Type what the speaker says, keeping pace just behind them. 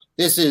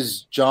This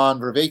is John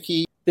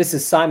Vervaeke. This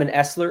is Simon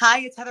Essler.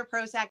 Hi, it's Heather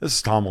Prozac. This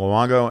is Tom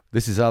Luongo.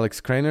 This is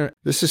Alex Krainer.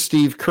 This is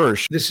Steve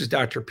Kirsch. This is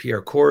Dr.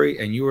 Pierre Corey,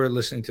 and you are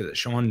listening to the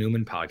Sean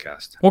Newman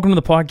Podcast. Welcome to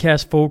the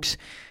podcast, folks.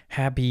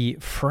 Happy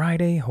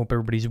Friday. Hope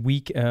everybody's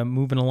week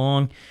moving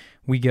along.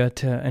 We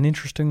got an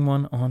interesting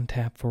one on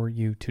tap for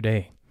you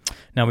today.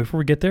 Now, before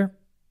we get there,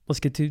 let's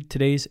get to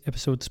today's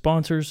episode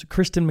sponsors.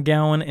 Kristen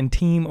McGowan and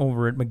team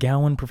over at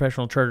McGowan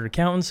Professional Chartered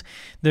Accountants.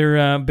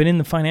 They've been in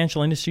the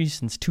financial industry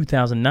since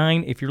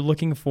 2009. If you're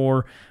looking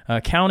for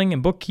accounting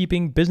and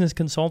bookkeeping, business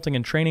consulting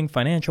and training,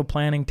 financial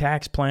planning,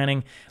 tax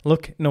planning,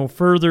 look no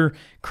further.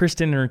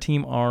 Kristen and her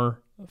team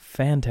are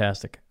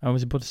fantastic. I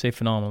was about to say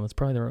phenomenal. That's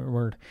probably the right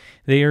word.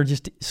 They are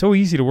just so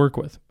easy to work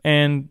with.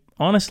 And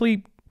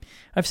honestly,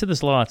 I've said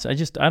this lots. I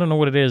don't know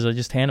what it is. I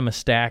just hand them a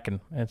stack, and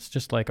it's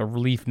just like a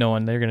relief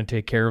knowing they're going to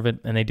take care of it,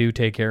 and they do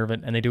take care of it,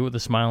 and they do it with a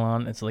smile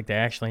on. It's like they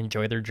actually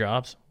enjoy their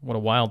jobs. What a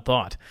wild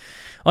thought.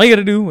 All you got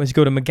to do is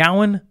go to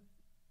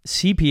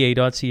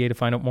McGowanCPA.ca to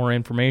find out more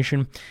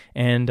information.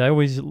 And I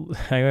always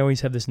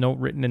have this note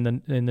written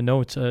in the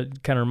notes, kind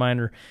of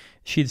reminder.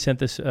 She had sent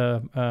this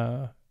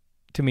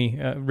to me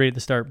right at the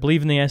start.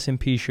 Believe in the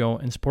SMP show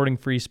and supporting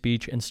free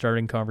speech and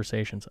starting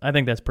conversations. I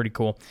think that's pretty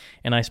cool,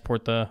 and I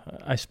support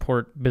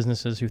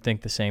businesses who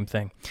think the same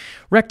thing.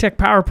 RecTech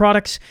Power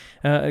Products,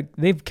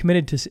 they've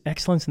committed to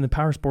excellence in the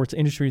power sports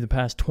industry the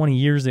past 20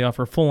 years. They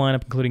offer a full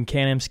lineup including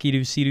Can-Am,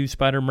 Ski-Doo, Sea-Doo,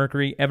 Spider,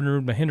 Mercury,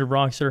 Evinrude, Mahindra,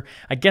 Roxor.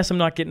 I guess I'm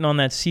not getting on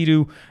that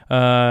Sea-Doo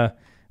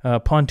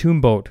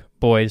pontoon boat,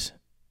 boys,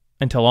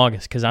 until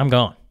August because I'm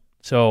gone.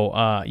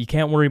 So you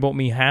can't worry about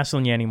me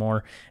hassling you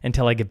anymore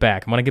until I get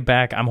back. And when I get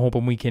back, I'm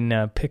hoping we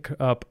can pick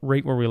up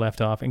right where we left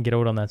off and get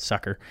out on that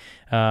sucker.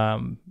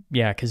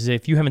 Because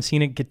if you haven't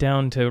seen it, get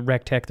down to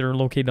RecTech. They're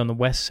located on the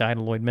west side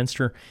of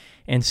Lloydminster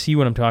and see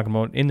what I'm talking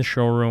about in the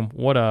showroom.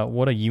 What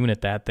a unit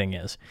that thing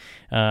is.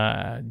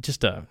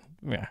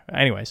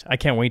 Anyways, I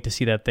can't wait to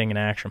see that thing in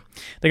action.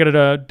 They got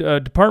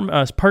a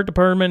part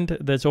department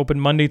that's open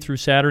Monday through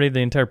Saturday. The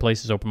entire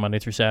place is open Monday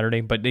through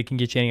Saturday, but they can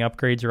get you any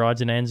upgrades or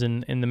odds and ends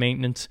in the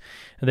maintenance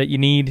that you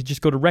need.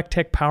 Just go to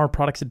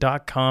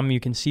rectechpowerproducts.com. You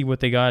can see what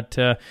they got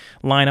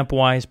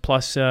lineup-wise,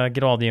 plus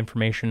get all the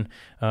information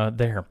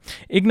there.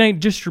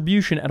 Ignite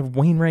Distribution out of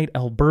Wainwright,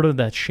 Alberta.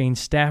 That's Shane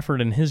Stafford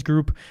and his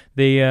group.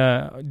 They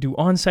do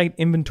on-site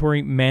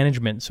inventory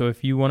management. So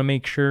if you want to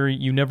make sure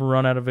you never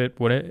run out of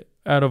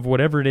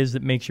whatever it is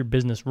that makes your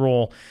business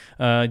roll,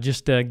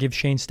 just give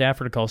Shane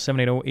Stafford a call,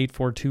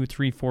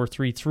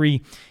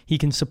 780-842-3433. He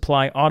can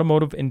supply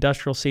automotive,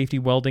 industrial safety,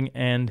 welding,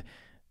 and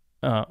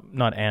I'm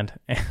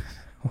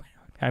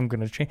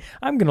going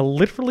to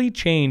literally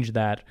change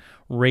that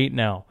right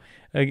now.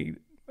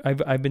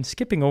 I've been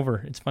skipping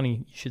over. It's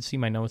funny. You should see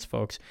my notes,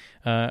 folks.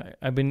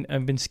 I've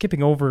been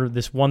skipping over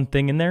this one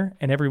thing in there,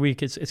 and every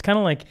week it's kind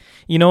of like,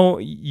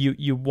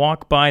 you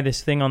walk by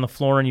this thing on the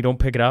floor and you don't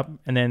pick it up,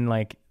 and then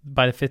like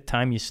by the fifth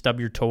time you stub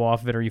your toe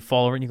off of it or you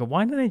fall over it and you go,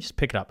 why didn't I just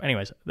pick it up?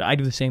 Anyways, I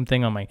do the same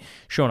thing on my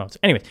show notes.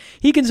 Anyways,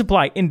 he can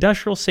supply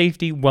industrial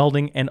safety,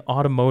 welding, and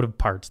automotive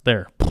parts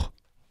there.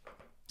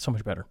 So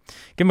much better.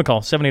 Give him a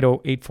call,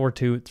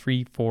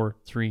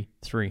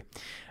 780-842-3433.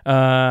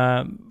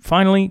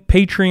 Finally,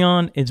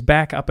 Patreon is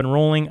back up and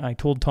rolling. I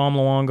told Tom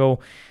Luongo,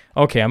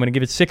 okay, I'm going to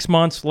give it 6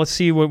 months. Let's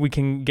see what we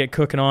can get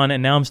cooking on.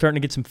 And now I'm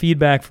starting to get some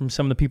feedback from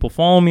some of the people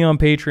following me on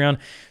Patreon.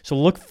 So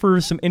look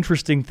for some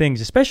interesting things,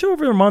 especially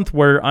over the month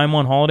where I'm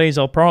on holidays.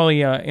 I'll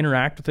probably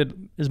interact with it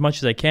as much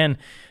as I can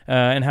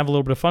and have a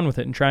little bit of fun with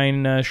it and try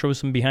and show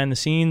some behind the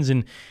scenes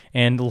and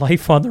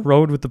life on the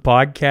road with the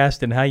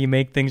podcast and how you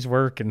make things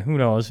work. And who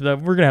knows, we're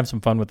going to have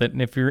some fun with it.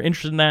 And if you're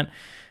interested in that,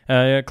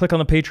 click on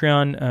the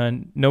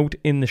Patreon note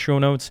in the show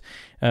notes,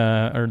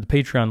 or the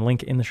Patreon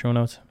link in the show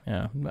notes.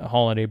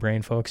 Holiday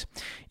brain, folks.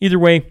 Either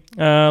way,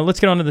 let's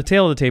get on to the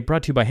tail of the tape,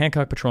 brought to you by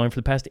Hancock Petroleum. For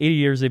the past 80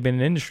 years, they've been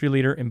an industry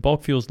leader in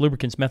bulk fuels,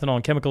 lubricants, methanol,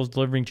 and chemicals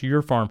delivering to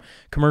your farm,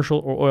 commercial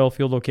or oil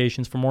field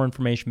locations. For more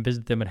information,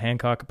 visit them at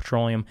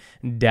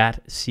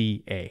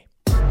hancockpetroleum.ca.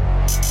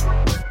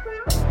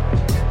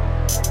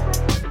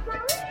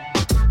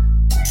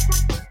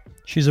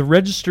 She's a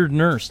registered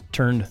nurse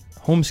turned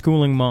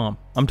homeschooling mom.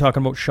 I'm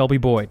talking about Shelby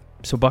Boyd.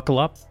 So buckle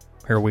up.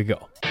 Here we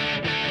go.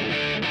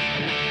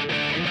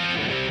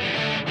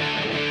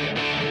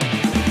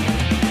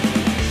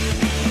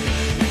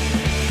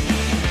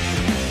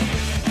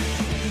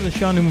 The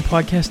Sean Newman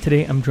Podcast.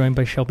 Today I'm joined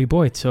by Shelby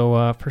Boyd.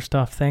 So first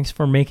off, thanks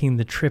for making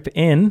the trip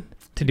in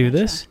to do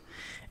this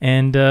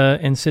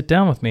and sit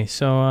down with me.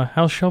 So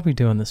how's Shelby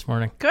doing this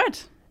morning? Good.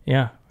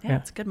 Yeah. Yeah,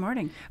 it's a good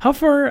morning. How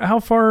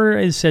far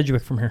is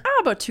Sedgwick from here?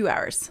 About 2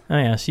 hours. Oh,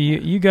 yeah. So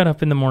you got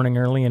up in the morning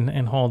early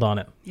and hauled on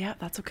it. Yeah,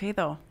 that's okay,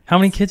 though. How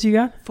many kids you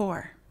got?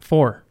 4.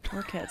 4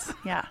 kids,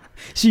 yeah.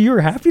 So you were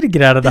happy to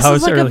get out of the house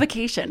This is like early. a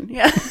vacation,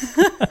 yeah.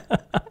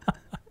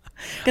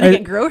 Gonna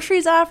get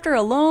groceries after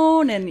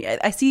alone, and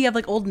I see you have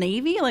like Old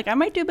Navy. Like, I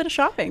might do a bit of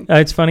shopping.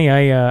 It's funny.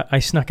 I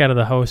snuck out of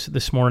the house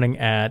this morning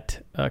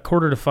at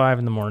 4:45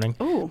 in the morning.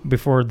 Ooh.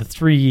 Before the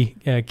 3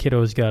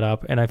 kiddos got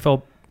up, and I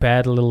felt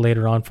bad a little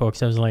later on,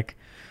 folks. I was like,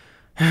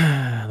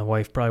 The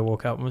wife probably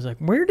woke up and was like,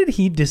 where did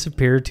he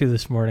disappear to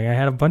this morning? I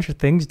had a bunch of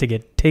things to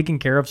get taken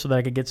care of so that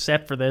I could get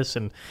set for this.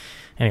 And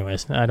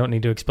anyways, I don't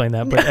need to explain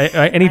that. But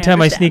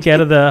anytime I sneak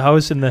out of the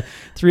house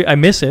I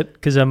miss it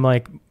because I'm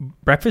like,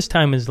 breakfast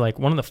time is like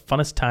one of the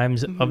funnest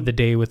times of the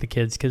day with the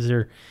kids because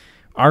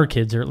our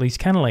kids are at least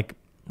kind of like,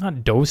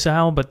 not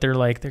docile, but they're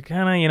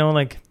kind of,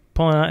 like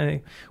pulling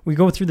out. We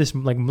go through this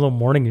like little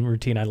morning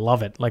routine. I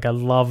love it. Like I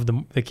love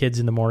the kids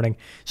in the morning.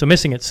 So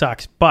missing it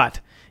sucks. But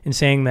in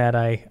saying that,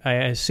 I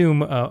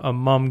assume a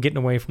mom getting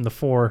away from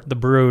the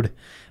brood,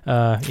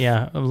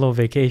 a little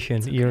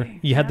vacation.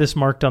 You had this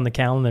marked on the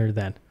calendar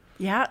then.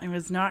 Yeah, I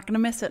was not going to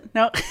miss it.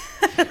 No.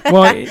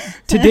 Well,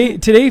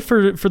 today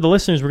for the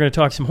listeners, we're going to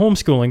talk some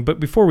homeschooling. But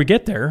before we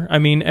get there, I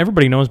mean,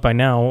 everybody knows by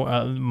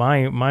now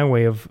my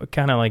way of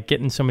kind of like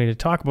getting somebody to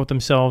talk about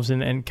themselves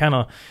and kind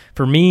of,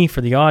 for me,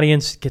 for the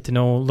audience, get to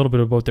know a little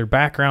bit about their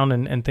background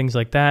and things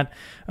like that.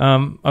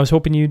 I was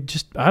hoping you'd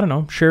just, I don't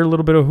know, share a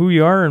little bit of who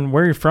you are and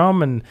where you're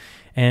from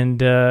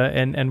and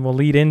we'll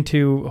lead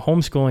into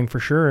homeschooling for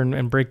sure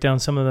and break down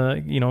some of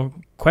the,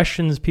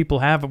 questions people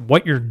have,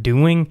 what you're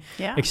doing,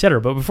 et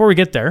cetera. But before we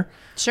get there,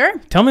 sure,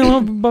 tell me a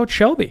little bit about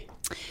Shelby.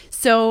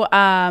 So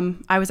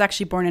I was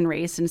actually born and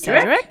raised in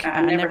Sedgwick. I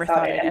never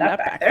thought I'd end up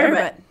back there,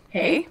 but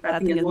hey, I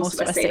think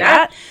most of us say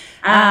that.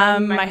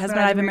 My husband and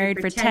I have been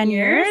married for 10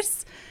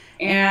 years,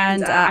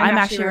 and I'm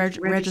actually a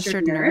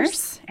registered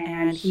nurse,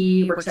 and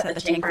he works at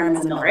the tank farm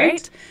as a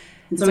millwright.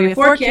 And so we have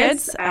 4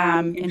 kids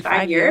in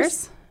 5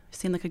 years.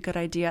 Seemed like a good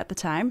idea at the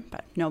time,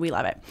 but no, we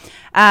love it.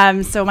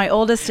 So my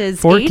oldest is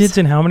 4 8. kids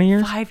in how many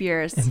years? 5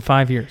 years. In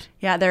 5 years.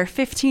 Yeah, they're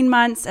 15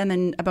 months and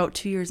then about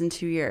 2 years and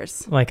 2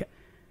 years. Like,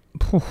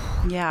 whew.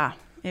 Yeah,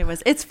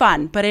 it's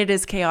fun, but it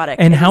is chaotic.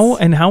 And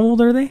how old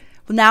are they?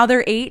 Well, now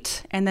they're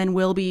 8 and then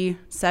we'll be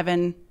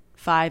 7,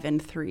 5,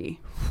 and 3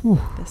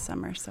 this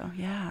summer. So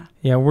yeah.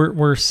 Yeah,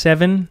 we're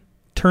 7,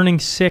 turning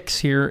 6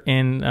 here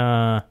in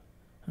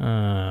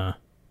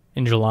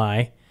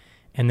July,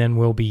 and then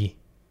we'll be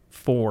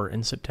 4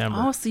 in September.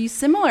 Oh, so you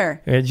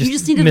similar. You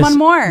just needed one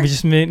more. We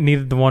just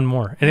needed the one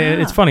more. And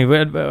it's funny,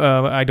 but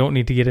I don't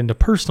need to get into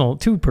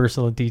too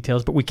personal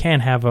details, but we can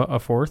have a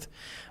 4th.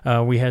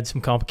 We had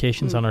some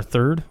complications on our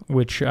 3rd,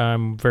 which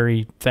I'm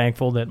very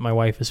thankful that my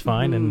wife is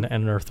fine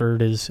and our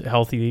 3rd is a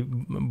healthy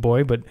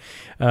boy. But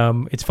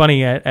it's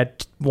funny,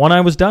 at 1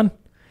 I was done.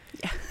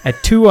 Yeah.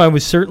 At 2 I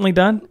was certainly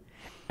done.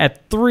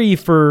 At 3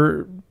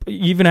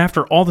 even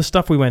after all the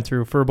stuff we went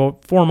through, for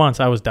about 4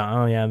 months, I was done.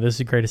 Oh, yeah, this is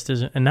the greatest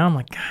decision. And now I'm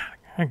like, God,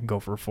 I can go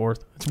for a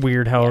 4th. It's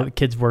weird how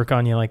kids work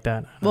on you like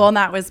that. Well, and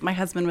that was, my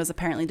husband was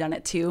apparently done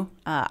it too.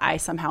 I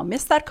somehow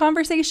missed that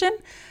conversation.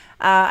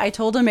 I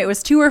told him it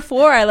was 2 or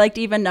 4. I liked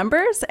even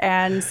numbers.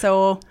 And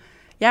so,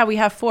 yeah, we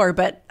have 4.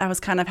 But that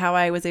was kind of how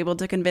I was able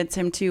to convince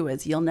him too,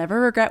 is you'll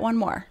never regret one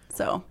more.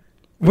 So.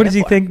 What does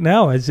he think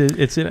now? It's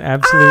an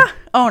absolute...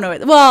 Oh, no.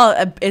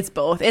 Well, it's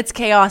both. It's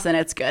chaos and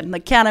it's good.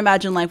 Like, can't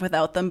imagine life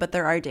without them, but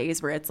there are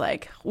days where it's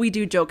like, we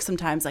do joke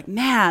sometimes like,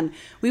 man,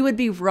 we would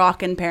be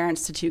rocking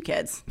parents to 2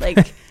 kids.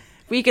 Like,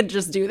 we could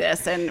just do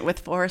this. And with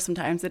 4,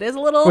 sometimes it is a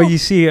little... Well, you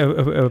see,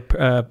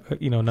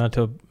 not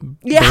to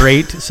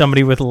berate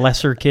somebody with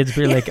lesser kids,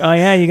 but you're like, oh,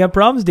 yeah, you got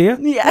problems, do you?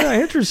 Yeah.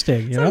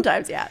 Interesting.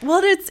 Sometimes, yeah.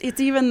 Well,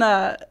 it's even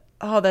I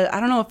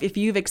don't know if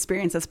you've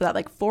experienced this, but that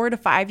like 4 to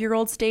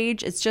 5-year-old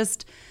stage, it's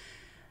just...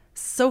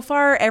 So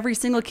far, every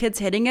single kid's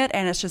hitting it,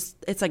 and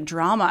it's like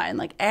drama and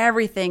like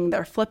everything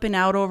they're flipping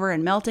out over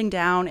and melting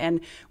down. And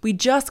we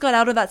just got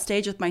out of that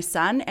stage with my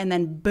son, and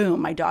then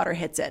boom, my daughter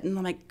hits it, and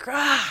I'm like,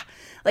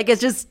 like it's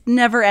just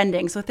never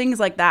ending. So things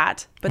like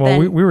that. But then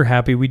we were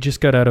happy. We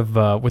just got out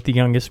of with the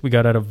youngest. We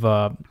got out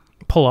of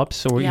pull-ups,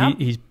 so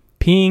he's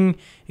peeing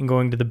and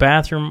going to the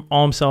bathroom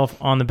all himself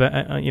on the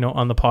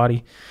on the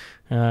potty.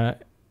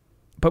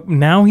 But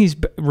now he's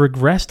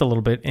regressed a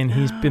little bit, and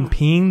he's been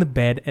peeing the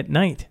bed at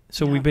night.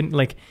 So we've been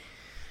like,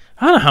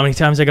 I don't know how many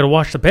times I got to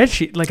wash the bed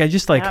sheet. Like I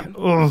just like,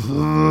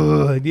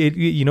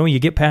 you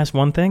get past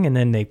one thing, and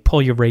then they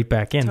pull you right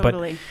back in.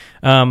 Totally.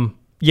 But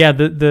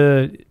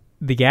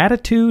the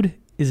attitude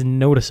is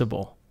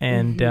noticeable,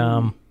 and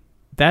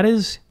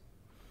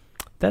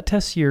that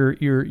tests your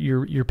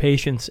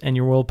patience and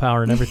your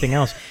willpower and everything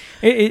else.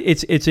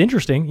 It's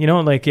interesting,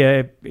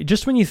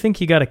 just when you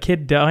think you got a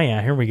kid,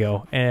 here we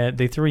go.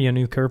 They throw you a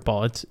new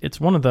curveball. It's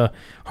one of the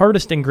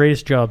hardest and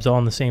greatest jobs all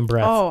in the same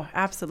breath. Oh,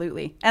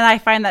 absolutely. And I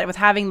find that with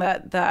having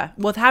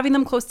with having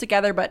them close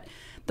together, but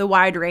the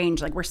wide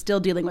range, like we're still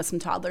dealing with some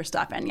toddler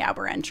stuff, and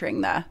we're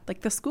entering the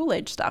school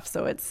age stuff.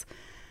 So it's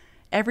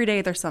every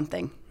day there's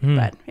something,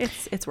 but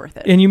it's worth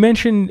it. And you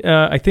mentioned,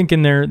 I think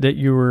in there that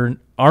you are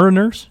a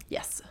nurse.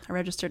 Yes. A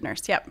registered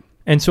nurse. Yep.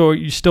 And so are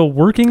you still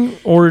working,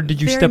 or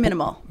did you Very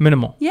minimal.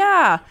 Minimal.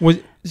 Yeah. Was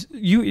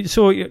you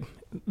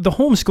the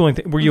homeschooling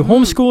thing? Were you a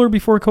homeschooler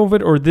before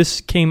COVID, or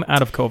this came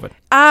out of COVID?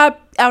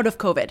 Out of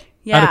COVID.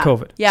 Yeah. Out of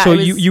COVID. Yeah. So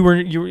you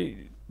were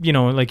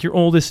like your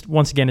oldest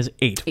once again is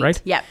 8, right?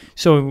 Yep.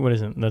 So what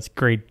is it? That's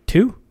grade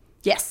 2?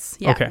 Yes.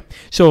 Yeah. Okay.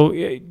 So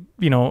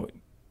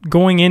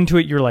going into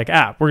it, you're like,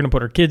 we're going to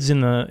put our kids in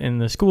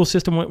the school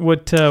system.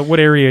 What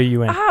area are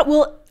you in?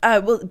 Well,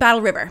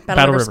 Battle River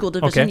School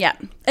Division. Okay. Yeah.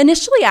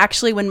 Initially,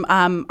 actually, when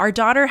our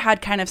daughter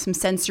had kind of some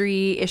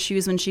sensory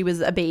issues when she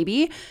was a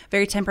baby,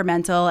 very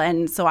temperamental,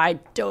 and so I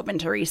dove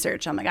into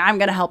research. I'm like, I'm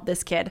going to help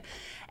this kid.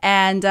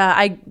 And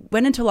I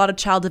went into a lot of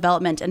child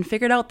development and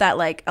figured out that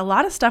like a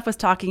lot of stuff was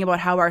talking about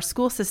how our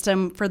school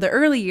system for the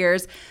early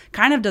years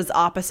kind of does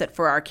opposite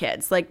for our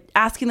kids. Like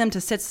asking them to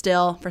sit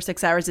still for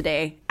 6 hours a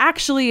day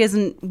actually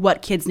isn't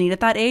what kids need at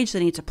that age. They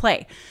need to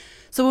play.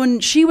 So when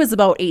she was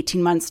about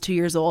 18 months, 2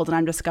 years old, and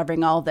I'm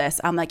discovering all this,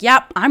 I'm like,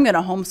 yep, I'm going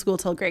to homeschool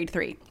till grade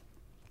 3.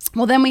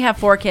 Well, then we have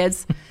 4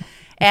 kids.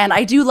 And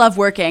I do love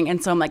working.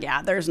 And so I'm like,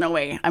 yeah, there's no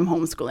way I'm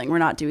homeschooling. We're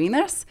not doing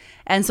this.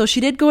 And so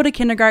she did go to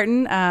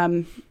kindergarten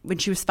when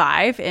she was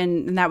 5,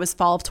 and that was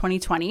fall of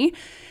 2020.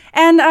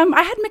 And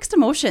I had mixed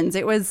emotions.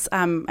 It was,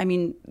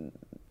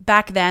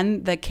 back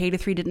then the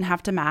K-3 didn't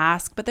have to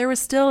mask, but there was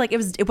still like,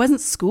 it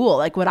wasn't school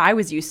like what I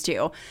was used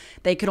to.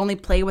 They could only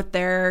play with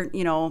their,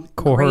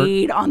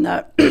 grade on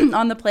the,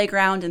 on the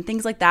playground and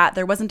things like that.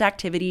 There wasn't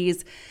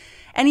activities.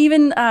 And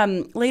even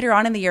later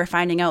on in the year,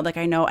 finding out, like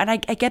I know, and I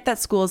get that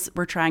schools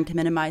were trying to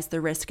minimize the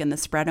risk and the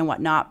spread and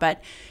whatnot,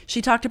 but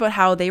she talked about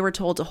how they were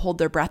told to hold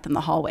their breath in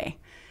the hallway.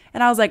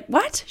 And I was like,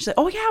 what? She's like,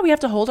 oh yeah, we have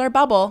to hold our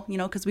bubble,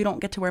 because we don't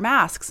get to wear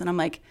masks. And I'm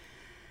like,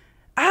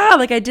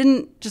 I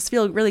didn't just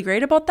feel really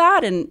great about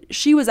that. And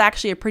she was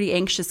actually a pretty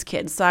anxious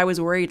kid. So I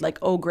was worried like,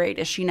 oh great,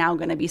 is she now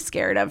going to be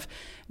scared of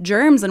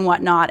germs and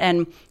whatnot?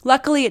 And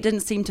luckily it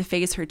didn't seem to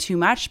faze her too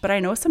much. But I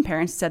know some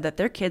parents said that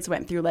their kids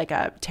went through like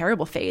a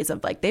terrible phase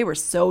of like, they were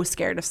so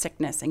scared of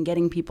sickness and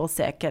getting people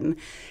sick. And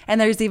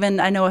there's even,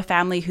 I know a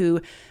family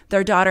who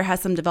their daughter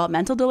has some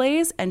developmental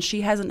delays and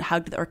she hasn't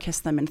hugged or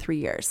kissed them in 3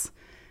 years.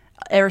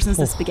 Ever since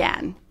this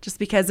began, just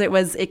because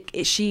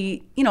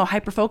she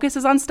hyper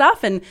focuses on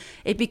stuff and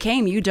it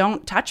became, you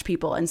don't touch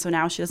people. And so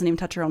now she doesn't even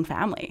touch her own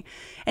family.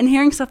 And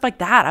hearing stuff like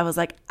that, I was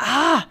like,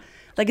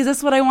 is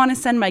this what I want to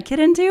send my kid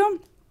into?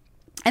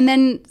 And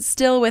then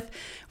still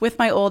with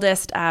my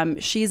oldest,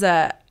 she's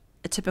a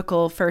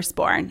typical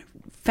firstborn,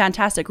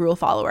 fantastic rule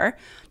follower.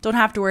 Don't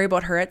have to worry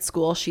about her at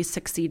school. She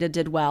succeeded,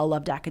 did well,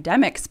 loved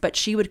academics, but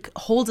she would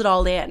hold it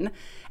all in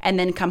and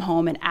then come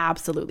home and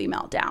absolutely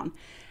melt down.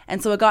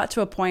 And so it got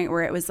to a point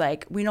where it was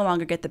like, we no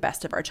longer get the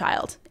best of our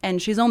child.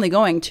 And she's only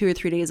going 2 or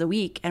 3 days a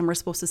week, and we're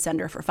supposed to send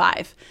her for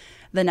 5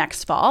 the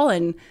next fall.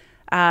 And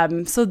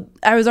so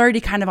I was already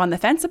kind of on the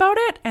fence about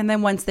it. And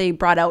then once they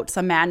brought out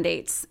some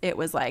mandates, it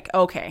was like,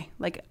 okay,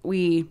 like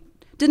we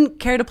didn't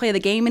care to play the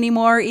game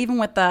anymore. Even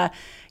with the,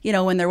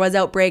 when there was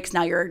outbreaks,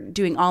 now you're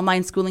doing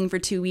online schooling for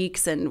 2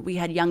 weeks, and we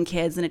had young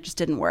kids and it just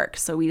didn't work.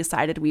 So we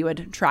decided we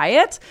would try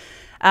it.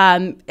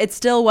 It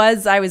still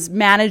was, I was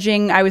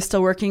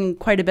still working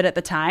quite a bit at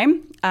the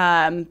time.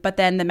 But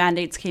then the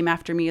mandates came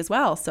after me as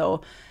well.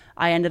 So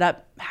I ended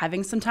up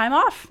having some time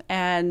off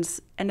and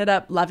ended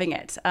up loving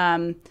it.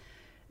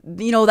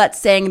 That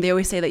saying, they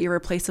always say that you're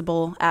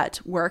replaceable at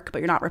work, but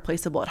you're not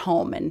replaceable at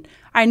home. And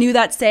I knew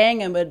that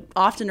saying and would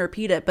often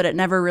repeat it, but it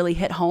never really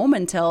hit home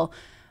until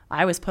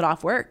I was put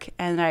off work.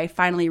 And I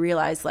finally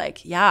realized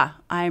like, yeah,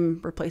 I'm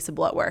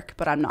replaceable at work,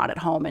 but I'm not at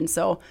home. And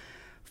so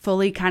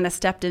fully kind of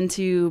stepped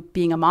into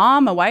being a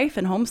mom, a wife,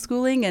 and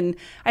homeschooling. And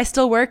I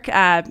still work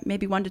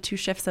maybe 1 to 2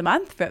 shifts a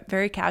month, but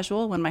very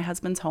casual when my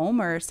husband's home,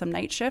 or some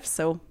night shifts,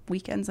 so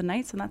weekends and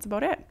nights, and that's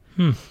about it.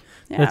 Yeah.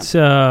 That's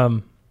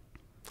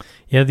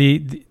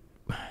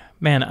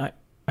man,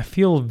 I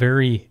feel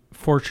very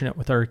fortunate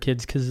with our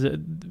kids because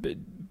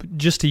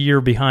just a year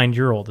behind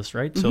your oldest,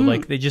 right? So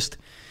like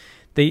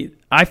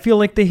I feel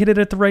like they hit it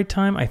at the right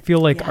time. I feel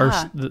like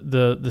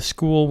the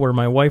school where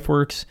my wife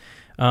works,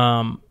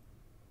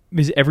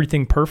 is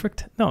everything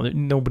perfect? No,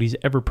 nobody's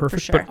ever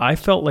perfect. Sure. But I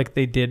felt like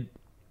they did,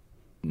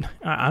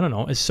 I don't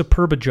know, as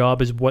superb a job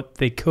as what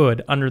they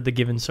could under the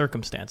given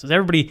circumstances.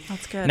 Everybody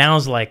now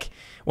is like,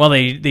 well,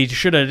 they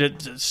should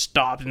have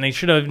stopped and they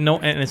should have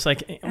and it's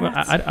like,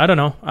 I don't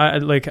know.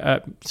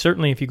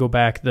 Certainly if you go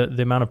back,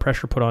 the amount of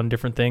pressure put on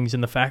different things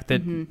and the fact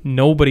that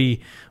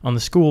nobody on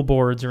the school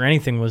boards or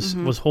anything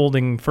was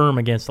holding firm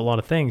against a lot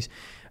of things.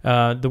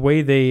 The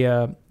way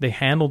they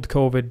handled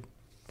COVID,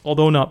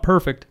 although not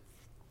perfect,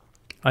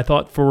 I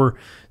thought for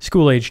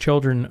school-age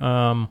children,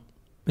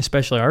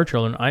 especially our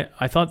children,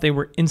 I thought they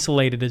were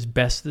insulated as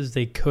best as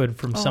they could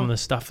from some of the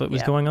stuff that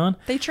was going on.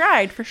 They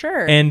tried, for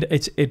sure. And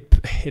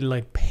it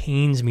like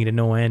pains me to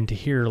no end to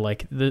hear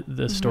like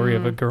the story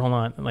of a girl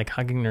not like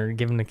hugging or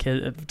giving the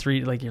kid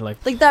 3, like you're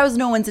like that was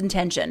no one's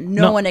intention.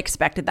 No one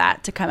expected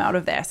that to come out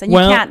of this, and you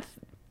can't.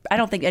 I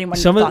don't think anyone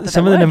thought that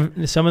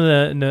some of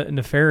the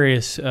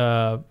nefarious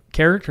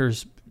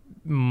characters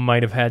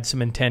might have had some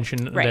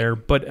intention there,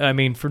 but I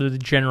mean, for the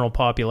general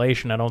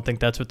population, I don't think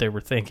that's what they were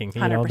thinking.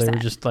 100%. They were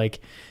just like,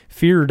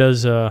 fear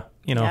does.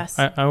 Yes.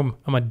 I'm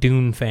a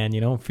Dune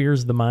fan.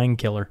 Fear's the mind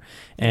killer,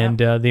 and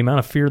the amount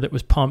of fear that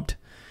was pumped.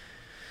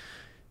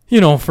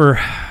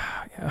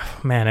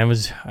 Man, it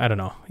was. I don't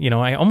know.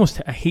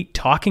 I hate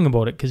talking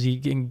about it because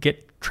you can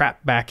get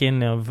trapped back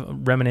in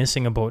of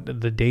reminiscing about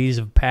the days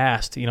of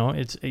past.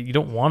 It's you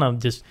don't want to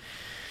just.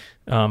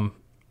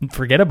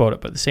 forget about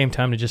it, but at the same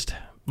time to just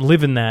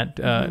live in that,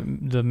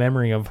 the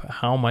memory of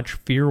how much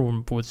fear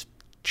was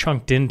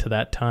chunked into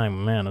that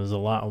time. Man, it was a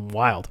lot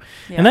wild.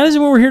 Yeah. And that is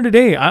what we're here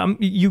today.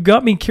 You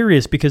got me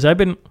curious because I've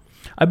been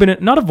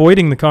not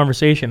avoiding the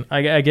conversation.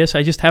 I guess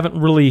I just haven't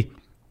really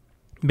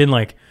been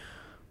like,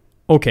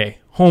 okay,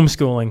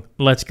 homeschooling,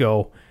 let's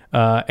go.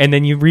 And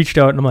then you reached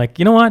out and I'm like,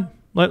 you know what?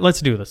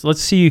 Let's do this.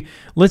 Let's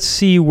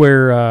see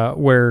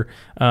where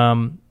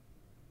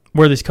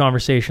this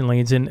conversation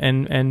leads,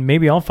 and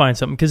maybe I'll find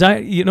something. Because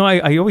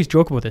I always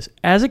joke about this.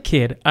 As a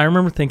kid, I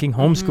remember thinking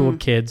homeschooled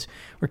kids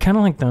were kind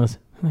of like those.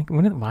 Like,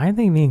 why are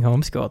they being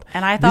homeschooled?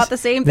 And I thought the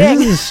same thing.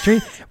 This is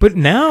straight. But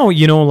now,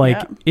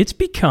 it's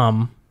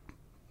become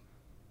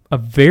a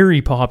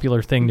very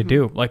popular thing to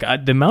do. Like,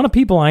 the amount of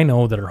people I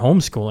know that are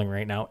homeschooling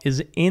right now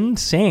is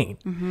insane.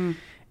 Mm-hmm.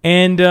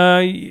 And,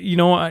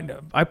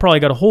 I probably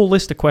got a whole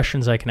list of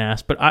questions I can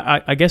ask, but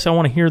I guess I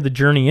want to hear the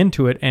journey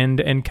into it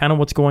and kind of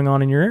what's going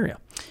on in your area.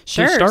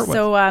 Sure.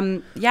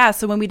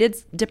 So when we did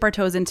dip our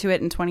toes into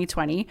it in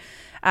 2020,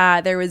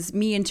 there was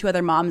me and 2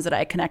 other moms that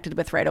I connected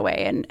with right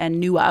away and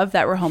knew of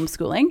that were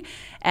homeschooling.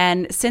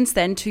 And since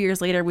then, 2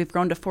 years later, we've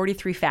grown to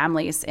 43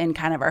 families in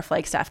kind of our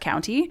Flagstaff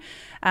County.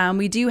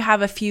 We do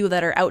have a few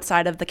that are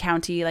outside of the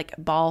county, like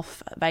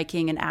Balf,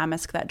 Viking, and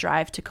Amisk that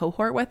drive to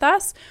cohort with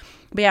us.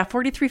 But yeah,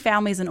 43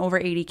 families and over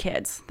 80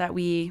 kids that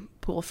we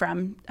pull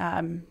from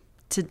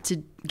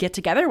to get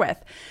together with.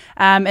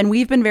 And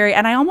we've been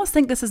and I almost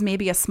think this is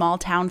maybe a small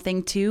town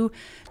thing too.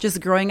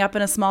 Just growing up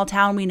in a small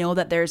town, we know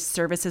that there's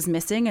services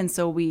missing. And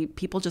so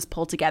people just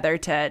pull together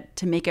to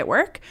make it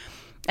work.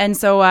 And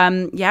so,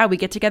 we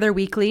get together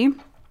weekly.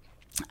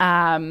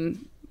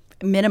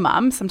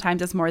 Minimum. Sometimes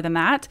it's more than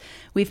that.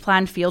 We've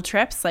planned field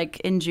trips.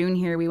 Like in June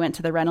here, we went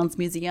to the Reynolds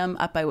Museum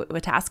up by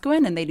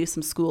Wetaskiwin, and they do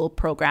some school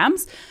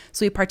programs.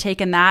 So we partake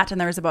in that,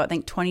 and there was about, I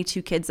think,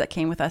 22 kids that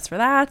came with us for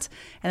that.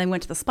 And then we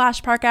went to the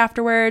splash park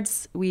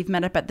afterwards. We've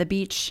met up at the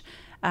beach.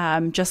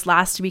 Just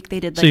last week, they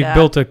did like so you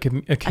built a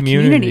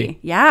community.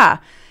 Yeah.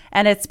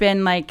 And it's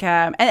been like,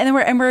 and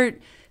we're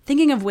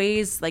thinking of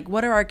ways like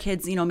what are our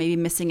kids, maybe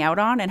missing out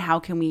on, and how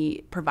can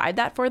we provide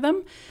that for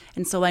them?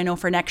 And so I know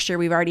for next year,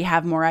 we've already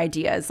have more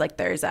ideas. Like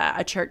there's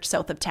a church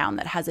south of town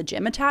that has a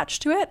gym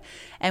attached to it.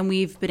 And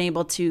we've been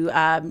able to,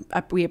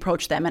 we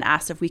approached them and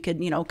asked if we could,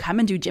 come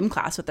and do gym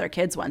class with their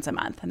kids once a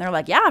month. And they're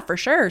like, yeah, for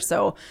sure.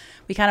 So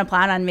we kind of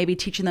plan on maybe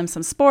teaching them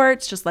some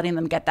sports, just letting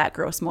them get that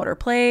gross motor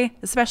play,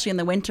 especially in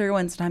the winter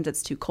when sometimes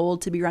it's too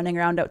cold to be running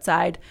around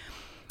outside.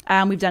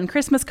 We've done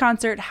Christmas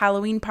concert,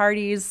 Halloween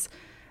parties.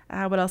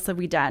 What else have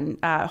we done?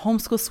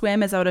 Homeschool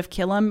swim is out of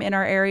Killam in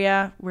our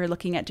area. We're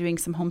looking at doing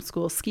some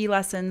homeschool ski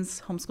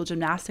lessons. Homeschool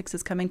gymnastics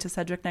is coming to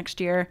Sedgwick next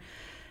year.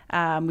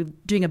 We're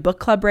doing a book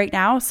club right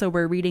now. So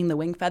we're reading the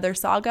Wingfeather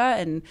saga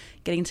and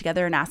getting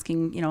together and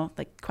asking,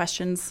 like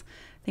questions,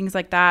 things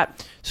like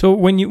that. So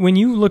when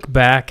you look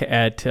back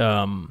at,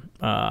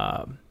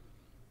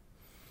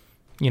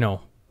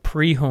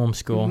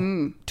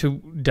 pre-homeschool to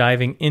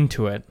diving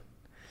into it,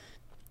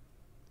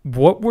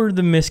 what were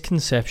the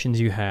misconceptions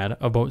you had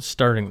about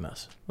starting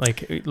this?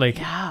 Like,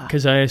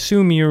 because I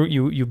assume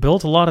you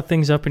built a lot of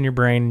things up in your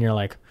brain, and you're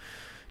like,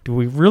 do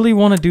we really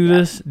want to do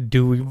this?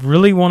 Do we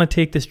really want to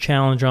take this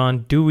challenge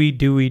on? Do we?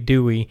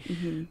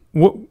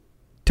 What?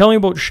 Tell me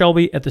about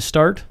Shelby at the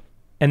start,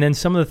 and then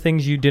some of the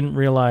things you didn't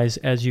realize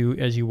as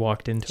you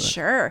walked into it.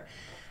 Sure.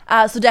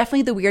 So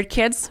definitely the weird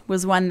kids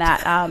was one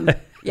that,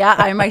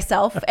 I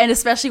myself, and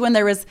especially when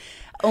there was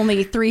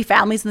only 3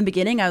 families in the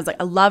beginning, I was like,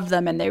 I loved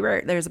them. And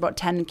there's about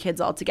 10 kids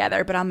all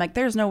together, but I'm like,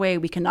 there's no way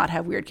we cannot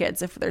have weird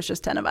kids if there's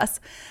just 10 of us,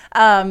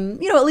 at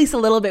least a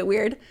little bit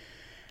weird.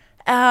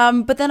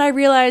 But then I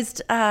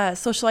realized,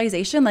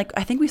 socialization, like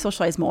I think we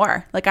socialize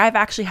more. Like I've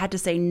actually had to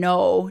say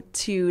no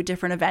to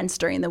different events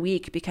during the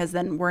week because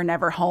then we're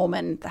never home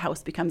and the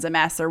house becomes a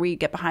mess or we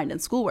get behind in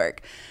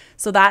schoolwork.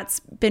 So that's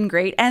been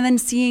great. And then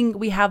seeing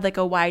we have like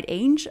a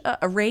range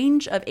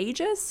of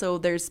ages. So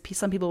there's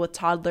some people with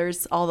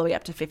toddlers all the way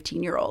up to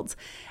 15-year-olds,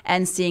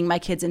 and seeing my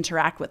kids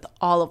interact with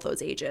all of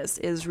those ages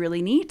is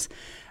really neat.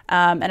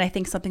 And I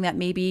think something that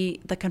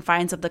maybe the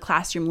confines of the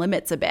classroom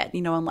limits a bit,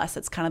 unless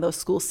it's kind of those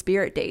school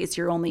spirit days,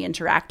 you're only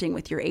interacting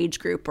with your age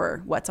group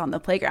or what's on the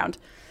playground.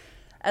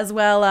 As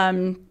well,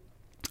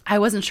 I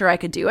wasn't sure I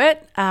could do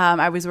it.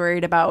 I was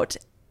worried about,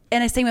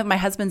 and the same with my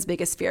husband's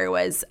biggest fear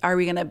was, are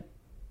we going to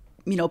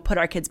put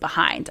our kids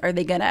behind? Are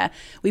they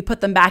we put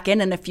them back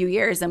in a few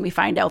years and we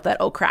find out that,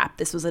 oh crap,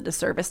 this was a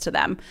disservice to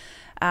them.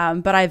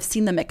 But I've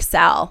seen them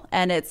excel,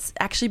 and it's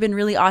actually been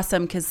really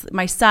awesome because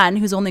my son,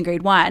 who's only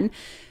grade 1,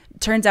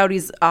 turns out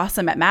he's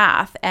awesome at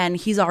math, and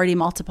he's already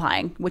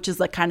multiplying, which is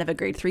like kind of a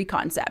grade 3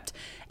 concept.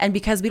 And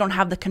because we don't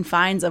have the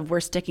confines of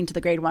we're sticking to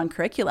the grade 1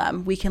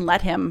 curriculum, we can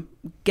let him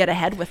get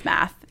ahead with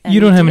math.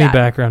 You don't have any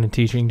background in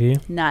teaching, do you?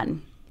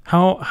 None.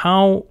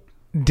 How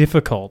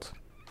difficult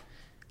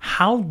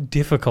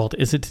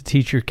is it to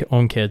teach your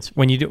own kids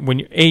when you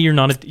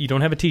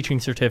don't have a teaching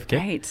certificate,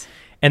 right?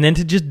 And then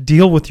to just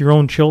deal with your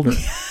own children?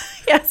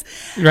 Yes.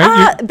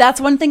 Right?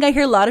 That's one thing I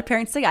hear a lot of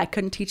parents say. I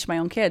couldn't teach my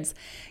own kids.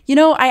 You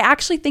know, I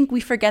actually think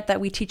we forget that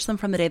we teach them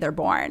from the day they're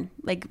born.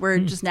 Like we're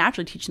just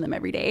naturally teaching them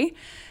every day.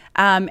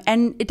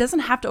 And it doesn't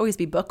have to always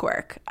be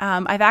bookwork.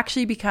 I've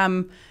actually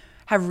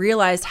have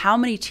realized how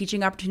many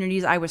teaching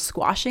opportunities I was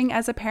squashing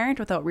as a parent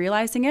without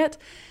realizing it.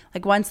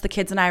 Like once the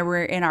kids and I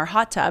were in our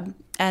hot tub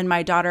and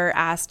my daughter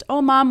asked,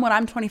 "Oh, Mom, when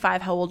I'm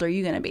 25, how old are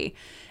you going to be?"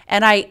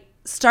 And I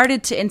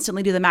started to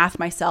instantly do the math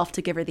myself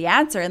to give her the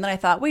answer. And then I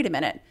thought, wait a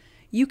minute,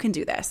 you can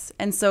do this.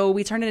 And so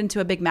we turned it into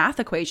a big math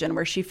equation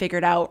where she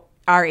figured out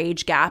our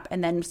age gap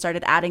and then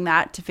started adding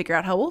that to figure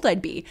out how old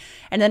I'd be.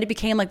 And then it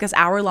became like this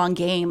hour-long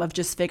game of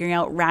just figuring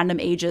out random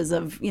ages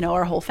of, you know,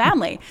 our whole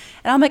family.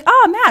 And I'm like,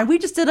 oh man, we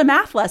just did a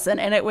math lesson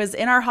and it was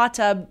in our hot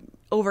tub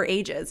over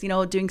ages, you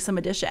know, doing some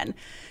addition.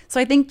 So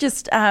I think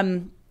just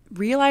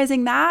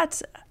realizing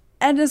that,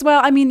 and as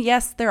well, I mean,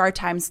 yes, there are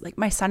times like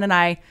my son and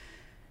I,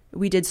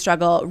 we did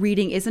struggle.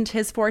 Reading isn't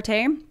his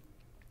forte.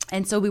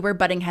 And so we were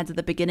butting heads at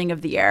the beginning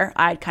of the year.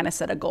 I'd kind of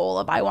set a goal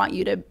of I want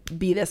you to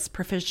be this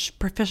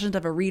proficient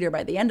of a reader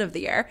by the end of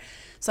the year.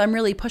 So I'm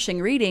really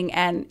pushing reading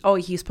and,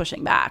 he's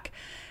pushing back.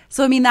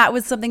 So, I mean, that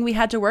was something we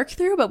had to work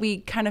through, but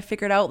we kind of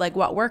figured out like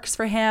what works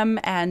for him.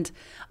 And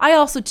I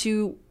also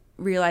too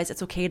realized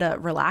it's okay to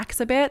relax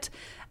a bit.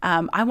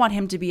 I want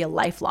him to be a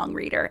lifelong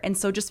reader. And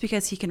so just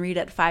because he can read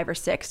at 5 or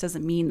 6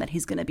 doesn't mean that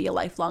he's going to be a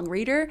lifelong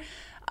reader.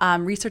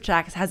 Research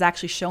has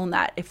actually shown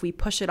that if we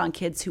push it on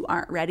kids who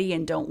aren't ready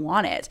and don't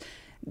want it,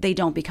 they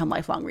don't become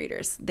lifelong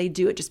readers. They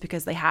do it just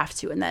because they have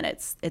to, and then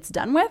it's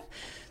done with.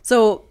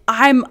 So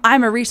I'm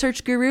a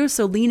research guru,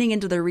 so leaning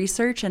into the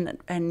research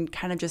and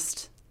kind of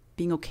just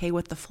being okay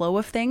with the flow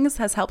of things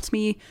has helped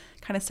me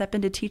kind of step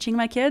into teaching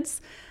my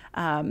kids.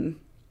 And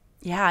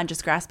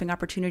just grasping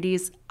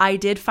opportunities. I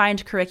did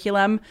find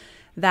curriculum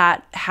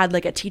that had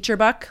like a teacher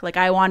book. Like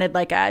I wanted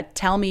like a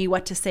tell me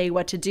what to say,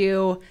 what to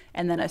do,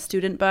 and then a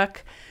student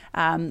book.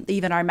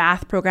 Even our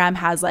math program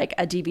has like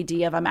a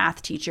DVD of a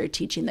math teacher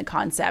teaching the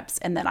concepts.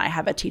 And then I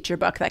have a teacher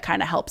book that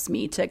kind of helps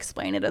me to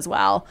explain it as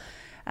well.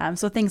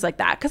 So things like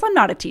that, because I'm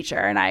not a teacher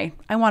and I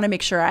want to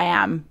make sure I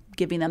am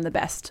giving them the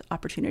best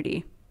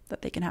opportunity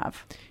that they can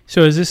have.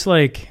 So is this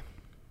like,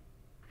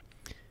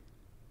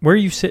 where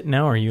you sit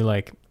now? Are you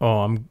like,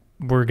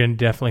 we're going to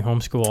definitely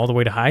homeschool all the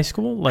way to high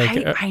school?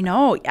 Like I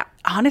know. Yeah.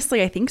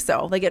 Honestly, I think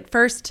so. Like at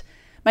first,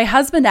 my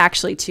husband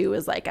actually too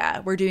is like,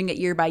 we're doing it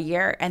year by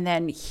year. And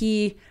then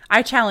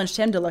I challenged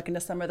him to look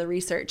into some of the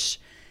research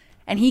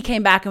and he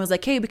came back and was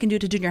like, hey, we can do it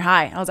to junior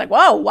high. I was like,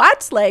 whoa,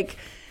 what? Like,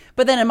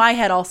 but then in my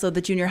head also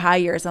the junior high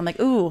years, I'm like,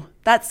 ooh,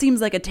 that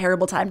seems like a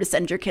terrible time to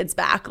send your kids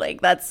back.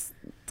 Like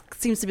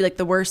seems to be like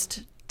the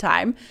worst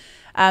time.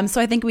 So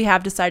I think we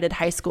have decided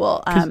high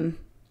school.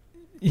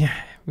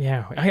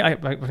 Yeah,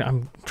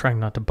 I'm trying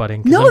not to butt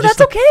in. No, that's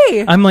like,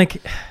 okay. I'm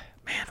like,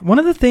 man, one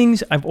of the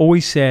things I've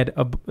always said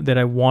that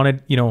I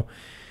wanted,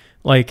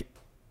 like,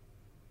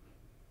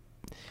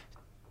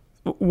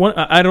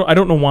 I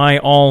don't know why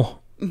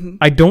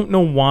I don't know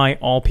why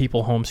all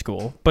people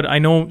homeschool, but I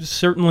know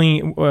certainly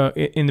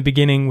in the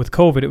beginning with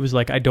COVID, it was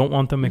like I don't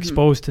want them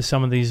exposed to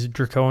some of these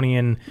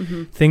draconian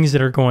things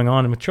that are going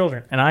on with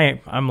children, and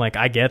I'm like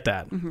I get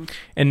that,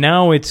 and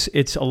now it's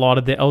a lot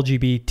of the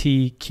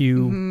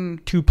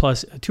LGBTQ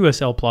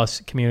 2SL plus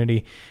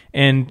community,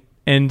 and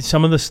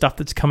some of the stuff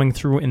that's coming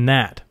through in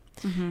that,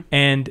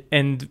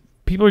 and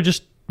people are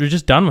they're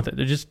just done with it.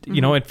 They're just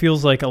it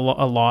feels like a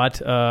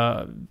lot.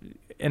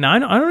 And I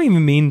don't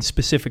even mean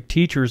specific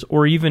teachers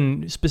or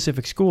even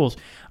specific schools.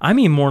 I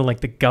mean more like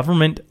the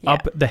government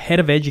up the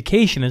head of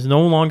education is no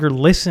longer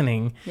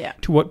listening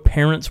to what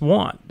parents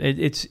want.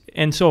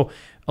 And so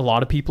a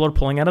lot of people are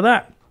pulling out of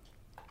that.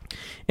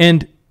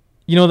 And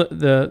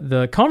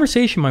the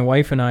conversation my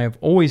wife and I have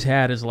always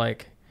had is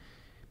like,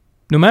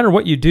 no matter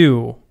what you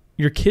do,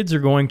 your kids are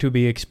going to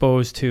be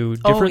exposed to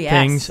different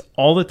things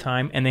all the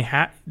time, and they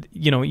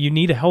you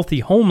need a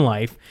healthy home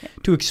life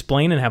to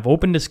explain and have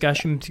open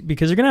discussion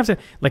because you're gonna have to.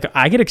 Like,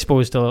 I get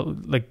exposed to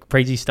like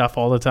crazy stuff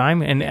all the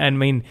time, and I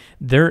mean,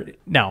 they're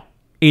now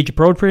age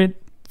appropriate,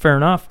 fair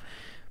enough.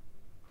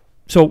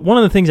 So one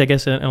of the things I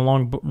guess in a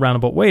long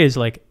roundabout way is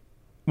like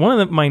one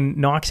of my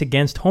knocks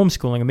against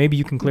homeschooling, and maybe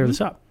you can clear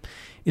this up,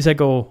 is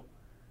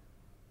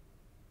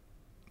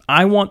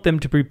I want them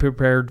to be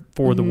prepared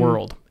for the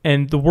world.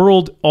 And the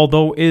world,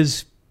 although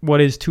is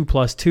what is 2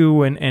 +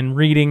 2 and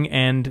reading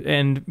and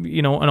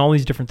and all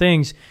these different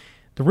things,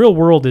 the real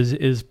world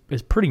is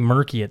pretty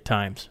murky at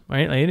times,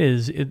 right? Like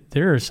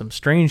there is some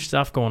strange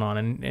stuff going on,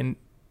 and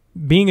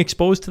being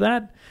exposed to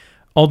that,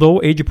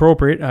 although age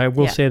appropriate, I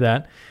will say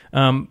that,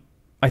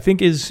 I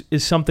think is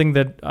something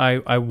that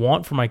I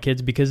want for my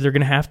kids because they're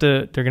gonna have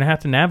to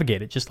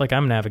navigate it just like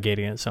I'm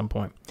navigating it at some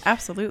point.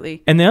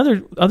 Absolutely. And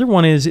the other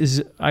one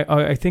is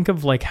I think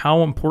of like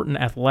how important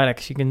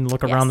athletics. You can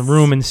look around the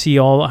room and see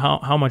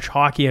how much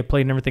hockey I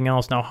played and everything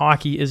else. Now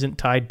hockey isn't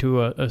tied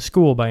to a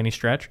school by any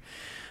stretch,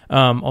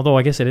 Although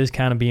I guess it is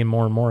kind of being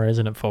more and more,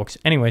 isn't it, folks?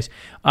 Anyways,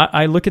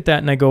 I look at that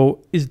and I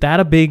go, is that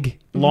a big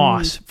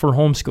loss for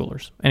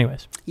homeschoolers?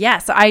 Anyways. Yeah,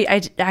 so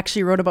I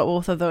actually wrote about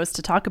both of those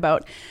to talk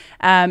about.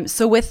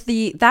 So with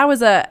that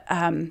was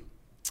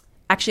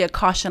actually a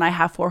caution I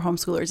have for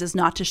homeschoolers is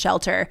not to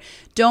shelter.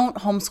 Don't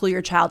homeschool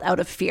your child out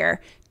of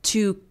fear.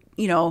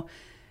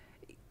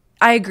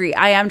 I agree.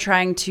 I am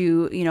trying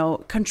to,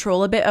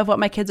 control a bit of what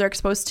my kids are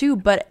exposed to,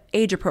 but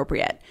age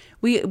appropriate.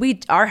 We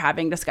are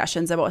having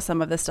discussions about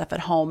some of this stuff at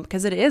home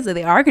because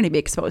they are going to be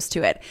exposed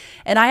to it.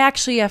 And I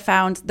actually have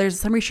found there's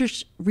some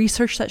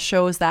research that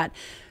shows that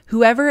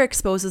whoever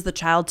exposes the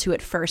child to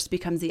it first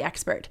becomes the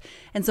expert.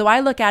 And so I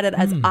look at it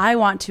as I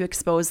want to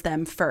expose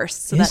them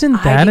first. So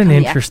Isn't that an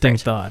interesting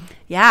thought?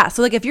 Yeah.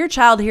 So like if your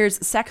child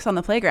hears sex on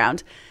the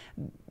playground,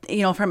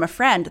 from a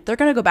friend, they're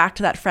going to go back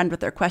to that friend with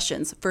their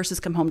questions versus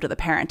come home to the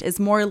parent is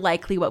more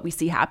likely what we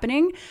see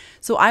happening.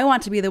 So I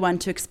want to be the one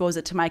to expose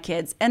it to my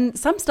kids. And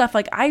some stuff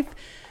like I've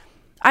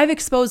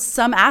exposed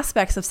some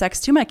aspects of sex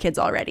to my kids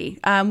already.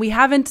 We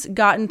haven't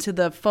gotten to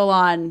the full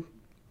on,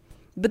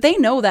 but they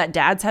know that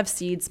dads have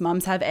seeds,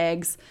 moms have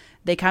eggs.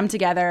 They come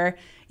together.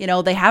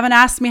 They haven't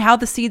asked me how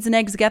the seeds and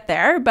eggs get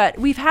there, but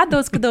we've had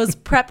those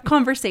prep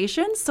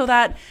conversations so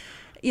that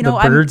the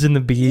birds and the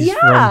bees.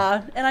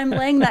 Yeah. And I'm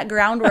laying that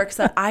groundwork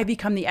so that I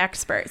become the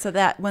expert so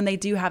that when they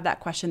do have that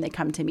question, they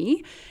come to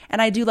me.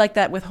 And I do like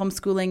that with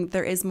homeschooling,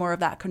 there is more of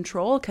that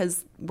control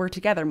because we're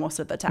together most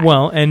of the time.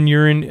 Well, and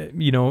you're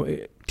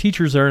in,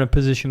 teachers are in a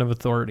position of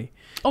authority.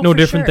 No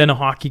different than a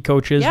hockey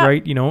coach is,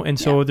 right? And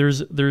so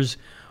there's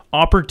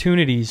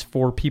opportunities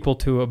for people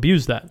to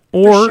abuse that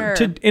or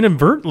to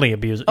inadvertently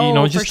abuse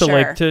it, just to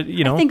like to,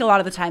 I think a lot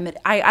of the time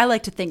I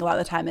like to think a lot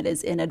of the time it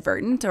is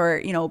inadvertent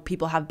or,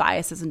 people have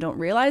biases and don't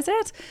realize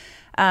it.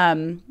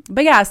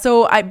 But yeah,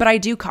 but I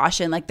do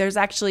caution, like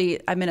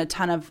I'm in a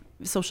ton of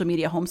social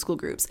media homeschool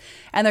groups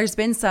and there's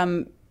been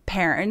some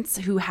parents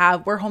who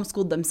were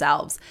homeschooled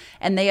themselves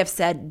and they have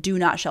said, do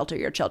not shelter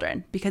your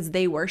children because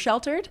they were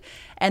sheltered.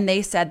 And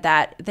they said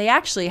that they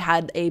actually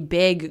had a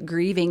big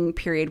grieving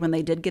period when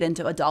they did get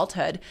into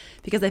adulthood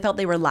because they felt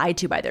they were lied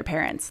to by their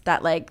parents,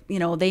 that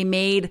they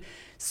made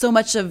so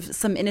much of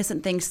some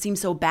innocent things seem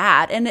so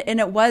bad. And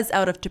it was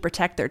to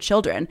protect their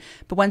children.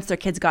 But once their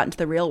kids got into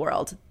the real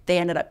world, they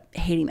ended up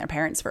hating their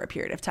parents for a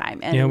period of time.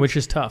 And which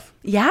is tough.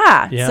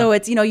 Yeah. So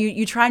it's,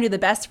 you try and do the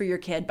best for your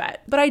kid.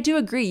 But I do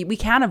agree. We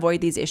can avoid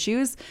these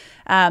issues.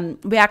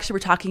 We actually were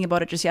talking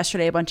about it just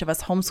yesterday. A bunch of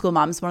us homeschool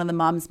moms, one of the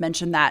moms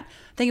mentioned that,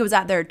 I think it was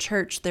at their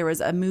church, there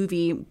was a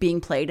movie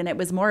being played and it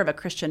was more of a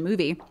Christian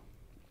movie.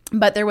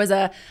 But there was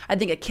I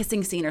think a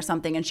kissing scene or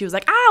something. And she was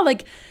like,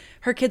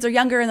 her kids are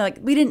younger and they're like,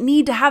 we didn't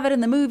need to have it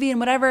in the movie and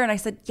whatever. And I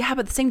said, yeah,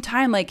 but at the same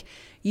time, like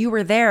you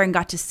were there and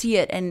got to see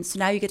it. And so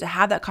now you get to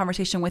have that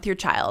conversation with your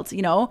child,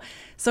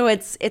 So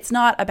it's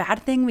not a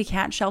bad thing. We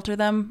can't shelter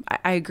them.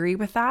 I agree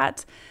with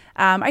that.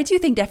 I do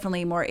think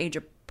definitely more age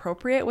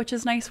appropriate, which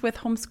is nice with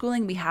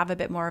homeschooling. We have a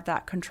bit more of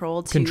that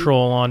control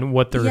on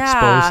what they're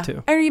exposed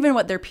to. Or even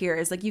what their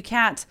peers. Like you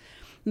can't.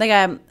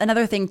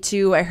 Another thing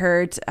too, I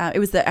heard it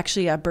was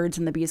actually a birds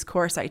and the bees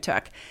course I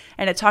took,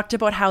 and it talked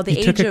about how the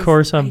age of. You took a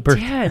course on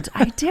birds.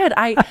 I did.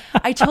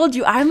 I told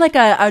you I'm like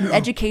an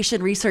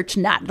education research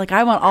nut. Like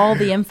I want all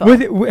the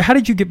info. How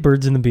did you get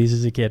birds and the bees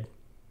as a kid?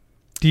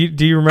 Do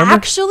you remember?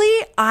 Actually,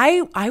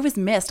 I was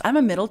missed. I'm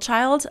a middle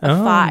child of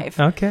 5.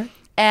 Okay.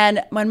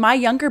 And when my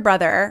younger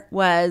brother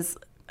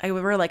we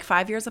were like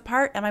 5 years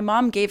apart, and my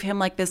mom gave him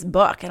like this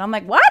book, and I'm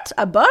like, what?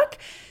 A book?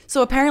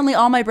 So apparently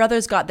all my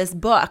brothers got this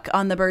book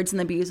on the birds and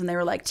the bees when they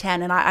were like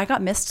 10, and I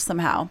got missed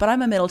somehow, but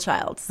I'm a middle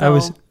child.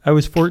 So. I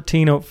was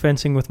 14 out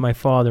fencing with my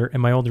father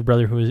and my older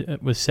brother who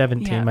was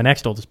 17, my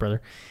next oldest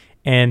brother.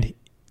 And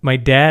my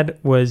dad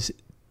was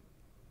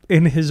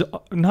in his,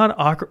 not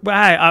awkward,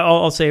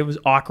 I'll say it was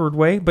awkward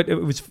way, but it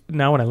was,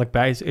 now when I look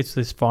back, it's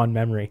this fond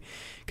memory.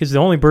 Because the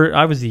only bird,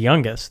 I was the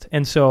youngest.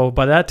 And so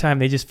by that time,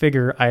 they just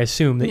figure, I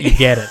assume that you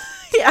get it.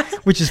 Yeah.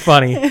 Which is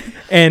funny.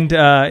 And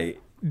it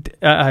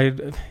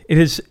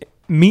is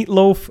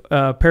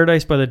Meatloaf,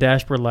 Paradise by the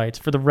Dashboard Lights.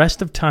 For the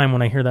rest of time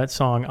when I hear that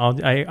song,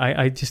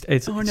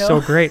 it's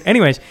so great.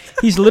 Anyways,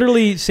 he's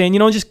literally saying,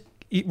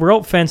 we're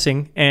out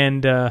fencing,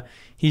 and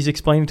he's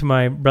explaining to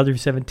my brother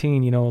who's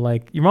 17,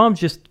 like, your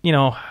mom's just,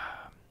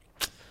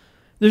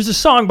 there's a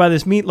song by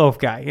this Meatloaf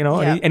guy,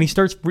 and he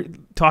starts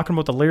talking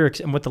about the lyrics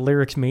and what the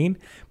lyrics mean,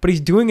 but he's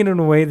doing it in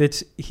a way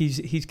that's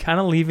he's kind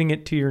of leaving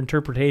it to your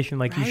interpretation,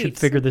 like you should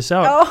figure this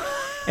out.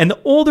 Oh. And the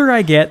older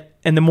I get,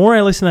 and the more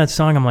I listen to that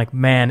song, I'm like,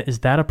 man, is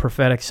that a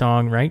prophetic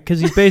song, right? Because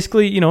he's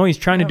basically, he's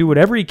trying to do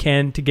whatever he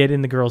can to get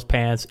in the girl's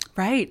pants,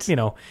 right?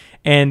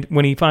 And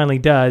when he finally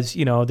does,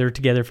 they're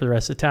together for the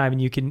rest of the time,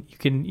 and you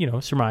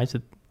can surmise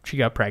that she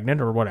got pregnant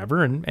or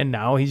whatever, and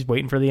now he's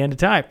waiting for the end of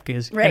time.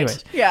 Because,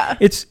 anyways, yeah,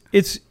 it's.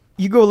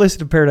 You go listen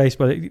to Paradise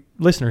by the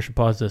listeners should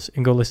pause this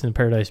and go listen to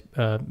Paradise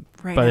by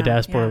the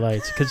Dashboard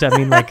Lights, because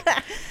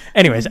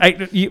anyways, I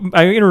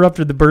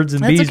interrupted the birds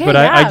and bees, but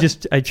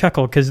I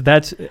chuckle because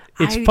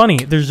it's funny.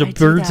 There's a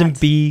birds and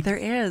bee there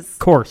is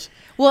course.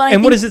 Well,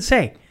 and what does it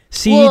say?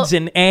 seeds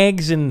and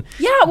eggs and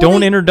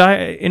don't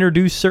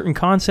introduce certain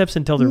concepts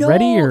until they're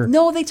ready? Or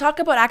no, they talk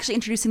about actually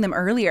introducing them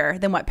earlier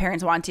than what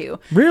parents want to.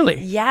 Really?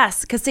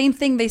 Yes, because same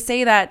thing. They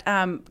say that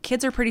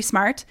kids are pretty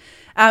smart.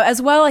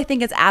 As well, I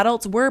think as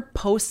adults, we're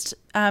post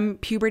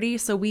puberty,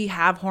 so we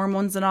have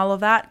hormones and all of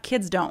that.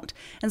 Kids don't.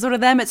 And so to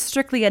them, it's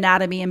strictly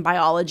anatomy and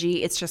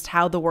biology. It's just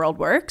how the world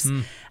works.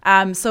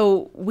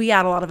 So we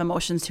add a lot of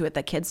emotions to it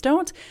that kids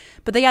don't.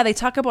 But they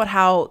talk about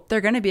how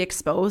they're going to be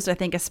exposed, I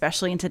think,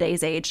 especially in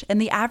today's age. And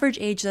the average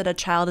age that a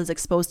child is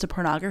exposed to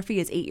pornography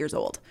is 8 years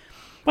old.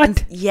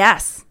 What?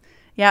 Yes.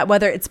 Yeah,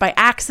 whether it's by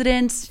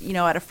accident,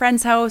 at a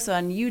friend's house,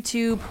 on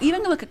YouTube,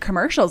 even look at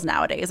commercials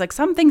nowadays. Like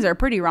some things are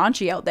pretty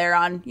raunchy out there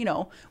on,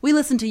 we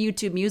listen to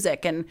YouTube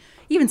music and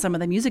even some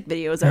of the music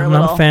videos are I'm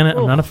not a fan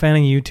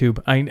of YouTube.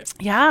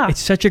 It's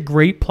such a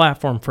great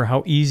platform for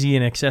how easy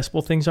and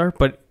accessible things are,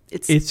 but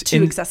it's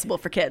too accessible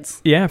for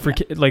kids. Yeah,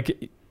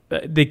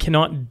 they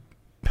cannot.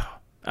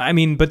 I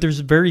mean, but there's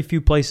very few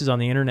places on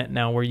the internet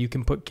now where you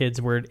can put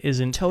kids where it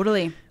isn't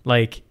totally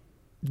like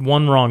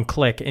one wrong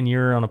click and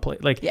you're on a play.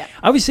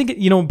 I was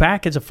thinking,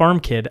 back as a farm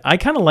kid,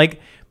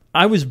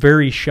 I was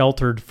very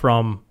sheltered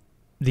from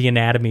the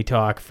anatomy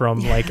talk,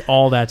 from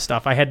all that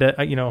stuff. I had to,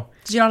 Did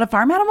you not have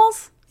farm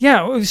animals?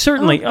 Yeah,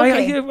 certainly. Oh,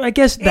 okay. I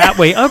guess that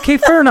way. Okay,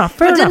 fair enough.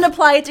 But didn't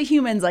apply it to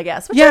humans, I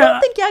guess. Which I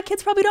don't think,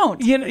 kids probably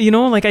don't.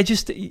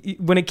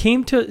 When it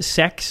came to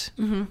sex,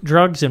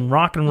 drugs, and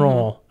rock and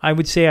roll, I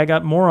would say I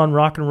got more on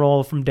rock and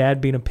roll from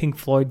Dad being a Pink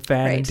Floyd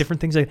fan and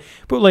different things like that.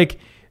 But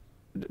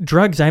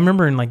drugs, I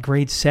remember in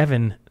grade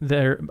 7,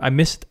 I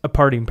missed a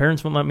party.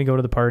 Parents wouldn't let me go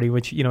to the party,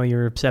 which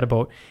you're upset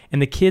about.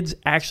 And the kids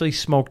actually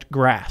smoked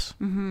grass,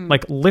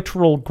 like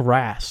literal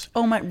grass.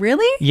 Oh my!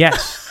 Really?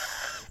 Yes.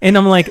 And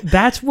I'm like,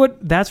 that's what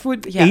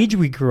age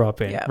we grew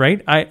up in,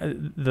 right?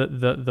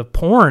 The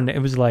porn, it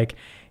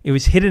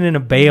was hidden in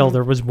a bale.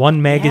 There was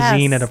one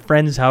magazine at a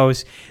friend's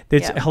house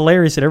that's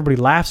hilarious that everybody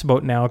laughs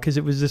about now because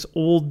it was this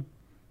old,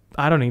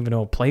 I don't even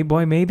know,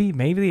 Playboy maybe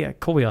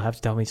Colby will have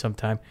to tell me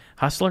sometime.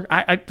 Hustler,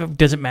 I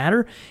does it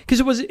matter?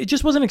 Because it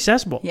just wasn't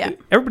accessible. Yeah.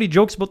 Everybody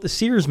jokes about the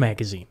Sears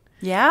magazine.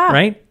 Yeah.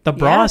 Right? The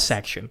bra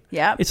section.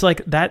 Yeah. It's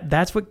like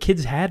that's what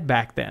kids had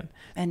back then.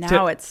 And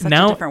now it's such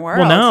a different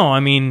world. Well, now,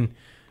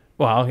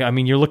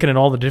 you're looking at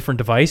all the different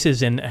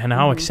devices and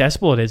how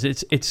accessible it is.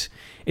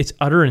 It's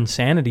utter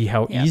insanity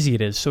how easy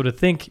it is. So to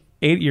think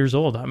 8 years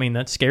old,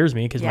 that scares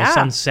me because my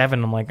son's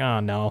 7. I'm like, oh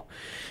no,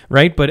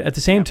 right? But at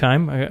the same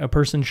time, a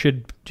person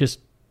should just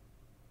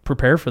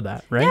prepare for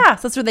that, right? Yeah,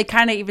 so that's where they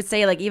kind of even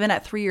say, even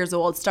at 3 years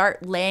old,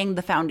 start laying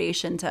the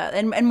foundation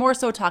and more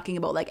so talking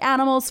about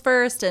animals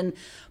first and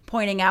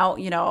pointing out,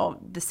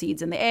 the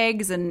seeds and the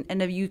eggs and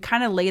if you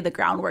kind of lay the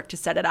groundwork to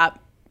set it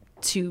up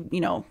to,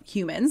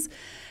 humans.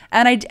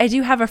 And I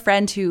do have a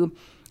friend who,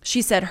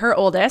 she said her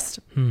oldest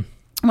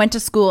went to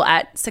school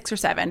at 6 or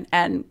 7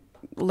 and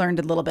learned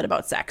a little bit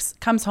about sex.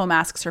 Comes home,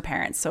 asks her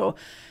parents. So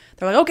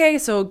they're like, okay,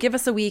 so give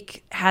us a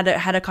week. Had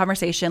a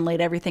conversation,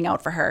 laid everything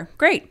out for her.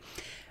 Great.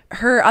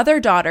 Her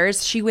other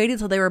daughters, she waited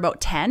till they were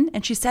about 10.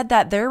 And she said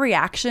that their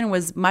reaction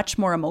was much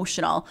more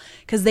emotional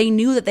because they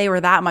knew that they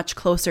were that much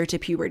closer to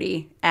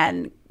puberty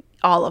and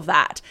all of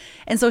that.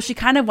 And so she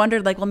kind of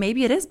wondered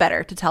maybe it is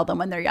better to tell them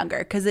when they're younger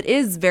because it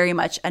is very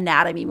much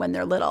anatomy when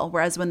they're little.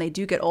 Whereas when they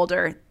do get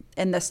older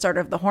in the start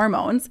of the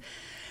hormones,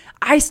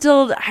 I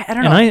don't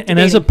know. And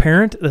as a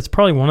parent, that's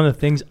probably one of the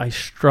things I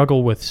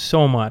struggle with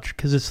so much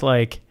because it's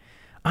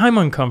I'm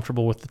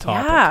uncomfortable with the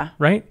topic,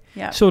 right?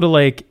 Yeah. So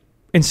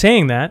in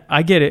saying that,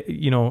 I get it,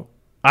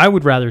 I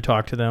would rather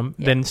talk to them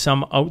than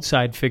some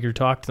outside figure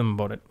talk to them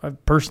about it.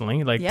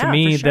 Personally, to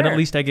me, then at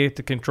least I get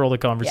to control the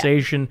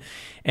conversation,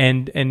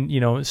 and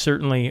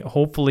certainly,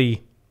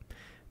 hopefully,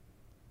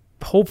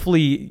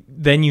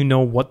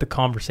 then what the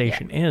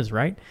conversation is,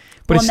 right?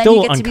 But it's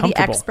still uncomfortable. Then you get to be the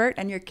expert,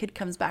 and your kid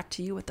comes back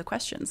to you with the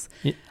questions.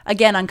 Yeah.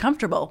 Again,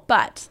 uncomfortable,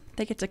 but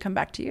they get to come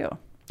back to you.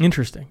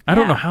 Interesting. I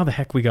don't know how the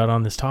heck we got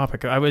on this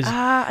topic.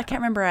 I can't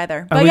remember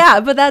either.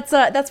 But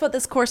that's what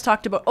this course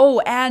talked about.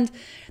 Oh, and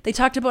they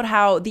talked about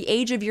how the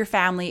age of your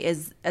family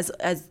is as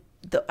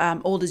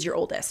old as your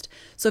oldest.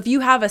 So if you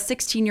have a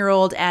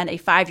 16-year-old and a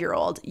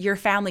 5-year-old, your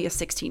family is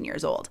 16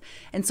 years old.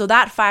 And so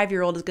that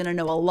 5-year-old is going to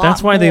know a lot more.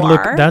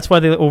 That's why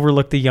they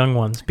overlook the young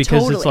ones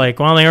because it's they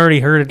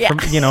already heard it from,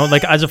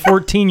 as a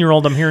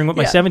 14-year-old, I'm hearing what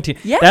my 17.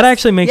 Yes. That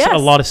actually makes a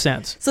lot of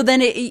sense. So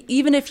then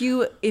even if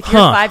your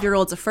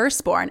 5-year-old's a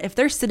firstborn, if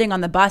they're sitting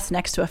on the bus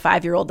next to a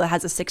 5-year-old that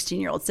has a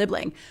 16-year-old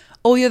sibling,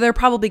 they're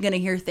probably going to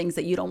hear things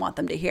that you don't want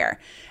them to hear.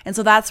 And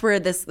so that's where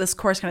this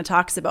course kind of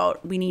talks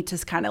about we need to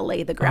kind of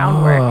lay the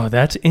groundwork. Oh,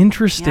 that's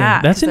interesting.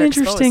 Yeah, that's an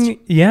interesting,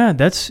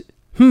 that's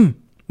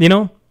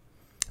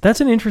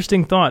an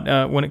interesting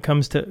thought when it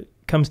comes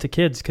to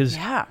kids because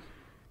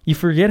you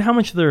forget how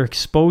much they're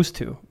exposed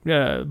to,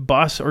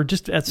 bus or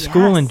just at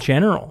school in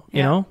general,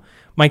 you know?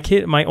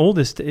 My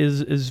oldest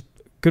is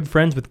good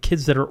friends with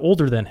kids that are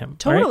older than him.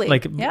 Totally.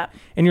 Right?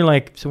 And you're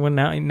like, so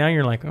now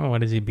you're like, oh,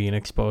 what is he being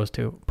exposed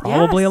to?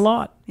 Probably a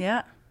lot.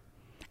 Yeah.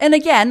 And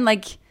again,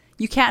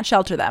 you can't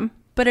shelter them,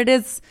 but it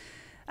is,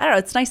 I don't know,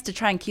 it's nice to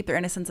try and keep their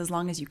innocence as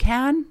long as you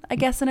can, I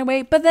guess, in a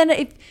way. But then,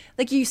 if,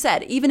 like you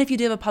said, even if you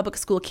do have a public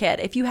school kid,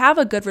 if you have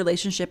a good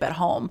relationship at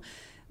home,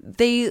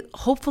 they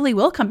hopefully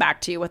will come back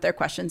to you with their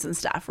questions and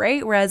stuff,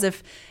 right? Whereas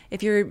if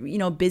you're,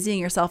 busying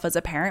yourself as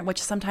a parent, which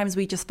sometimes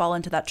we just fall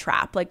into that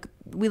trap. Like,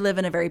 we live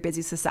in a very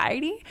busy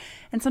society,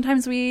 and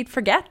sometimes we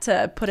forget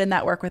to put in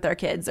that work with our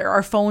kids, or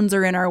our phones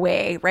are in our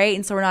way, right?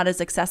 And so we're not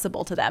as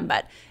accessible to them.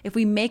 But if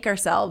we make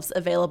ourselves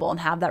available and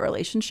have that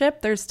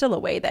relationship, there's still a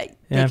way that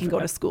they can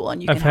go to school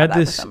and you can have that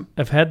with them.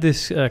 I've had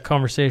this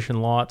conversation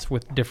lots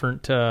with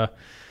different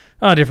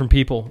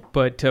people,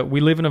 but we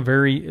live in a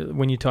very,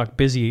 when you talk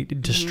busy,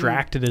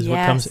 distracted is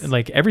what comes,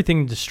 like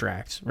everything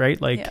distracts,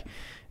 right? Like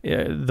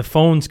the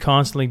phone's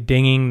constantly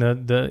dinging,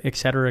 the et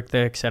cetera, the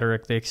et cetera,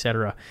 the et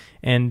cetera.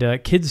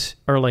 And kids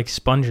are like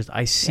sponges.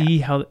 I see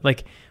how,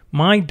 like,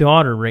 my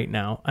daughter right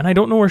now, and I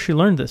don't know where she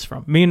learned this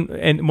from.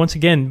 And once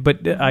again,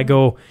 but I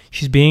go,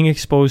 she's being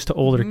exposed to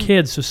older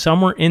kids. So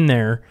somewhere in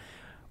there,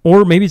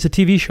 or maybe it's a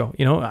TV show,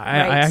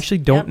 I actually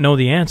don't know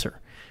the answer.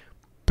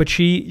 But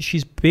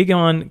she's big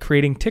on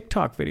creating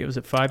TikTok videos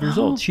at 5 years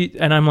old.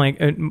 And I'm like,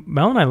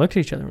 Mel and I looked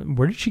at each other.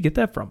 Where did she get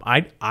that from?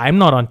 I'm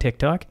not on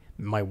TikTok.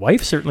 My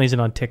wife certainly isn't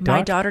on TikTok.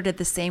 My daughter did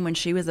the same when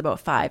she was about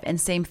 5, and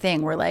same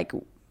thing. We're like,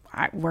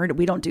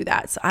 we don't do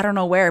that. So I don't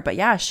know where, but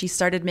yeah, she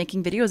started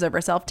making videos of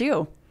herself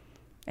too,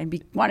 and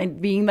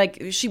being like,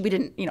 we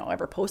didn't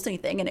ever post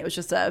anything, and it was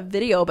just a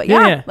video. But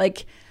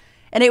like.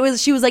 And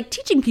she was like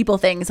teaching people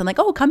things and like,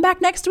 oh, come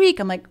back next week.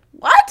 I'm like,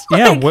 what?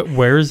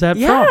 Where is that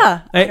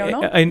from? I don't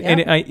know.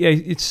 And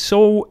it's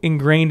so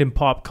ingrained in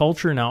pop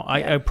culture now.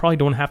 I probably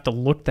don't have to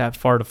look that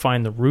far to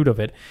find the root of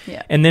it.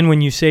 Yeah. And then when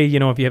you say,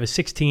 if you have a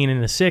 16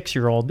 and a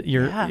 6-year-old,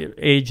 your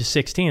age is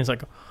 16, it's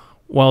like,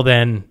 well,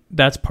 then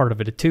that's part of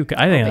it too.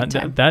 I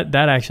think that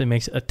actually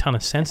makes a ton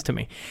of sense to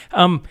me.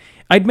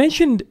 I'd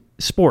mentioned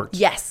sports.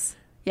 Yes.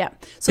 Yeah.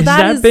 So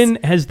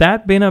has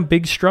that been a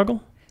big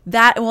struggle?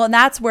 And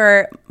that's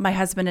where my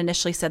husband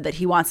initially said that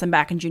he wants them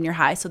back in junior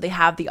high, so they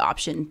have the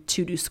option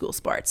to do school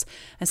sports.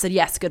 I said,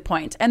 yes, good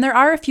point. And there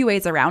are a few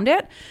ways around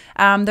it.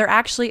 There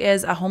actually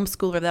is a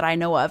homeschooler that I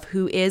know of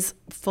who is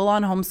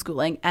full-on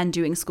homeschooling and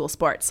doing school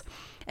sports.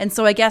 And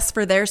so I guess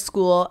for their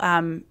school,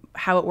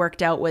 how it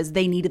worked out was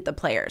they needed the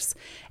players.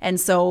 And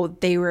so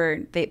they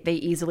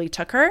easily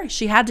took her.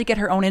 She had to get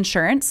her own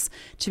insurance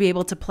to be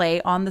able to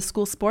play on the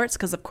school sports,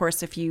 because of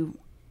course, if you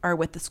are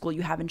with the school,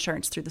 you have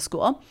insurance through the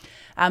school.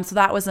 So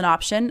that was an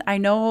option. I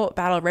know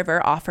Battle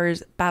River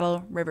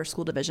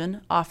School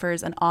Division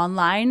offers an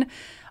online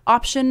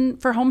option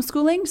for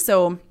homeschooling.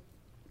 So,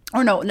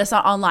 or no, it's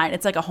not online.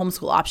 It's like a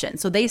homeschool option.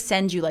 So they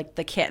send you like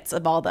the kits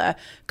of all the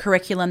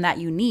curriculum that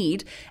you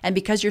need. And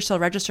because you're still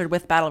registered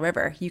with Battle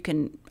River, you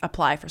can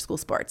apply for school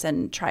sports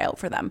and try out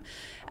for them.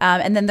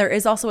 And then there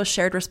is also a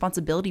shared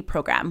responsibility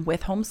program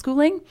with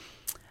homeschooling,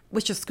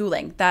 which is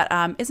schooling,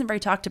 that isn't very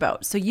talked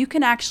about. So you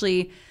can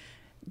actually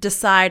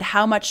decide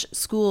how much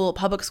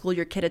public school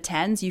your kid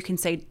attends. You can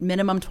say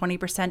minimum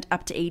 20%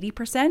 up to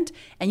 80%,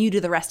 and you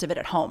do the rest of it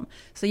at home.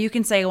 So you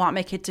can say, I want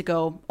my kid to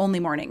go only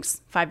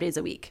mornings, 5 days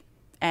a week,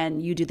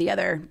 and you do the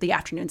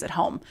afternoons at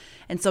home.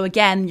 And so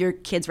again, your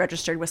kid's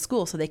registered with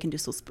school, so they can do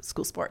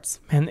school sports.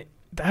 Man,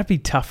 that'd be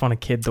tough on a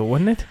kid though,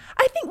 wouldn't it?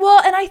 I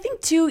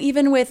think too,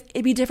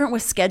 it'd be different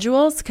with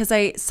schedules, because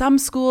some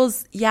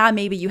schools,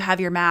 maybe you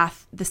have your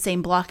math the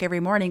same block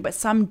every morning, but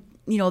some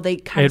they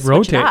kind of switch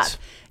rotates. it up.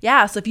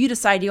 Yeah, so if you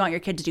decide you want your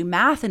kid to do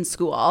math in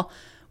school,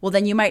 well,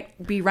 then you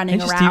might be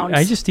running around.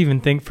 I just even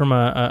think from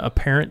a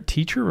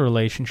parent-teacher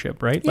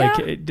relationship, right? Yeah.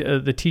 Like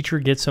the teacher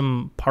gets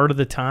them part of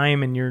the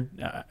time, and you're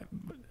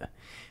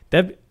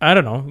that. I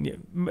don't know.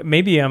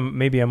 Maybe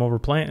I'm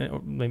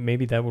overplaying.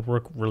 Maybe that would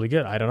work really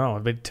good. I don't know.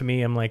 But to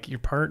me, I'm like, you're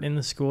part in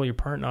the school, you're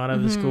part not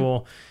of the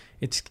school.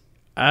 It's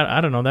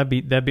I don't know.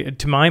 That'd be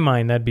to my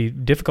mind, that'd be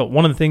difficult.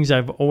 One of the things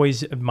I've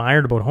always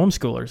admired about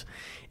homeschoolers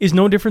is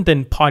no different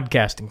than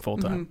podcasting full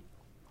time.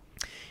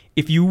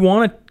 If you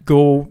want to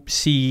go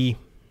see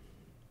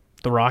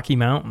the Rocky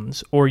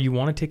Mountains, or you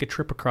want to take a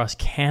trip across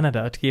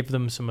Canada to give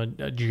them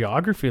a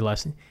geography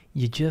lesson,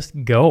 you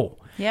just go.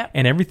 Yeah.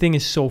 And everything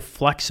is so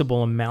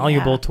flexible and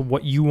malleable to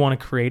what you want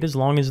to create, as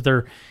long as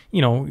they're,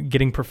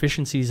 getting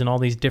proficiencies in all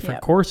these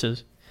different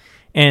courses.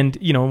 And,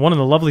 one of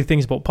the lovely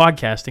things about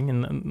podcasting,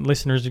 and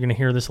listeners are going to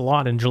hear this a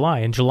lot in July.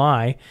 In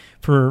July,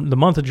 for the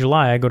month of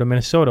July, I go to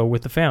Minnesota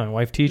with the family. My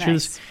wife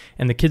teaches,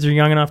 and the kids are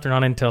young enough. They're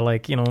not into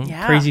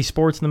crazy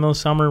sports in the middle of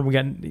summer. We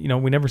got,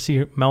 we never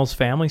see Mel's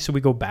family, so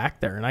we go back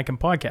there and I can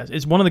podcast.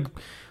 It's one of the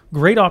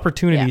great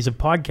opportunities of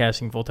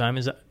podcasting full time,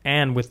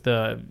 and with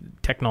the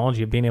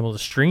technology of being able to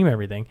stream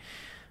everything.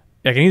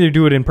 I can either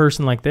do it in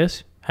person like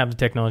this, have the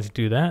technology to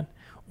do that,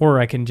 or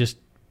I can just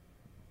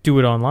do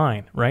it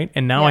online, right?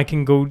 And now I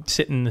can go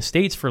sit in the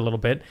States for a little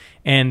bit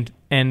and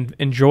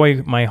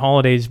enjoy my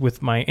holidays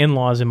with my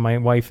in-laws and my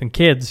wife and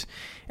kids,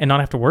 and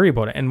not have to worry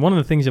about it. And one of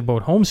the things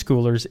about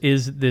homeschoolers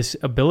is this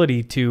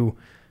ability to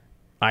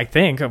I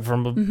think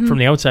from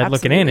the outside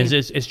looking in, is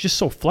it's just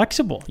so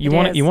flexible. You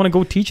want to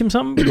go teach them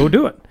something, go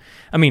do it.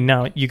 I mean,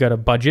 now you got a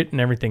budget and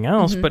everything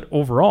else, but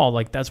overall,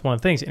 like that's one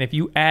of the things. And if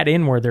you add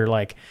in where they're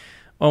like,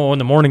 oh, in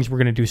the mornings we're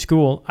going to do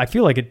school, I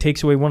feel like it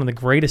takes away one of the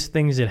greatest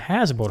things it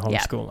has about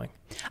homeschooling.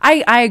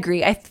 I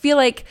agree. I feel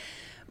like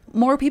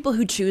more people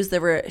who choose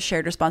the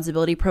shared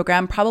responsibility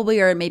program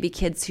probably are maybe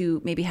kids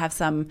who maybe have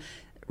some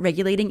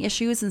regulating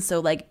issues, and so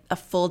like a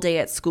full day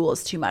at school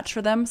is too much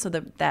for them, so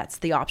that's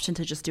the option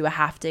to just do a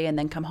half day and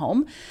then come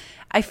home.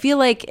 I feel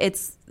like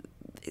it's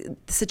the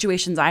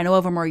situations I know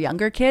of are more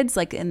younger kids,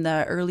 like in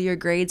the earlier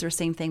grades, or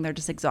same thing, they're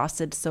just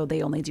exhausted, so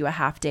they only do a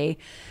half day.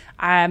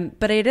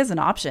 But it is an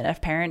option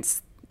if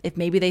parents, if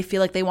maybe they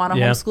feel like they want to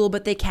homeschool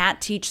but they can't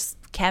teach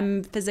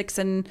chem, physics,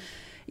 and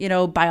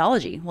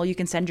biology, well, you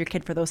can send your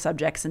kid for those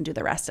subjects and do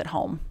the rest at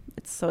home.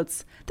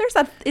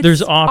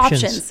 There's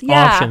options.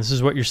 Options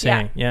is what you're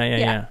saying.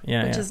 Yeah.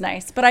 Which is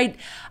nice. But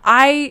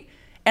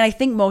I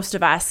think most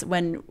of us,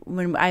 when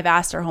I've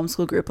asked our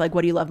homeschool group, like,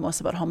 what do you love most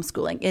about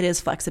homeschooling? It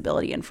is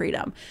flexibility and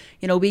freedom.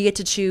 We get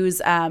to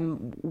choose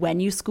when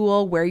you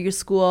school, where you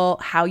school,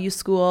 how you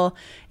school.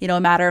 A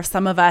matter of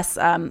some of us,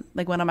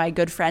 like one of my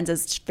good friends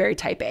is very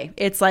type A.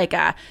 It's like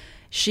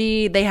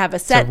they have a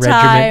set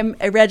time,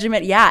 a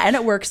regiment. Yeah. And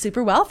it works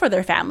super well for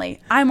their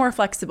family. I'm more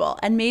flexible.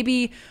 And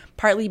maybe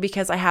partly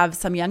because I have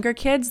some younger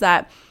kids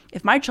that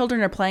if my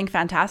children are playing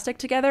fantastic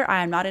together,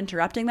 I am not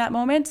interrupting that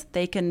moment.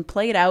 They can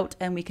play it out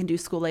and we can do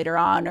school later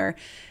on. Or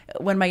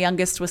when my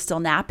youngest was still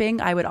napping,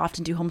 I would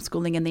often do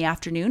homeschooling in the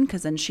afternoon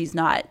because then she's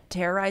not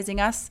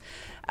terrorizing us.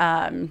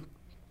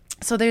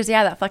 So there's,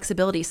 that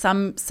flexibility.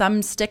 Some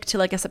stick to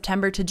like a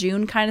September to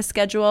June kind of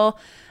schedule.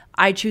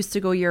 I choose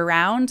to go year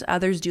round.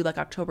 Others do like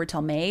October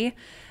till May.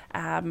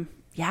 How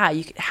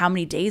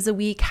many days a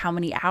week, how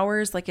many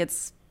hours? Like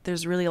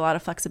there's really a lot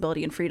of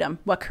flexibility and freedom.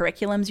 What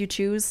curriculums you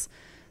choose.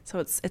 So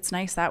it's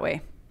nice that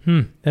way.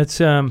 That's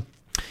well,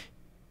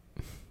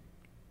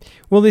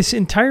 this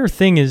entire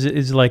thing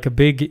is like a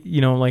big,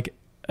 like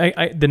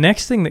I the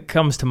next thing that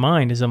comes to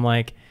mind is I'm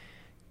like,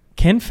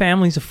 can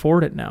families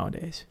afford it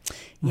nowadays?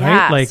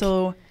 Yeah. Right? Like,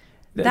 so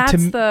that's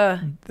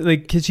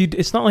because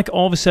it's not like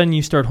all of a sudden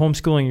you start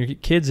homeschooling your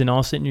kids and all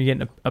of a sudden you're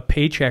getting a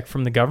paycheck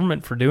from the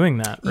government for doing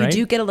that, right? You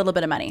do get a little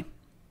bit of money.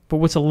 But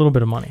what's a little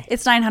bit of money?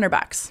 It's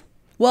 $900.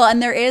 Well, and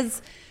there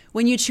is,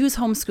 when you choose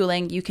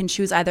homeschooling, you can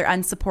choose either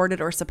unsupported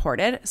or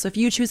supported. So if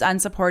you choose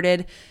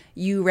unsupported,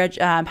 you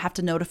have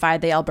to notify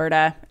the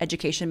Alberta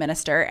Education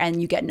Minister and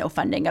you get no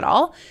funding at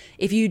all.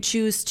 If you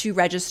choose to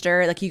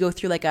register, like you go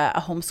through like a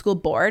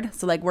homeschool board.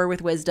 So like we're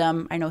with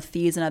Wisdom, I know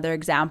Thee is another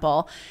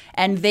example,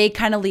 and they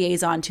kind of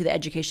liaison to the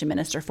Education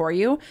Minister for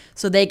you.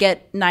 So they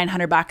get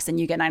 $900 and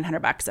you get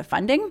 $900 of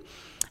funding.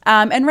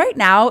 And right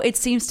now it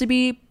seems to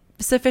be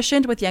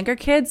sufficient with younger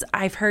kids.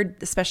 I've heard,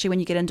 especially when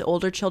you get into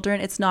older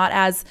children, it's not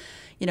as,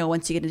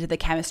 once you get into the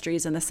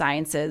chemistries and the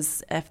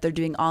sciences, if they're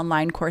doing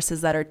online courses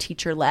that are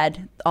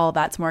teacher-led, all of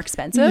that's more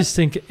expensive. You just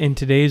think in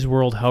today's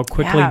world how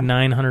quickly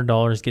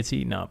 $900 gets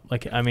eaten up.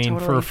 Like, I mean,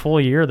 for a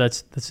full year,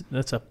 that's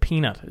a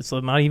peanut. It's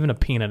not even a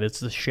peanut. It's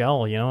the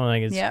shell,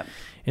 like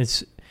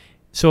it's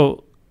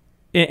so,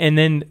 and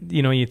then,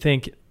 you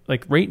think,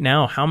 like right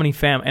now, how many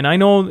and I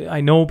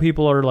know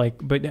people are like,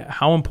 but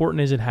how important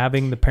is it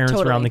having the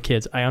parents around the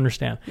kids? I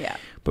understand. Yeah.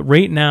 But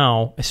right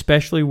now,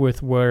 especially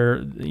with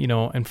where,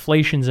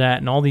 inflation's at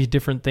and all these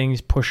different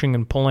things pushing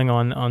and pulling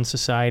on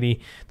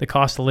society, the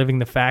cost of living,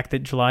 the fact that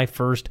July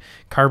 1st,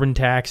 carbon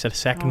tax, a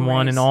second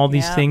one, and all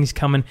these things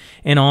coming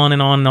and on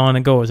and on and on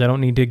it goes. I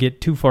don't need to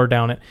get too far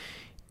down it.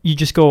 You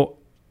just go,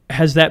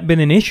 has that been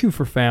an issue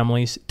for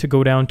families to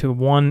go down to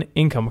one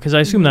income? Because I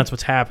assume that's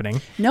what's happening.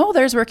 No,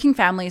 there's working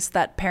families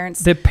that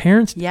parents.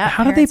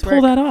 How do they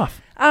pull that off?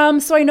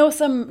 So I know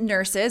some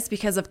nurses,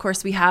 because of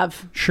course we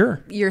have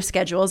your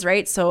schedules,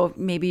 right? So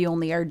maybe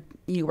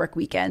you work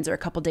weekends or a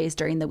couple days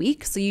during the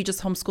week. So you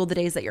just homeschool the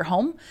days that you're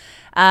home.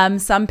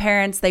 Some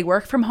parents, they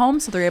work from home,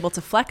 so they're able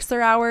to flex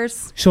their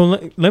hours.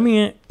 So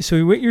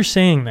so what you're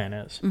saying then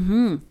is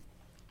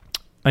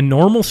a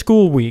normal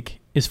school week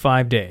is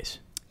 5 days.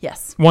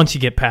 Yes. Once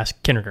you get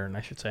past kindergarten, I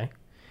should say.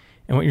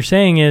 And what you're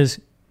saying is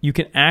you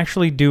can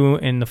actually do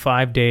in the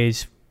 5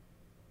 days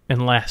in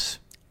less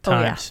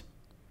times.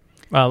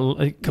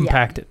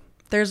 Compact it.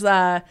 There's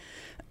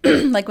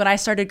like when I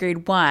started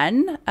grade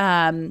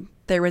 1,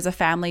 there was a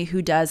family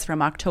who does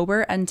from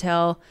October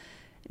until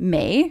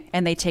May,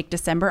 and they take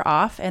December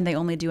off, and they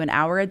only do an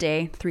hour a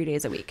day, 3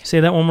 days a week.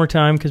 Say that one more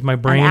time, because my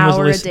brain was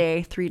listening. An hour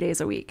a day, 3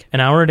 days a week. An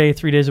hour a day,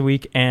 3 days a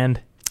week,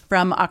 and?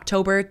 From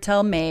October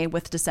till May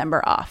with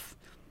December off.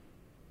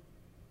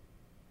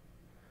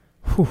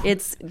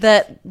 It's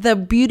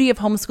the beauty of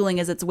homeschooling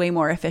is it's way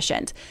more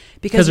efficient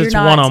because it's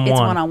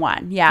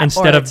one-on-one. Yeah.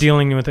 Instead of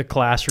dealing with a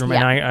classroom.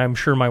 And I'm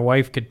sure my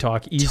wife could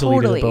talk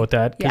easily about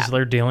that because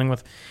they're dealing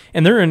with,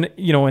 and they're in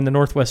the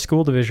Northwest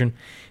School Division,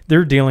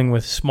 they're dealing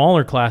with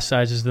smaller class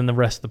sizes than the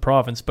rest of the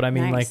province. But I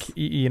mean,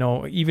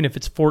 even if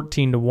it's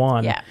 14 to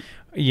 1,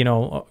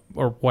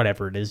 or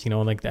whatever it is,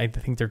 like I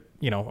think they're,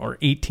 or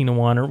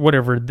 18-1 or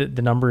whatever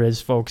the number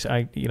is, folks.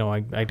 I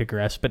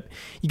digress, but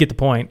you get the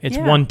point. It's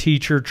one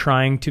teacher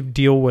trying to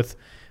deal with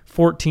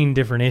 14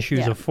 different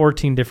issues of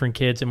 14 different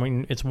kids. And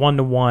when it's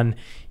 1-to-1,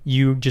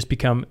 you just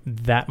become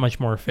that much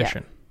more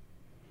efficient.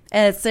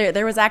 And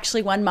there was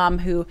actually one mom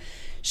who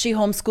she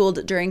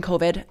homeschooled during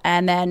COVID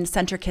and then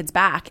sent her kids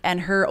back.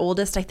 And her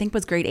oldest, I think,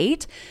 was grade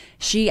 8.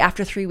 She,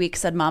 after 3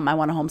 weeks, said, "Mom, I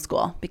want to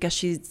homeschool," because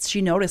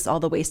she noticed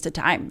all the wasted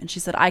time. And she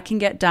said, "I can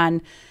get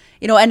done,"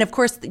 and of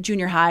course,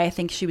 junior high, I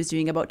think she was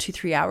doing about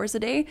 2-3 hours a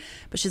day.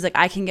 But she's like,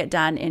 "I can get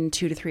done in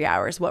 2 to 3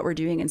 hours what we're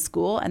doing in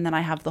school. And then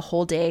I have the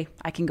whole day.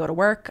 I can go to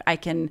work. I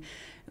can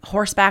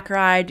horseback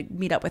ride,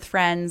 meet up with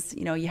friends.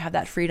 You have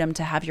that freedom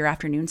to have your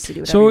afternoons to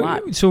do whatever you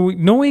want." So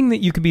knowing that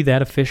you could be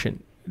that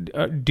efficient,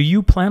 do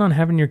you plan on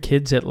having your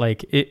kids at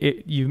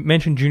you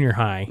mentioned junior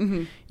high,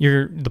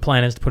 the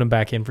plan is to put them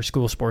back in for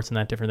school sports and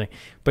that different thing,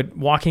 but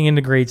walking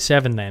into grade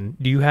 7, then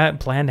do you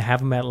plan to have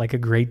them at like a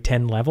grade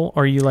 10 level,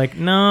 or are you like,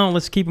 no,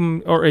 let's keep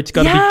them, or it's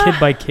got to be kid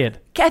by kid?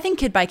 I think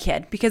kid by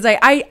kid, because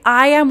I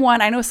am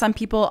one. I know some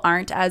people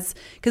aren't as,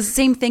 because the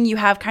same thing, you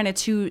have kind of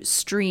 2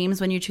 streams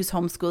when you choose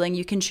homeschooling.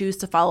 You can choose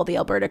to follow the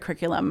Alberta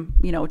curriculum,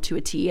 to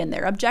a T and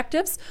their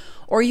objectives,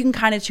 or you can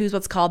kind of choose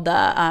what's called the,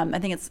 I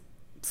think it's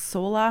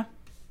SOLA.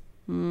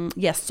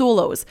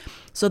 SOLOs.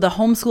 So the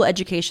homeschool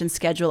education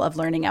schedule of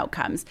learning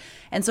outcomes.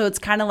 And so it's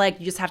kind of like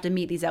you just have to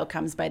meet these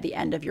outcomes by the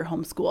end of your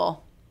homeschool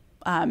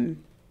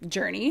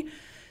journey.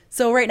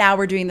 So right now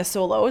we're doing the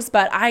solos,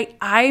 but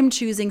I'm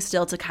choosing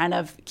still to kind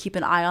of keep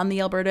an eye on the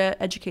Alberta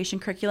education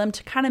curriculum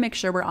to kind of make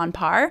sure we're on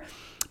par.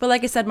 But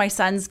like I said, my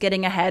son's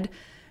getting ahead.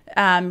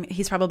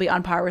 He's probably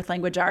on par with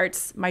language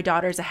arts. My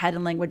daughter's ahead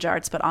in language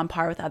arts, but on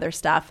par with other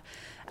stuff.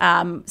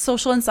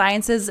 Social and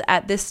sciences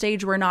at this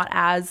stage we're not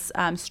as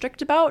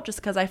strict about, just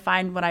because I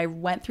find when I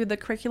went through the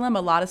curriculum,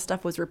 a lot of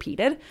stuff was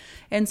repeated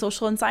in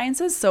social and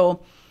sciences.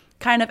 So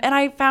and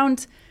I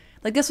found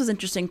like this was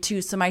interesting too.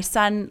 So my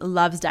son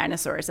loves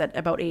dinosaurs at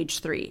about age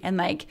 3, and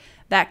like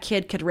that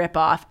kid could rip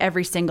off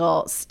every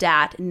single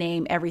stat,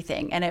 name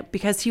everything. And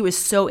because he was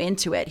so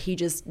into it, he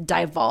just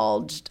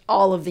divulged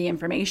all of the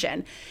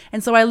information.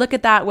 And so I look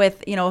at that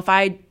with, if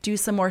I do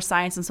some more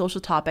science and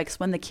social topics,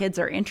 when the kids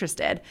are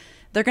interested,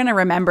 they're going to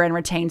remember and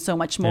retain so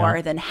much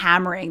more than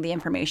hammering the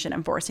information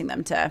and forcing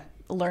them to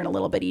learn a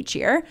little bit each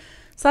year.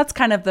 So that's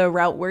kind of the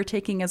route we're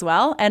taking as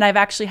well. And I've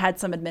actually had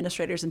some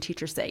administrators and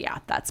teachers say, yeah,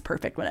 that's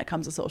perfect when it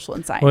comes to social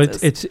and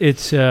sciences. Well,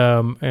 it's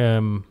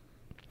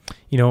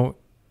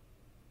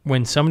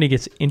when somebody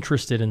gets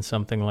interested in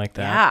something like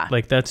that,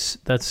 like that's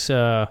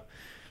to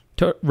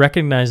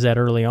recognize that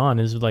early on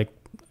is like,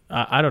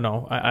 I don't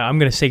know. I'm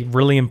going to say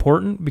really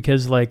important,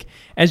 because like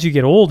as you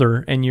get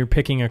older and you're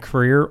picking a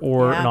career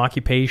or an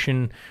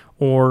occupation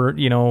or,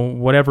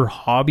 whatever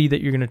hobby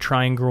that you're going to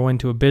try and grow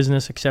into a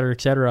business, et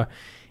cetera,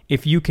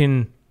 if you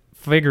can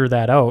figure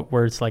that out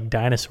where it's like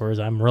dinosaurs,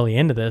 I'm really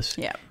into this.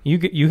 Yeah.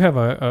 You have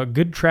a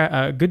good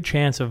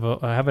chance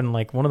of having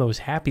like one of those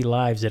happy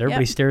lives that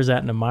everybody stares at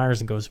and admires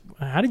and goes,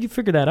 "How did you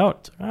figure that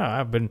out?"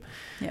 I've been,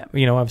 I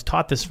was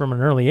taught this from an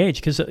early age,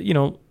 because,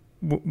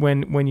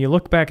 when you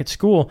look back at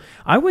school,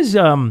 I was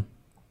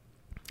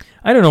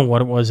I don't know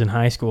what it was in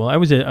high school. I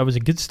was a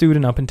good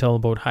student up until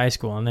about high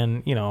school, and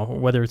then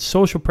whether it's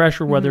social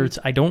pressure, whether it's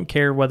I don't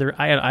care, whether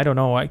I don't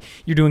know.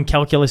 You're doing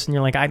calculus and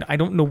you're like I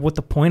don't know what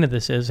the point of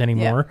this is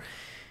anymore. Yeah.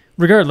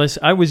 Regardless,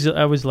 I was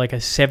like a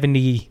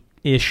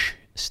 70-ish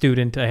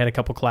student. I had a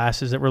couple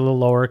classes that were a little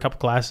lower, a couple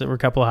classes that were a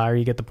couple higher.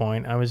 You get the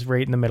point. I was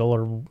right in the middle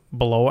or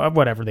below,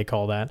 whatever they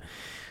call that.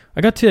 I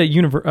got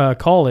to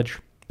college.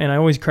 And I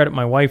always credit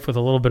my wife with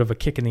a little bit of a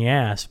kick in the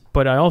ass,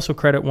 but I also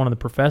credit one of the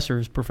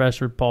professors,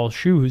 Professor Paul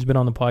Shu, who's been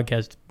on the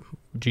podcast,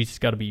 it's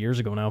got to be years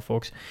ago now,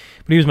 folks.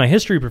 But he was my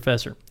history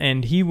professor,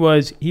 and he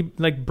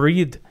like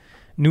breathed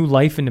new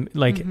life into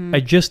like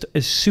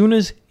as soon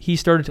as he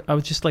started, I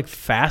was just like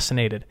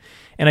fascinated,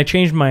 and I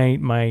changed my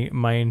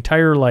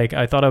entire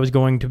I thought I was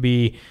going to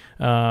be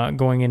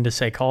going into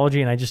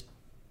psychology, and I just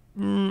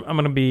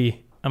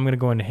I'm going to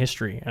go into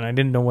history, and I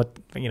didn't know what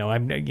now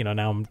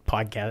I'm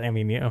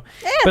podcast.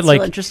 But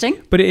like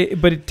interesting.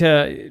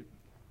 But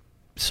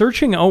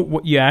searching out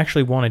what you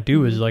actually want to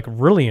do is like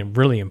really,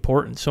 really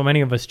important. So many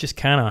of us just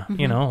kind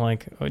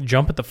of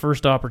jump at the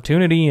first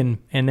opportunity and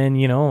then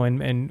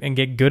and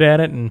get good at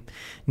it and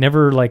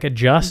never like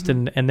adjust,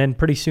 and then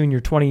pretty soon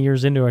you're 20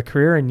 years into a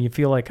career and you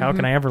feel like how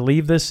can I ever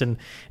leave this and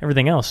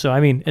everything else. So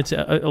it's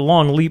a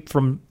long leap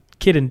from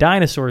kid and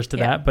dinosaurs to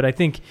that, but I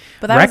think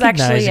that was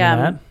actually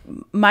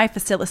my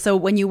facility. So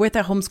when you with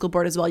a homeschool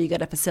board as well, you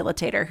get a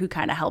facilitator who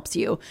kind of helps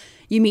you.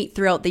 You meet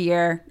throughout the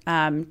year,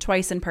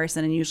 twice in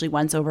person and usually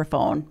once over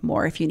phone,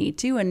 more if you need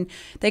to, and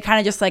they kind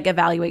of just like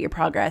evaluate your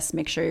progress,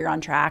 make sure you're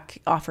on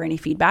track, offer any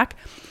feedback.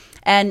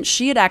 And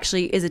she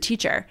is a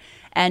teacher.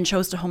 and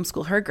chose to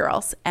homeschool her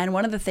girls. And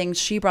one of the things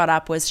she brought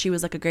up was she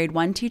was like a grade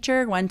 1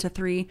 teacher, 1 to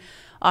 3,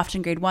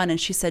 often grade 1.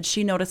 And she said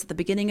she noticed at the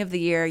beginning of the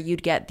year,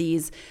 you'd get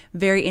these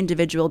very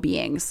individual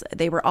beings.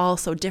 They were all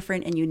so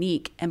different and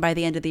unique. And by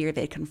the end of the year,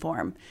 they'd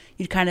conform.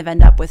 You'd kind of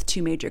end up with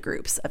 2 major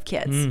groups of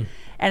kids.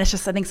 And it's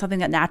just, I think, something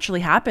that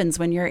naturally happens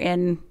when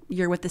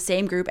you're with the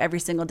same group every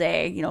single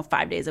day,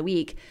 5 days a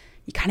week.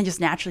 You kind of just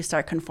naturally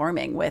start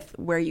conforming with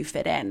where you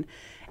fit in.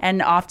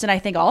 And often I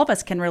think all of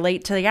us can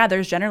relate to,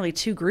 there's generally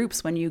 2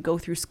 groups when you go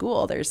through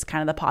school. There's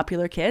kind of the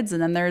popular kids,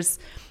 and then there's,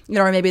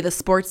 or maybe the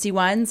sportsy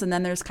ones, and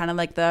then there's kind of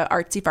like the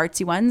artsy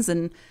fartsy ones,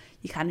 and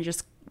you kind of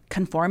just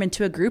conform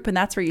into a group, and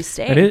that's where you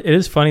stay. It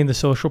is funny, the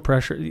social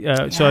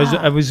pressure. So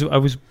I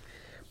was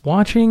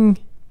watching,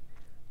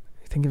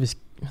 I think it was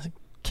like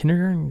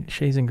kindergarten.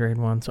 Shay's in grade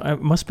 1, so it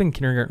must have been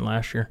kindergarten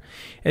last year.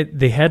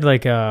 They had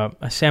like a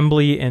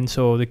assembly, and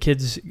so the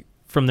kids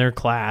from their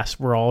class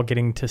were all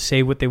getting to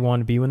say what they want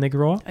to be when they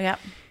grow up. Yeah.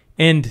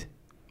 And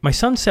my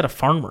son said a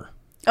farmer.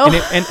 Oh.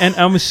 And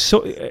I was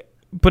so,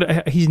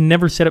 but he's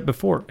never said it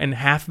before. And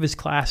half of his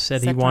class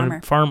said he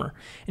wanted farmer.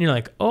 And you're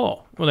like,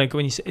 oh, well, like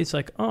when you say, it's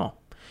like, oh,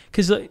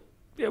 because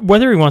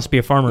whether he wants to be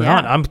a farmer or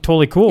not, I'm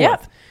totally cool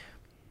with.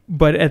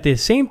 But at the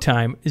same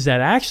time, is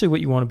that actually what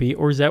you want to be,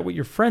 or is that what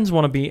your friends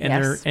want to be?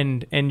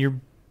 And and you're.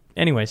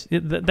 Anyways,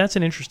 that's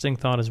an interesting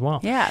thought as well.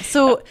 Yeah.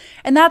 So,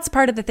 and that's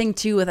part of the thing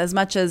too, with as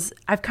much as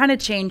I've kind of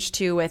changed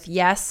too with,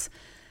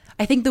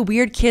 I think the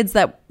weird kids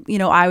that,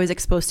 I was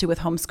exposed to with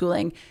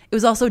homeschooling, it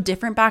was also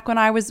different back when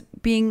I was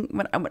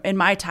in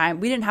my time.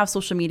 We didn't have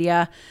social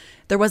media.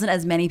 There wasn't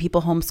as many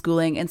people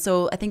homeschooling. And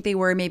so I think they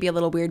were maybe a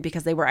little weird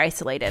because they were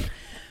isolated.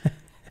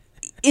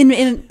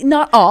 In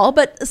not all,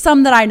 but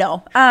some that I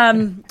know.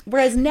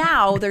 Whereas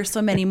now there's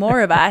so many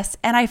more of us,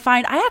 and I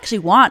find I actually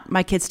want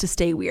my kids to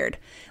stay weird.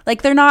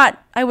 Like they're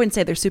not, I wouldn't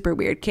say they're super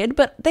weird kid,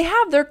 but they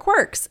have their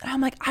quirks. And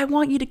I'm like, I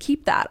want you to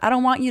keep that. I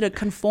don't want you to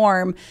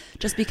conform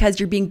just because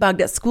you're being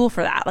bugged at school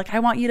for that. Like I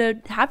want you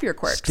to have your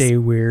quirks. Stay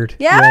weird.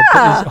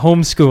 Yeah.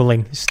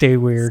 Homeschooling. Stay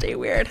weird. Stay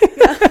weird.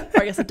 Yeah.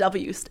 Or I guess a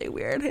W, stay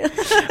weird.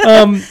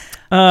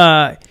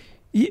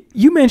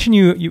 You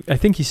mentioned I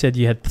think you said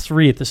you had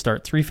 3 at the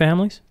start. 3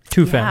 families?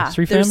 2 families?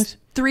 3 families?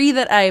 3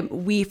 that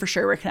we for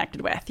sure were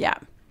connected with, yeah.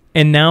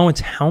 And now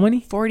it's how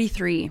many?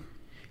 43.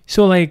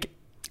 So like...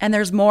 And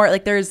there's more,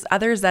 like there's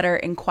others that are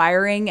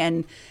inquiring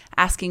and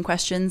asking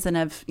questions and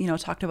have,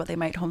 talked about they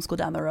might homeschool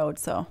down the road,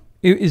 so.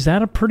 Is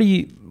that a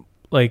pretty,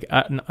 like,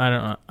 I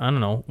don't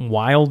know,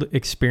 wild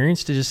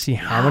experience to just see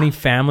how many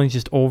families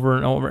just over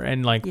and over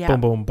and like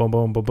boom, boom, boom,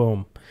 boom, boom,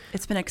 boom?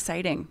 It's been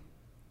exciting.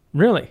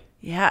 Really?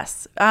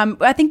 Yes.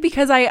 I think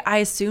because I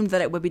assumed that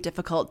it would be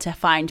difficult to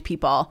find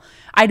people.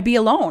 I'd be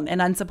alone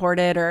and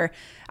unsupported, or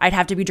I'd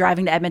have to be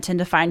driving to Edmonton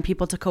to find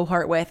people to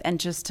cohort with, and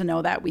just to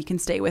know that we can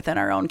stay within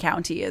our own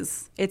county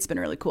it's been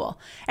really cool.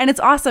 And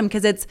it's awesome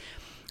because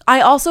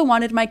I also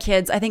wanted my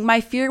kids, I think my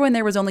fear when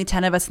there was only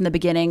 10 of us in the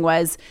beginning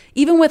was,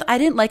 I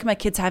didn't like my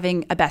kids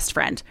having a best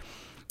friend.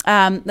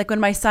 Like when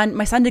my son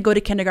did go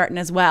to kindergarten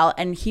as well,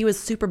 and he was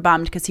super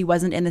bummed because he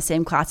wasn't in the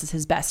same class as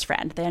his best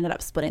friend. They ended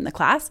up splitting the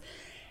class.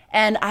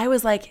 And I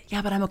was like,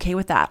 yeah, but I'm okay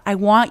with that. I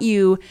want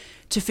you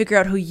to figure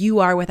out who you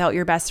are without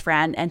your best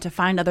friend and to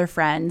find other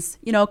friends.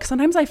 Because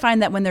sometimes I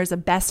find that when there's a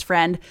best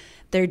friend,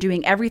 they're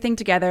doing everything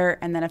together.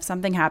 And then if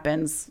something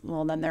happens,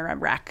 well, then they're a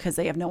wreck because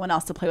they have no one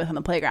else to play with on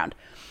the playground.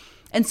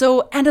 And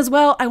as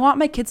well, I want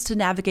my kids to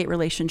navigate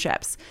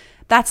relationships.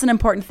 That's an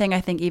important thing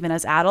I think even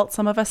as adults,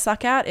 some of us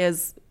suck at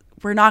is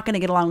we're not going to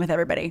get along with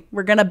everybody.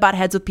 We're going to butt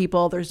heads with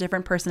people. There's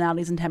different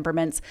personalities and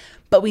temperaments,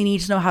 but we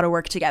need to know how to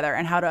work together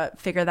and how to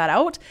figure that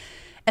out.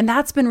 And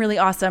that's been really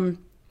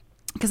awesome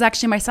because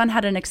actually my son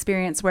had an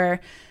experience where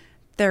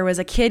there was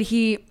a kid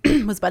he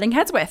was butting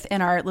heads with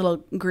in our little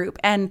group.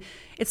 And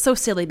it's so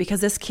silly because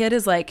this kid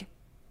is like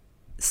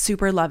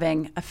super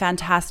loving, a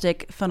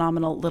fantastic,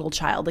 phenomenal little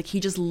child. Like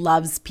he just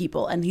loves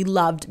people, and he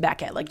loved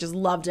Beckett, like just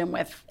loved him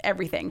with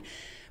everything.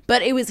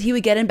 But he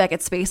would get in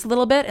Beckett's space a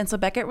little bit. And so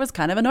Beckett was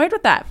kind of annoyed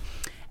with that.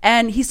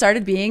 And he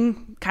started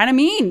being kind of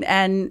mean.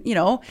 And,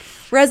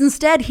 whereas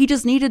instead he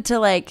just needed to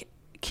like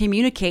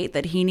communicate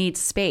that he needs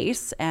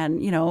space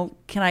and,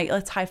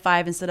 let's high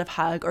five instead of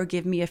hug, or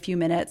give me a few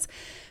minutes.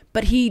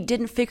 But he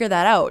didn't figure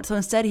that out. So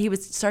instead he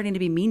was starting to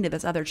be mean to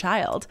this other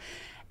child.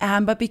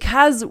 But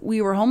because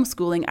we were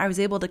homeschooling, I was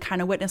able to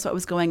kind of witness what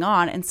was going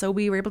on. And so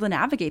we were able to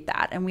navigate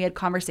that. And we had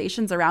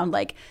conversations around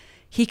like,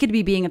 he could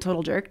be being a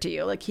total jerk to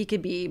you. Like he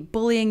could be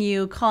bullying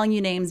you, calling you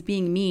names,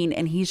 being mean,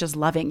 and he's just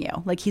loving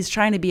you. Like he's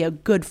trying to be a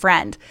good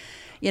friend.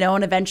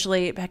 And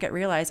eventually Beckett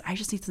realized I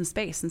just need some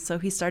space. And so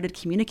he started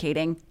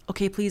communicating,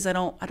 okay, please, I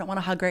don't want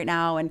to hug right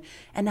now. And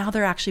now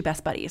they're actually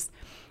best buddies.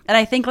 And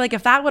I think like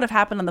if that would have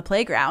happened on the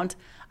playground,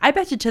 I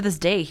bet you to this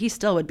day, he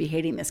still would be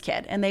hating this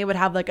kid, and they would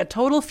have like a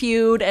total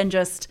feud and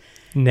just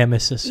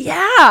nemesis.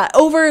 Yeah.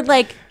 Over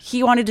like,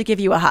 he wanted to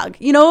give you a hug,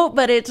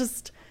 but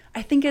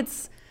I think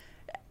it's,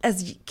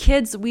 as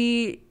kids,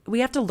 we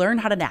have to learn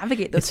how to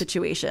navigate those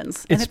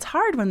situations, and it's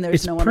hard when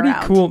there's no one around.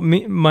 It's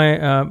pretty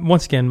cool.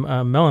 Once again,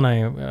 Mel and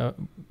I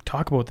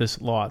talk about this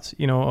lots.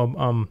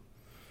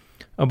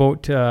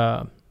 about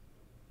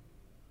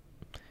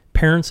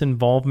parents'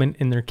 involvement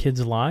in their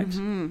kids' lives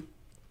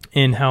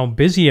and how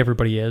busy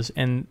everybody is.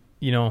 And,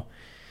 well,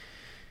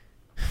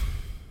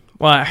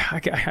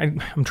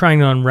 I'm trying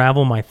to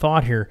unravel my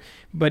thought here,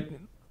 but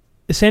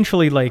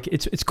essentially, like,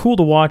 it's cool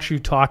to watch you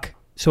talk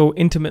so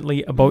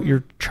intimately about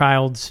your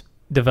child's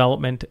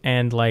development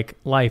and like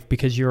life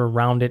because you're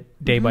around it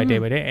day by day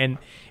by day. And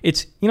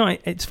it's,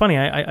 it's funny.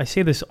 I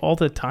say this all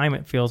the time.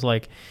 It feels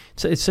like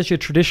it's such a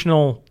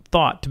traditional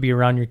thought to be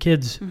around your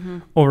kids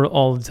over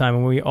all the time.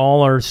 And we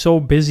all are so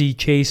busy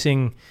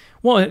chasing,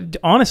 well,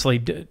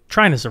 honestly,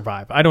 trying to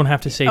survive. I don't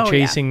have to say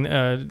chasing,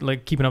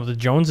 like keeping up with the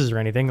Joneses or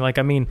anything. Like,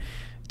 I mean,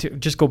 to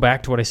just go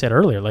back to what I said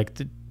earlier, like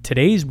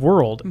today's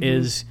world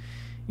is,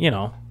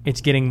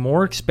 it's getting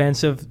more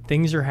expensive.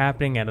 Things are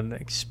happening at an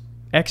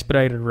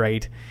expedited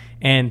rate.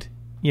 And,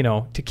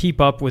 to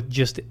keep up with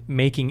just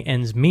making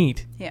ends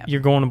meet,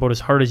 you're going about as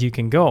hard as you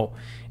can go.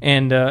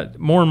 And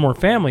more and more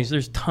families,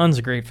 there's tons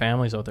of great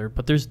families out there,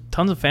 but there's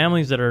tons of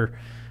families that are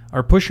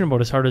pushing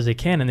about as hard as they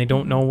can, and they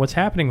don't know what's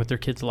happening with their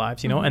kids'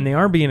 lives, and they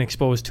are being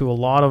exposed to a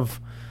lot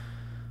of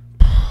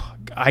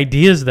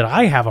ideas that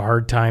I have a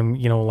hard time,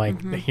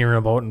 hearing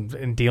about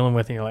and dealing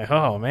with. And you're like,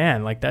 oh,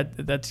 man, like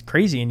that's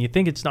crazy. And you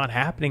think it's not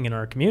happening in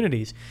our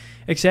communities,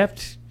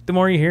 except the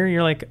more you hear,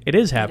 you're like, it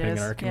is happening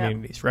in our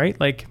communities, right?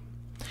 Like,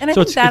 and I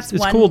think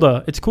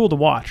it's cool to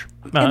watch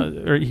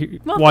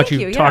watch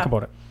you talk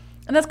about it.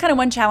 And that's kind of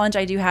one challenge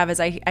I do have is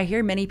I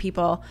hear many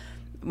people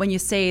when you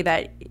say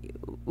that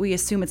we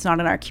assume it's not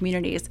in our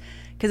communities,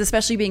 because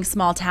especially being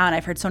small town,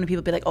 I've heard so many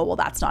people be like, oh, well,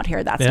 that's not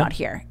here, that's not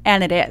here.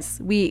 And it is.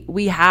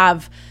 We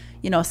have,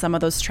 some of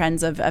those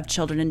trends of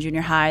children in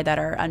junior high that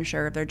are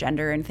unsure of their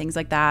gender and things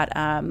like that.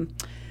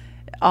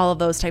 All of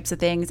those types of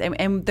things.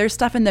 And there's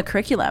stuff in the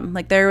curriculum.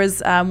 Like there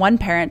was one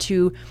parent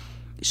who,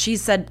 she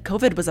said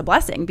COVID was a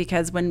blessing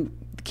because when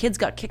the kids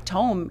got kicked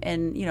home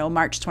in,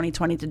 March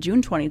 2020 to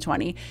June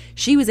 2020,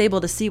 she was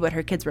able to see what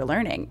her kids were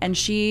learning. And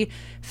she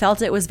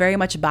felt it was very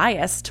much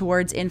biased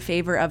towards in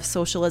favor of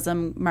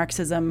socialism,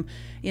 Marxism,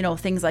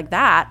 things like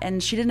that.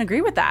 And she didn't agree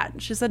with that.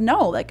 She said,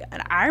 no, like,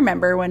 I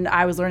remember when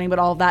I was learning about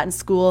all of that in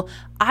school,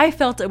 I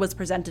felt it was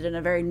presented in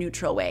a very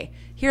neutral way.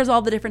 Here's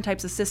all the different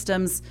types of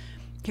systems.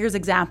 Here's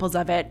examples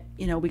of it,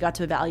 we got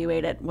to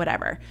evaluate it,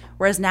 whatever.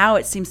 Whereas now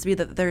it seems to be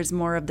that there's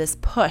more of this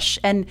push.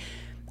 And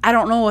I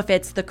don't know if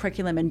it's the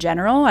curriculum in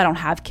general. I don't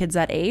have kids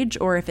that age,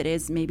 or if it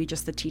is maybe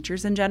just the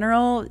teachers in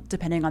general,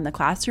 depending on the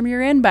classroom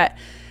you're in. But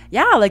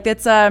yeah, like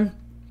that's so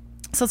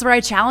it's where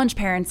I challenge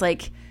parents,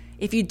 like,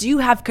 if you do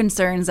have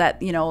concerns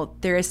that,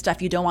 there is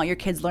stuff you don't want your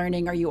kids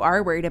learning or you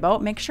are worried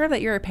about, make sure that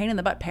you're a pain in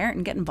the butt parent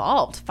and get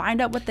involved.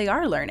 Find out what they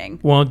are learning.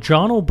 Well,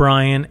 John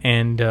O'Brien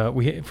and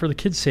we, for the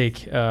kids'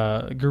 sake,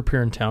 a group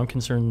here in town,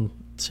 Concerned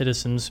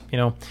Citizens,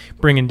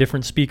 bring in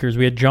different speakers.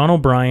 We had John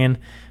O'Brien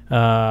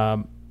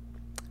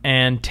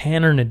and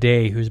Tanner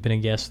Naday, who's been a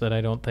guest that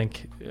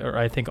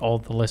I think all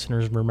the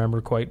listeners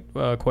remember quite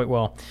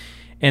well.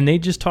 And they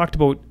just talked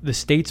about the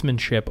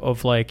statesmanship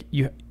of like,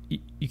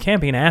 you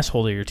can't be an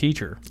asshole to your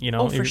teacher,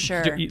 Oh, for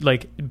sure.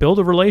 Like, build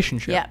a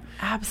relationship. Yeah,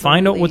 absolutely.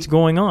 Find out what's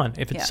going on.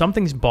 If it's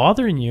something's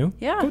bothering you,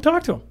 go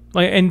talk to them.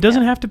 Like, and it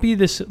doesn't have to be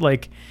this,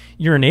 like,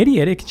 you're an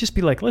idiot. It can just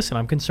be like, listen,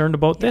 I'm concerned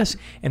about this,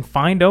 and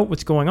find out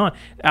what's going on.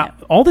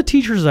 All the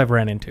teachers I've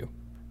ran into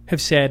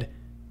have said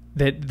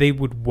that they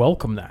would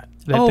welcome that.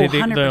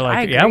 They're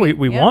like,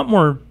 we want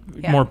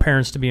more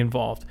parents to be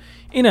involved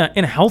in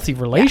a healthy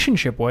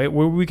relationship way,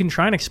 where we can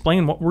try and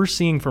explain what we're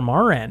seeing from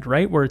our end,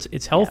 right? Where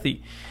it's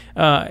healthy.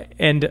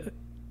 And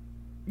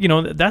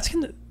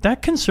that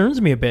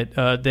concerns me a bit,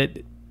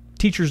 that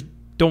teachers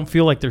don't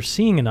feel like they're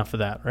seeing enough of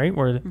that, right?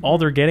 Where all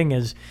they're getting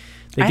is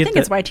I think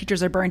it's why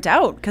teachers are burnt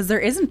out, because there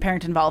isn't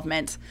parent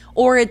involvement,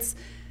 or it's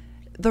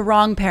the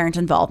wrong parent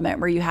involvement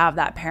where you have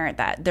that parent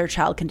that their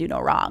child can do no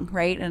wrong,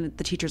 right? And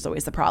the teacher's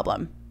always the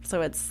problem.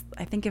 So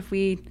I think if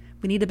we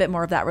need a bit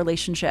more of that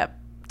relationship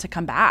to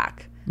come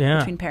back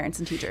between parents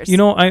and teachers.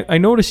 I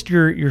noticed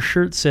your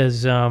shirt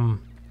says "This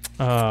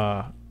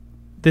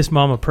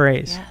Mama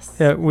Prays,"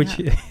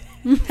 which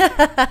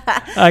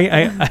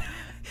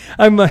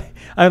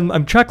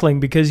I'm chuckling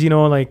because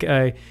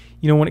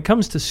when it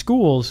comes to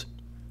schools,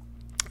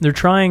 they're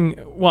trying.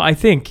 Well, I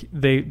think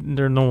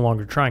they're no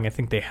longer trying. I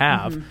think they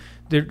have.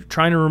 They're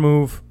trying to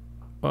remove.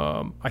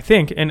 I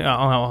think, and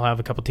I'll have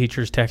a couple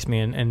teachers text me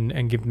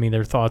and give me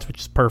their thoughts,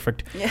 which is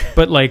perfect. Yeah.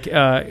 But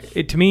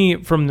to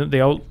me, from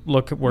the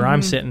outlook where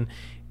I'm sitting,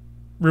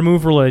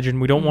 remove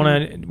religion. We don't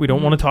want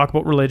to talk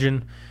about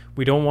religion.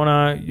 We don't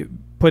want to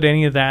put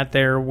any of that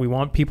there. We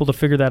want people to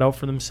figure that out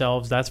for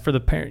themselves. That's for the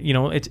parent.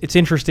 It's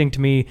interesting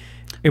to me.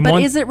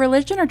 But is it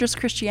religion or just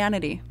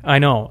Christianity? I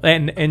know,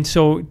 and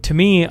so to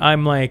me,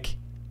 I'm like,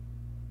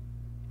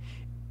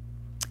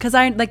 because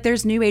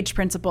there's new age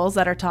principles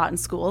that are taught in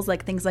schools,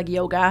 like things like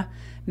yoga,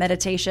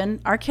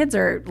 meditation. Our kids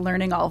are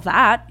learning all of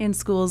that in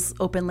schools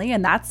openly,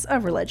 and that's a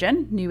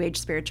religion, new age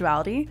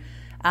spirituality.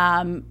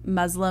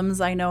 Muslims,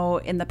 I know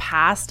in the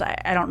past,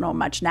 I don't know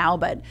much now,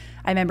 but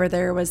I remember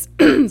there was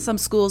some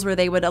schools where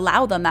they would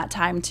allow them that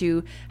time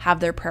to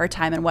have their prayer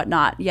time and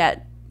whatnot.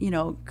 Yet,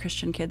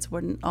 Christian kids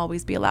wouldn't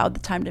always be allowed the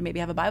time to maybe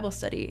have a Bible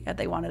study that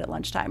they wanted at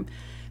lunchtime.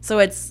 So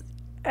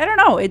I don't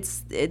know,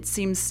 it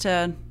seems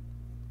to,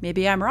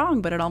 maybe I'm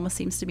wrong, but it almost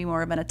seems to be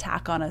more of an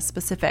attack on a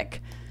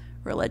specific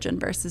religion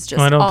versus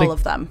just all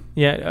of them.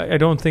 Yeah, I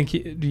don't think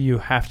you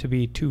have to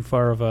be too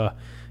far of a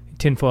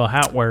tinfoil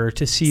hat wearer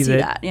to see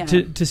that yeah.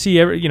 to see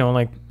every,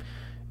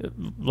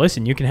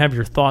 listen, you can have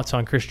your thoughts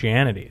on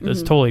Christianity.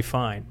 That's totally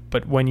fine.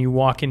 But when you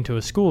walk into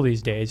a school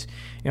these days,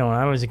 when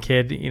I was a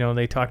kid,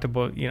 they talked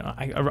about,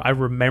 I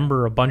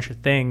remember a bunch of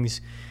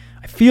things.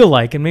 I feel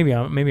like, and maybe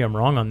I'm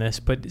wrong on this,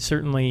 but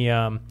certainly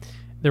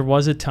there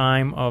was a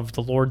time of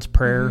the Lord's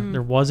Prayer.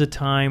 There was a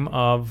time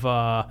of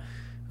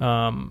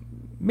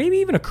maybe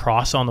even a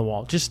cross on the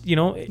wall. Just,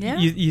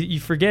 you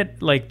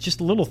forget like just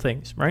little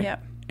things, right? Yeah.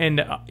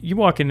 And you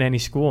walk into any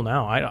school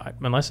now,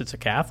 unless it's a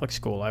Catholic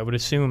school, I would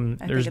assume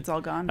I think it's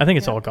all gone. I think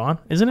it's all gone,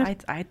 isn't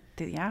it? I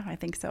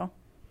think so.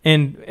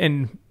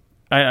 And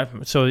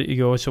so you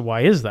go, so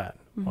why is that?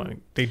 Like,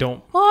 they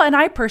don't. Well, and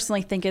I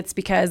personally think it's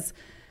because,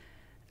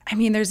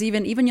 there's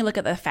even you look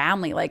at the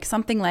family, like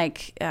something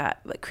like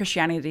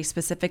Christianity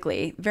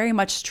specifically, very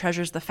much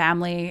treasures the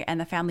family and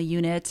the family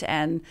unit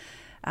and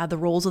the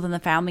roles within the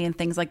family and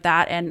those like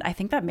that. And I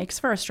think that makes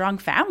for a strong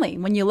family.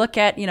 When you look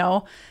at,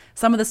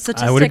 some of the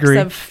statistics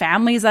of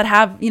families that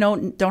have,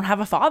 don't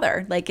have a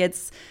father, like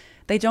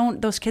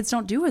those kids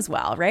don't do as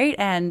well. Right.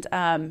 And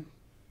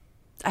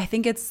I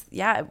think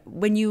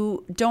when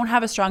you don't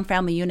have a strong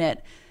family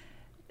unit,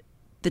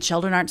 the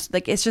children aren't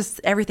like, it's just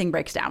everything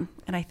breaks down.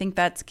 And I think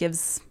that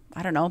gives,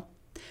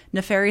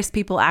 nefarious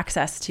people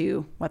access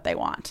to what they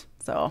want.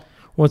 So.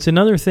 Well, it's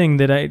another thing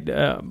that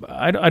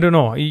I don't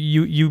know.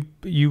 You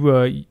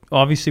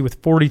obviously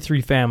with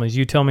 43 families,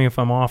 you tell me if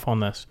I'm off on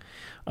this.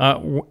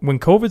 When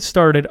COVID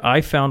started,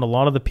 I found a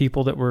lot of the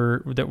people that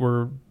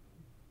were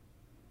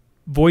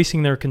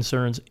voicing their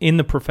concerns in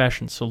the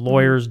profession, so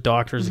lawyers,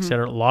 doctors,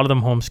 etc. A lot of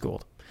them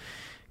homeschooled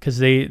because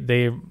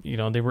they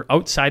were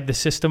outside the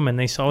system and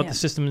they saw what the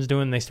system is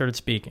doing and they started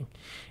speaking.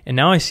 And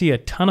now I see a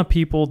ton of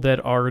people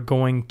that are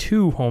going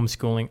to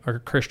homeschooling are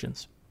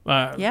Christians.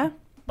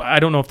 I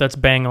don't know if that's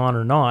bang on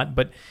or not,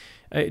 but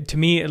to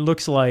me, it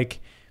looks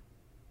like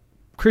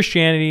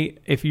Christianity,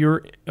 if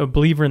you're a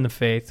believer in the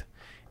faith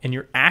and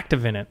you're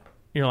active in it,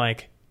 you're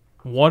like,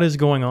 what is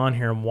going on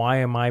here and why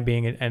am I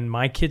being it? And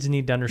my kids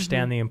need to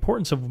understand the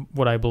importance of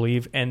what I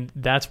believe. And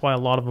that's why a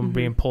lot of them are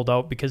being pulled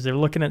out because they're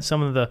looking at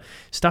some of the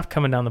stuff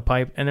coming down the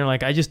pipe and they're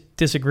like, I just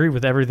disagree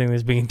with everything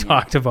that's being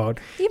talked about.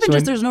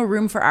 There's no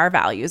room for our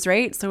values,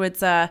 right? So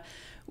it's and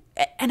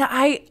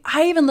I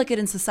even look at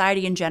in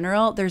society in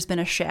general, there's been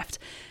a shift.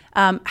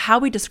 How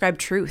we describe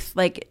truth.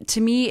 Like,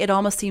 to me, it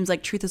almost seems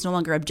like truth is no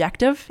longer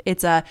objective.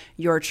 It's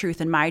your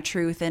truth and my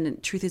truth,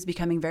 and truth is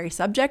becoming very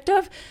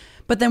subjective.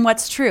 But then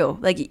what's true?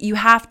 Like, you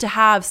have to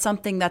have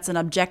something that's an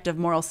objective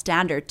moral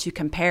standard to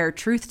compare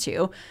truth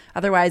to.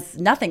 Otherwise,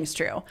 nothing's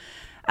true.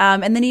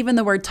 And then even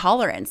the word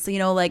tolerance,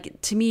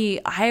 to me,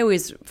 I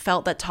always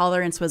felt that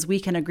tolerance was we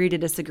can agree to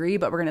disagree,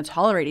 but we're going to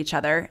tolerate each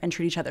other and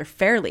treat each other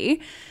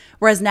fairly.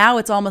 Whereas now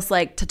it's almost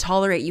like to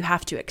tolerate, you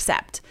have to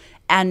accept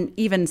and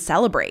even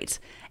celebrate.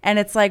 And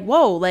it's like,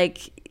 whoa,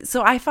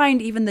 so I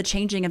find even the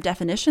changing of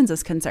definitions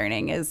is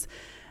concerning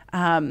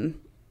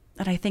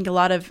and I think a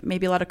lot of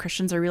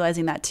Christians are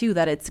realizing that too,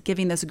 that it's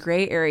giving this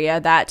gray area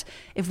that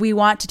if we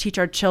want to teach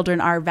our children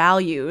our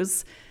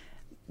values,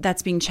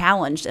 that's being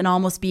challenged and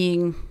almost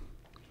being,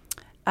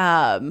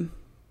 being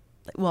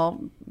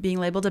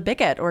labeled a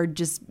bigot or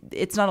just,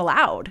 it's not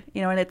allowed,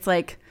 and it's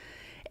like,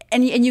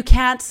 and you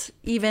can't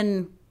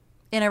even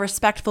in a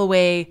respectful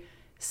way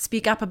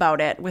speak up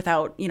about it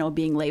without,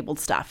 being labeled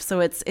stuff. So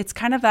it's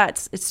kind of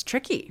that, it's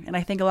tricky. And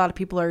I think a lot of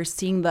people are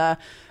seeing the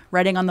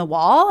writing on the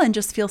wall and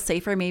just feel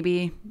safer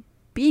maybe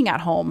being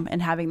at home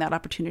and having that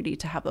opportunity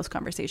to have those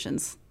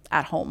conversations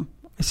at home.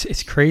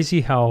 It's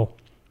crazy how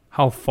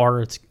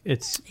far it's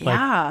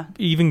like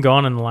even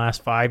gone in the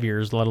last 5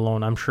 years, let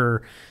alone I'm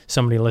sure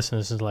somebody listening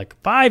to this is like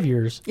 5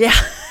 years. Yeah.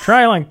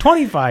 Try like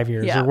 25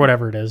 years or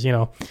whatever it is,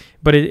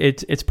 but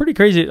it's pretty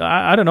crazy.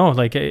 I don't know.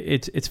 Like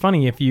it's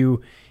funny if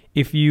you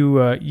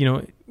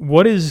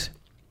what is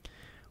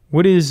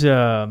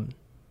the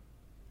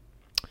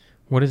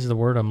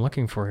word I'm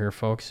looking for here,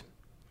 folks?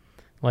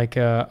 Like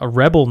a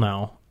rebel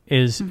now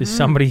is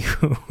somebody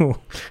who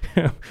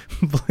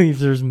believes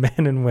there's men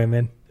and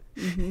women,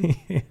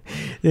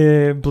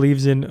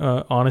 believes in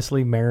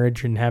honestly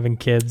marriage and having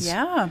kids.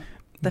 Yeah,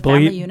 the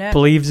family unit.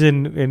 Believes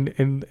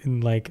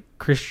in like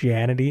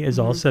Christianity is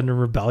all of a sudden a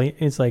rebellion.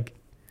 It's like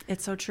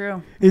it's so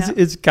true.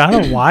 It's kind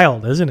of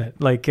wild, isn't it?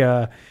 Like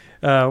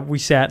we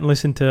sat and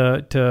listened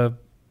to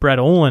Brett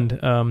Oland,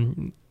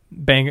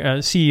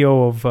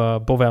 CEO of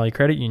Bow Valley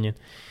Credit Union.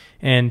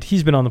 And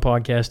he's been on the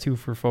podcast too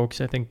for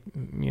folks, I think,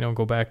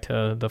 go back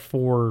to the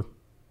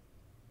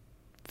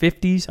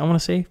 450s, I want to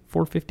say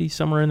 450,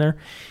 somewhere in there.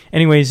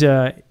 Anyways,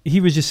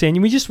 he was just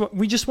saying, we just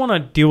want to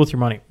deal with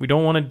your money. We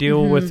don't want to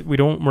deal with,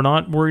 we're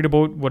not worried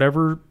about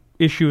whatever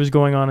issue is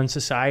going on in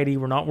society.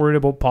 We're not worried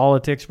about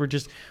politics. We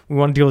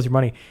want to deal with your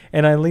money.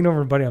 And I lean over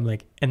to my buddy. I'm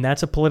like, and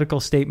that's a political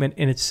statement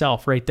in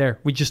itself right there.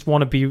 We just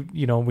want to be,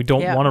 we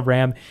don't want to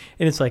ram.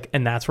 And it's like,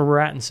 and that's where we're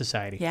at in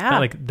society. Yeah. It's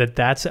not like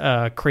that's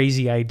a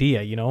crazy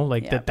idea,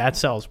 that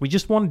sells. We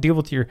just want to deal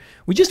with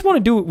we just want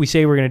to do what we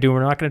say we're going to do.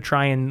 We're not going to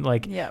try and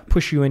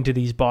push you into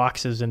these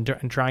boxes and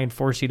try and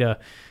force you to,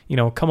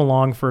 come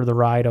along for the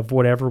ride of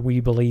whatever we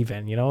believe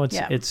in.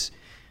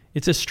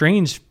 It's a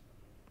strange,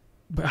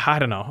 I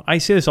don't know. I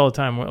say this all the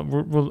time.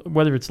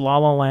 Whether it's La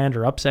La Land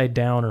or Upside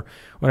Down or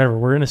whatever,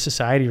 we're in a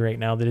society right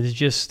now that is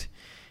just,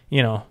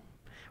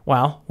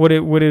 wow. What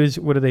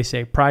do they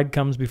say? Pride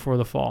comes before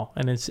the fall,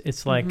 and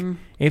it's like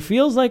it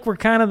feels like we're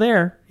kind of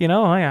there. I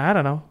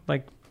don't know.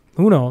 Like,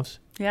 who knows?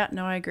 Yeah.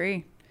 No, I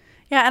agree.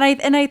 Yeah,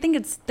 and I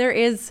think there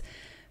is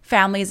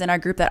families in our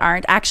group that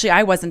aren't. Actually,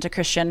 I wasn't a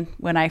Christian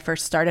when I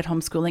first started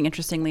homeschooling.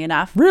 Interestingly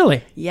enough.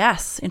 Really?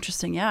 Yes.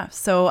 Interesting. Yeah.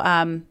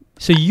 So.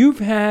 So you've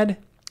had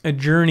a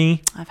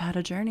journey. I've had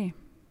a journey.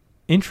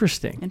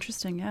 Interesting.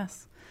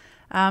 Yes.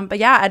 But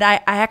yeah, and I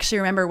actually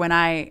remember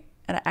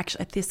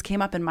this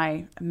came up in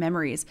my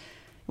memories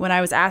when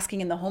I was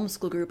asking in the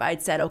homeschool group.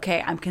 I'd said,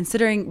 okay, I'm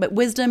considering, but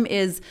Wisdom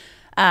is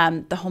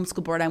the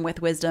homeschool board I'm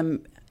with.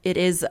 Wisdom, it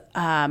is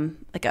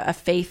like a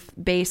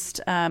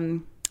faith-based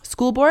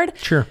school board.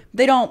 Sure.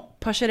 They don't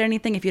push it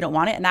anything if you don't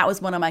want it, and that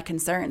was one of my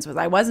concerns. Was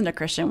I wasn't a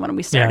Christian when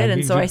we started,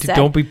 and so I said,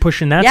 "Don't be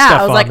pushing that stuff on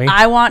me." I was like,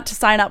 I want to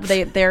sign up.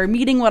 They're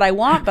meeting what I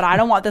want, but I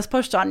don't want this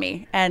pushed on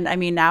me. And I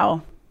mean,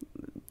 now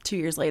 2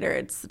 years later,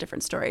 it's a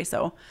different story.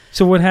 So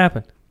what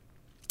happened?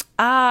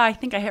 I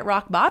think I hit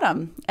rock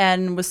bottom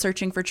and was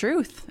searching for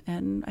truth,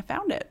 and I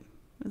found it.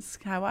 That's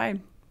how I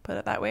put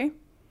it that way.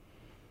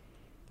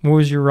 What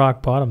was your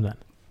rock bottom then?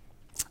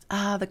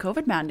 The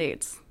COVID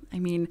mandates. I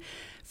mean,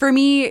 for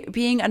me,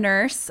 being a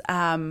nurse,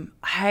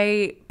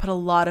 I put a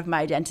lot of my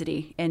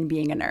identity in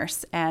being a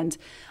nurse. And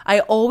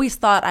I always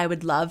thought I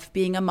would love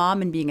being a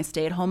mom and being a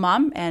stay-at-home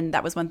mom. And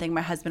that was one thing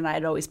my husband and I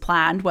had always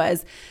planned,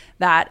 was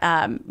that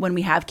when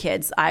we have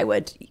kids, I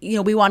would,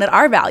 we wanted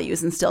our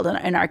values instilled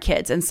in our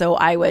kids. And so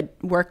I would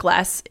work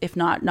less, if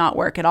not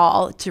work at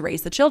all, to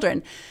raise the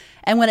children.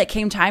 And when it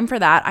came time for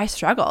that, I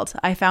struggled.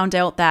 I found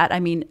out that,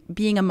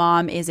 being a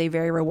mom is a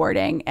very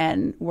rewarding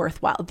and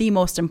worthwhile, the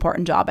most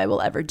important job I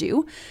will ever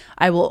do.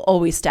 I will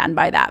always stand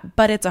by that,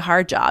 but it's a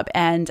hard job.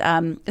 And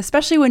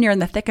especially when you're in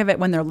the thick of it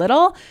when they're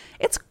little,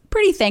 it's a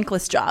pretty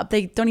thankless job.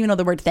 They don't even know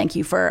the word thank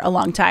you for a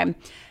long time.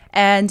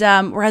 And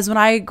whereas when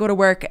I go to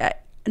work,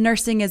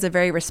 nursing is a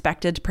very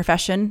respected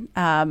profession.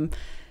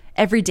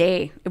 Every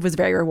day it was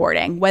very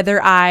rewarding,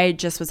 whether I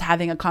just was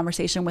having a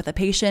conversation with a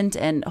patient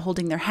and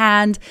holding their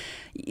hand,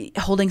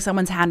 holding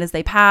someone's hand as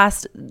they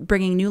passed,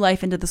 bringing new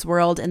life into this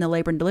world in the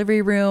labor and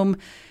delivery room,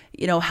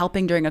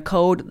 helping during a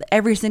code.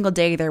 Every single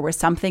day there was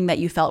something that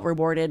you felt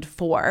rewarded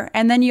for.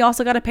 And then you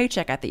also got a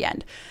paycheck at the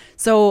end.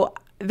 So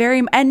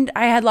and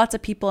I had lots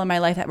of people in my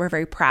life that were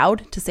very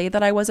proud to say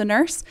that I was a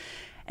nurse.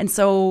 And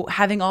so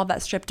having all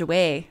that stripped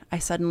away, I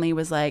suddenly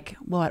was like,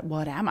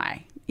 what am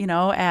I?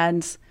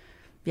 And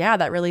yeah,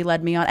 that really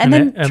led me on. And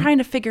then trying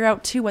to figure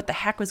out, too, what the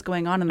heck was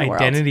going on in the world.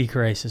 Identity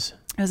crisis.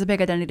 It was a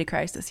big identity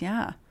crisis,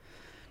 yeah.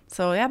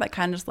 So, yeah, that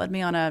kind of just led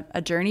me on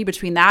a journey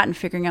between that and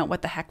figuring out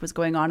what the heck was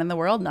going on in the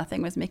world.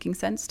 Nothing was making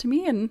sense to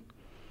me. And,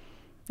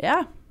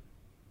 yeah,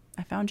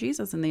 I found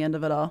Jesus in the end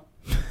of it all.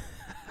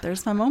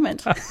 There's my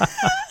moment.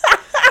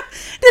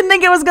 Didn't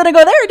think it was going to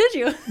go there, did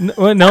you?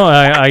 No,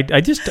 I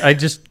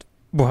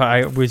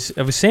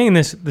was saying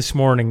this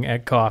morning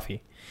at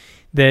coffee,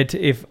 that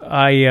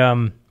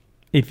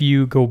if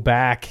you go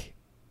back,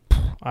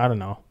 I don't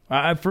know.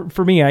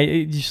 For me,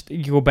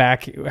 you go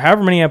back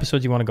however many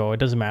episodes you want to go. It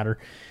doesn't matter.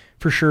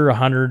 For sure,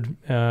 100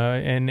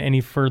 and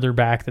any further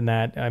back than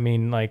that.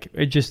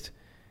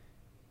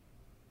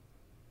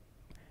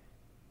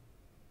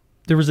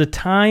 There was a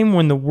time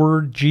when the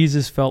word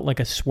Jesus felt like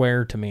a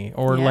swear to me,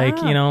 or I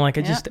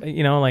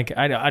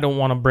don't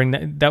want to bring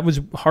that. That was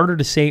harder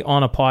to say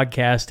on a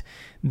podcast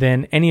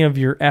than any of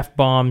your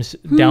F-bombs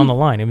down the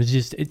line. It was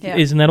just,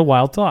 isn't that a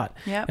wild thought?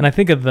 Yeah. And I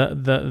think of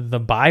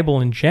the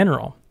Bible in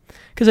general,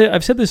 because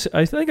I've said this,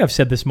 I think I've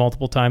said this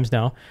multiple times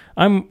now.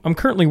 I'm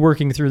currently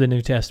working through the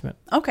New Testament.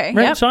 Okay.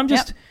 Right. Yep. So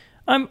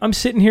I'm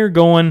sitting here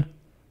going,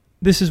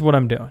 this is what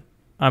I'm doing.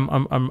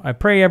 I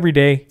pray every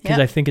day because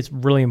I think it's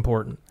really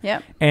important.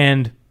 Yeah.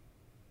 And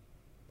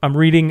I'm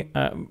reading.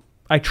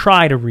 I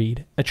try to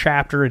read a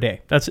chapter a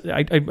day.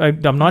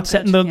 I'm not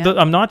setting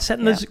I'm not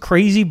setting this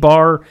crazy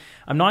bar.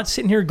 I'm not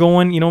sitting here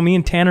going. Me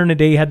and Tanner in a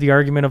day had the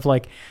argument of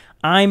like,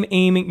 I'm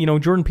aiming.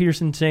 Jordan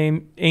Peterson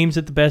aims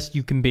at the best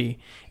you can be,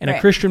 and a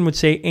Christian would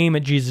say aim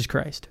at Jesus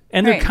Christ.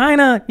 And they're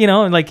kind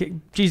of like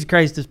Jesus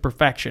Christ is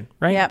perfection,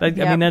 right? Yep.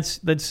 I mean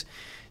that's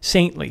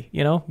saintly,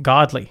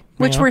 godly.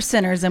 Which we're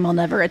sinners and will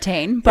never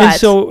attain. But and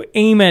so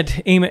aim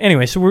at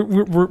anyway. So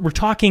we're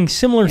talking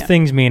similar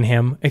things, me and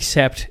him,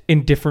 except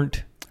in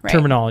different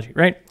terminology,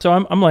 right? So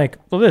I'm like,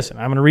 well, listen,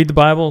 I'm going to read the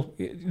Bible.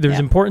 There's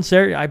importance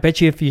there. I bet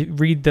you if you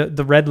read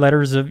the red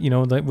letters of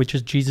which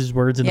is Jesus'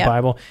 words in the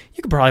Bible,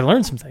 you could probably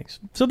learn some things.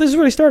 So this is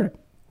what I started,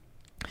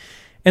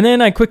 And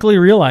then I quickly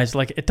realized,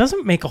 like, it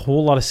doesn't make a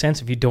whole lot of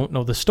sense if you don't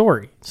know the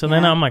story. So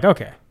then I'm like,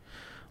 okay,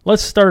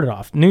 let's start it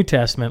off. New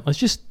Testament. Let's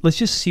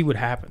just see what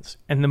happens.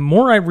 And the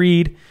more I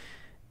read,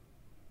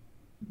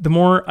 the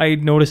more I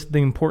noticed the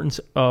importance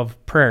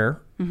of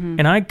prayer.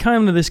 And I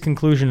come to this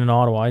conclusion in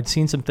Ottawa. I'd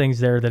seen some things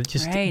there that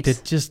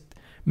just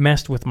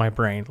messed with my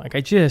brain. Like,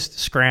 I just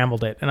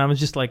scrambled it. And I was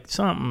just like,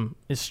 something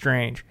is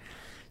strange.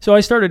 So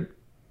I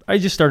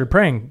just started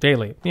praying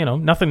daily.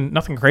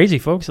 Nothing crazy,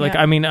 folks. Like,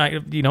 I mean,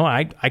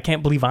 I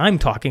can't believe I'm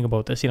talking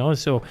about this,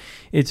 so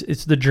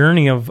it's the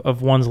journey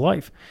of one's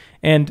life.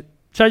 And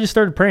so I just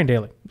started praying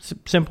daily.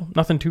 Simple,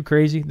 nothing too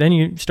crazy. Then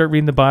you start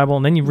reading the Bible,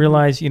 and then you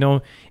realize,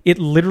 it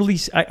literally,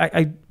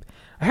 I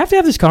have to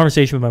have this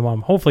conversation with my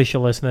mom. Hopefully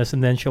she'll listen to this,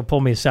 and then she'll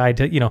pull me aside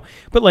to,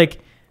 but like,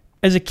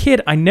 as a kid,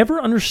 I never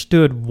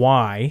understood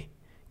why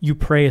you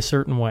pray a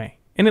certain way.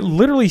 And it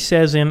literally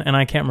says and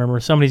I can't remember,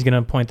 somebody's going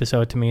to point this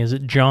out to me. Is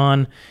it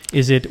John?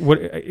 Is it what?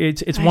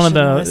 It's one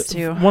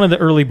of the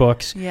early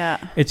books. Yeah.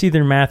 It's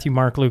either Matthew,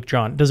 Mark, Luke,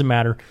 John. It doesn't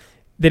matter.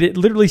 That it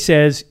literally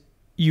says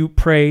you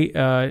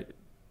pray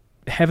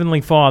Heavenly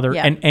Father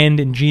and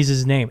end in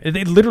Jesus' name.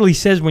 It literally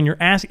says when you're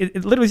asked.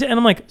 It literally says, and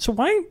I'm like, so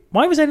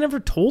why was I never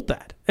told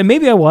that? And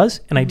maybe I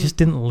was, and I just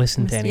didn't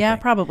listen to anything. Yeah,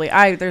 probably.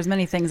 There's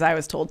many things I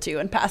was told to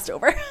and passed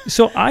over.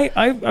 So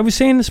I was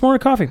saying this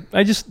morning coffee.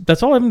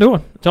 That's all I've been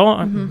doing. It's all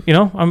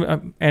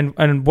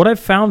and what I've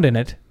found in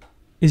it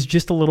is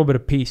just a little bit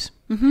of peace.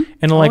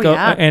 And like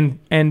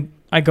and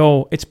I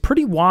go, it's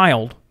pretty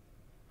wild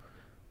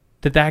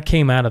that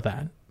came out of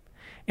that.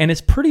 And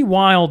it's pretty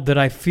wild that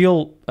I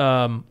feel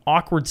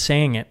awkward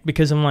saying it,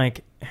 because I'm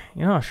like,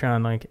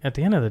 Sean, like, at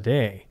the end of the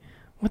day,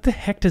 what the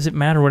heck does it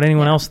matter what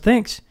anyone else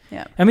thinks?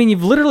 Yeah. I mean,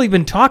 you've literally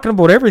been talking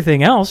about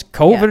everything else,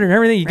 COVID and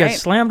everything. You got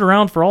slammed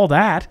around for all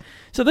that.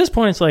 So at this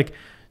point, it's like,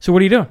 so what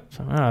are you doing?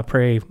 So I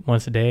pray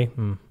once a day,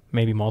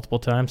 maybe multiple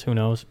times. Who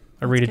knows?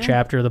 I read a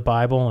chapter of the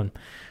Bible, and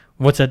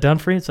what's that done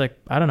for you? It's like,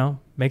 I don't know.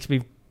 Makes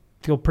me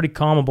feel pretty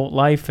calm about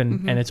life,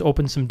 and it's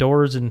opened some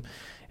doors, and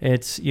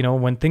it's,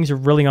 when things are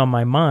really on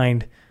my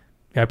mind,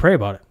 I pray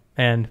about it,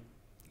 and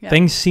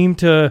things seem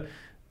to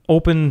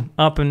open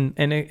up, and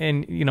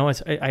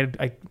it's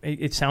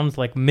it sounds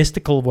like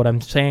mystical what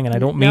I'm saying, and I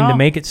don't mean to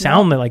make it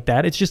sound like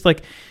that. It's just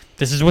like,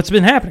 this is what's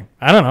been happening.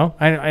 I don't know.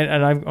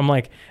 I'm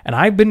like, and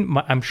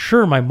I'm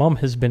sure my mom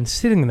has been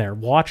sitting there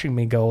watching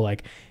me go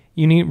like,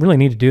 you really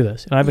need to do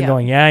this, and I've been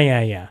going,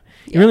 yeah.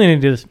 You really need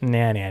to do this.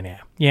 Nah.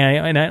 Yeah,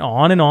 and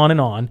on and on and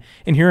on.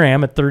 And here I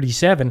am at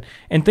 37,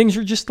 and things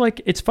are just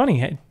like, it's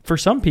funny. For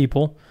some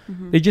people,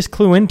 they just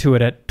clue into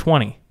it at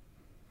 20,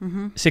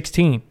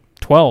 16,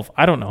 12.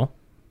 I don't know.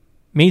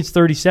 Me, it's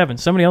 37.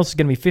 Somebody else is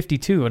going to be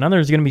 52. Another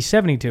is going to be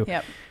 72.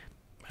 Yep.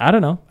 I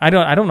don't know. I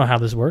don't know how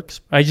this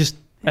works. I just,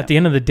 at the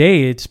end of the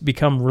day, it's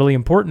become really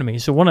important to me.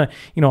 So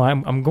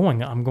I'm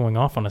going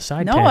off on a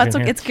side tangent.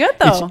 No, it's good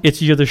though. It's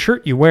the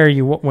shirt you wear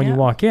when you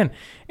walk in,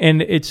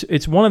 and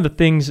it's one of the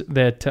things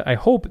that I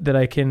hope that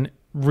I can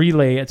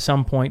relay at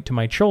some point to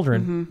my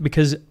children,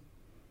 because,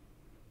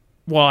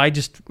 well, I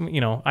just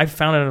I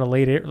found it at a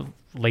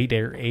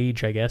later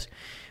age, I guess,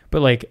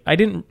 but like, I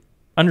didn't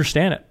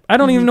understand it. I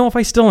don't even know if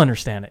I still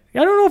understand it.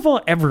 I don't know if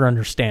I'll ever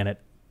understand it.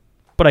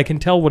 But I can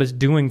tell what it's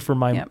doing for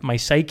my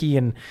psyche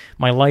and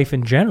my life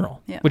in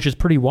general, which is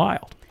pretty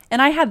wild.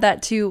 And I had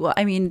that too.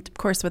 I mean, of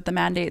course, with the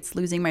mandates,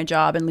 losing my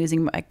job and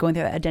going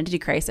through that identity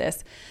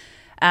crisis,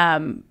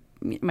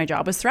 my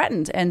job was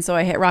threatened. And so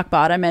I hit rock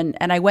bottom,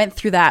 and I went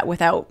through that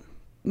without,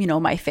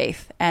 my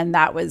faith. And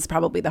that was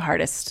probably the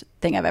hardest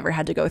thing I've ever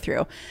had to go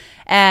through.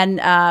 And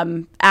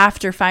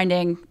after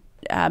finding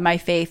my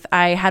faith,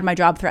 I had my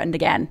job threatened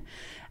again.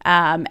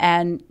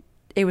 And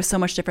it was so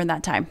much different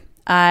that time.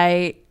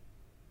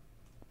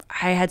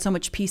 I had so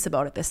much peace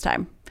about it this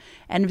time.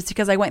 And it's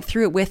because I went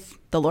through it with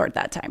the Lord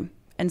that time.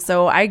 And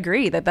so I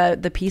agree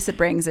that the peace it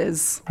brings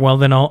is... Well,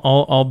 then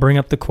I'll bring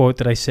up the quote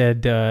that I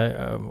said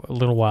a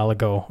little while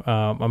ago.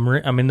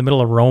 I'm in the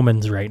middle of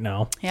Romans right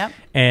now. Yep.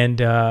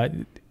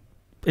 And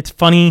it's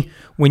funny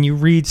when you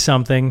read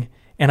something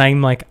and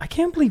I'm like, I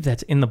can't believe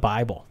that's in the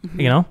Bible,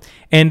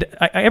 And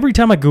every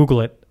time I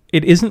Google it,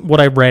 it isn't what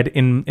I read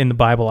in the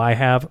Bible I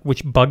have,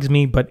 which bugs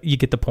me, but you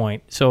get the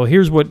point. So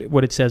here's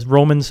what it says: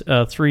 Romans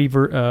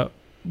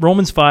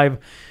 5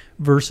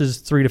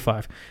 verses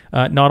 3-5.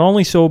 Not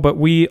only so, but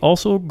we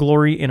also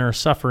glory in our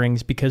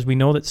sufferings, because we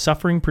know that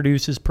suffering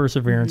produces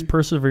perseverance,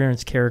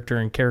 perseverance character,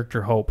 and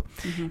character hope.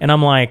 And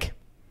I'm like,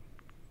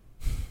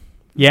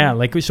 yeah,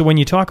 like, so when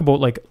you talk about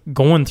like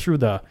going through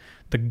the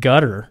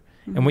gutter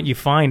and what you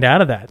find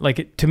out of that,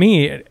 like, to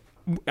me,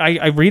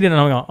 I read it and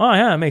I go, oh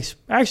yeah, it makes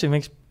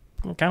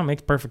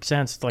perfect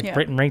sense. It's like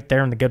written right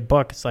there in the good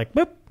book. It's like,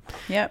 boop.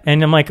 Yep.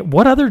 And I'm like,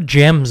 what other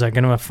gems are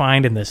going to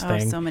find in this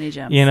thing? So many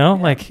gems.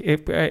 Like,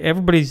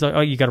 everybody's like,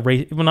 oh, you got to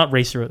race. Well, not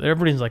race through it.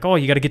 Everybody's like, oh,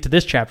 you got to get to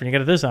this chapter. And you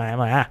got to this. I'm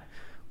like, I'm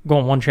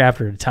going one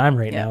chapter at a time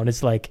right now. And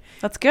it's like,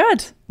 that's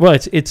good. Well,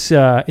 it's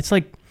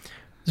like,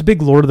 I was a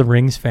big Lord of the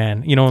Rings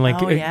fan.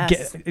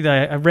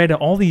 I read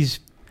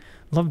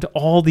loved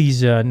all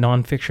these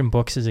nonfiction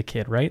books as a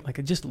kid, right? Like,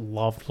 I just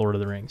loved Lord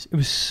of the Rings. It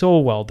was so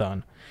well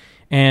done.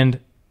 And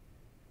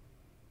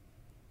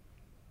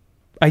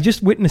I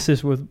just witnessed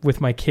this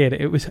with my kid.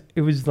 It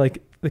was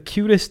like the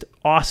cutest,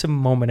 awesome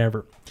moment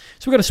ever.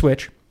 So we got a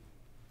Switch,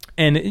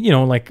 and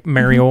like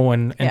Mario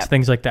and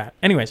things like that.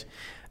 Anyways,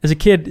 as a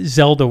kid,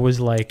 Zelda was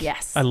like,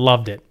 yes, I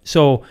loved it.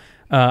 So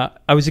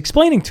I was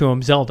explaining to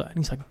him Zelda, and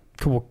he's like,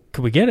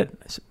 could we get it?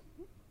 I said,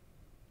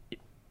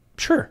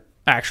 sure.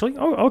 Actually,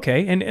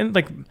 okay, and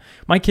like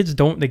my kids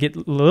they get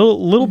a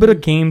little bit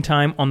of game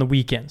time on the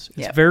weekends.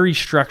 It's very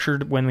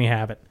structured when we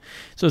have it,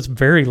 so it's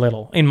very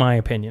little, in my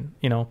opinion,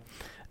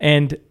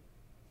 And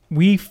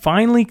we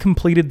finally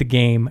completed the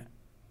game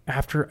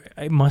after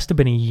it must have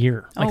been a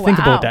year. Think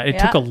about that; it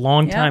took a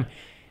long time,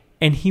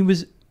 and he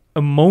was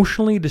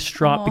emotionally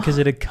distraught because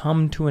it had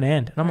come to an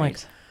end. And I'm like,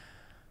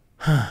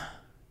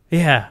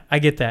 yeah, I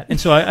get that. And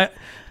so I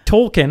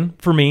Tolkien,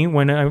 for me,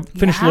 when I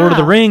finished Lord of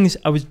the Rings,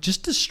 I was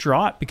just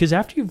distraught because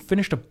after you've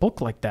finished a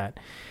book like that,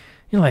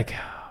 you're like,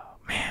 oh,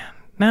 man,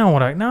 now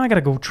I got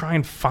to go try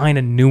and find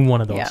a new one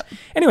of those. Yep.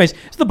 Anyways,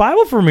 so the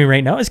Bible for me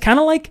right now is kind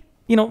of like,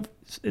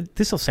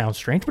 this will sound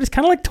strange, but it's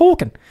kind of like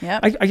Tolkien.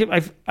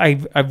 Yep.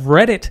 I've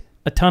read it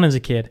a ton as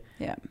a kid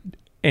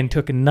and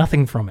took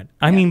nothing from it.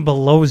 I mean,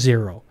 below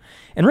zero.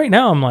 And right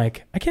now I'm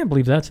like, I can't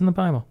believe that's in the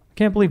Bible. I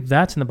can't believe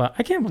that's in the Bible.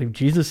 I can't believe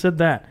Jesus said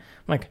that.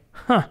 I'm like,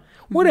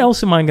 what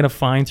else am I going to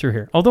find through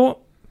here? Although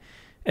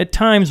at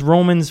times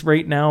Romans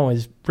right now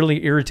is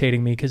really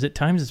irritating me because at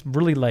times it's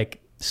really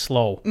like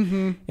slow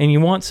and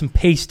you want some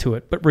pace to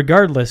it. But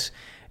regardless,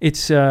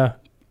 it's, I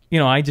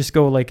just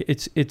go like,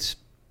 it's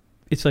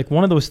like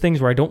one of those things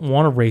where I don't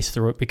want to race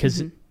through it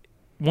because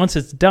once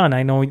it's done,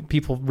 I know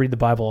people read the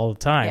Bible all the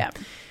time. Yeah.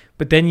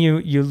 But then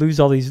you lose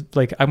all these,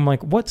 like, I'm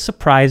like, what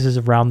surprises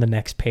around the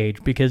next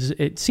page? Because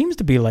it seems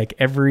to be like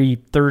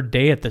every third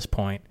day at this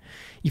point,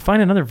 you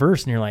find another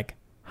verse and you're like,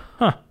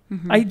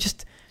 I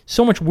just,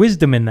 so much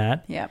wisdom in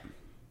that. Yeah.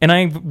 And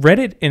I read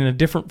it in a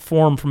different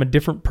form from a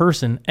different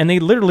person, and they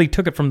literally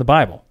took it from the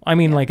Bible. I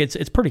mean, like, it's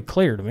pretty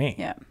clear to me.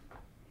 Yeah.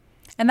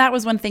 And that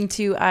was one thing,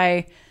 too,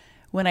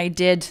 when I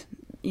did,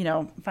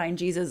 find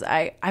Jesus,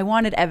 I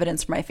wanted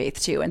evidence for my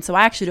faith, too. And so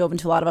I actually dove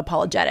into a lot of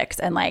apologetics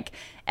and, like,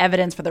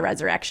 evidence for the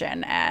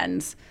resurrection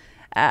and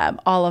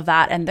all of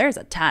that. And there's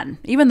a ton.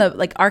 Even the,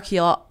 like,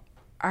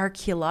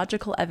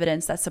 archaeological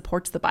evidence that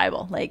supports the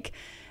Bible, like,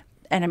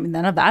 and I mean,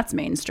 none of that's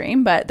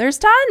mainstream, but there's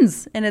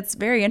tons, and it's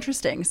very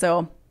interesting.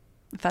 So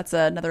if that's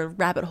another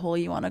rabbit hole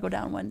you want to go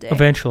down one day.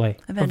 Eventually.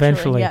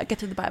 Yeah, get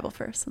to the Bible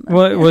first. And then,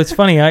 well, it's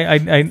funny. I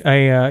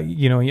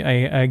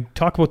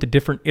talk about the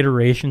different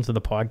iterations of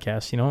the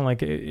podcast,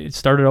 like it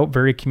started out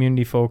very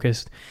community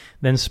focused,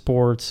 then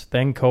sports,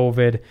 then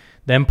COVID,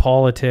 then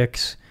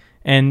politics.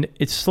 And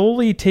it's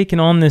slowly taken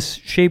on this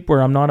shape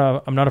where I'm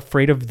not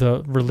afraid of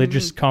the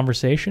religious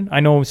conversation. I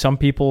know some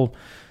people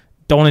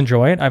don't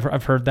enjoy it.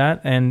 I've heard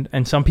that,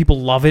 and some people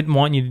love it and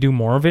want you to do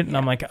more of it. And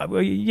I'm like, well,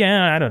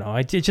 I don't know.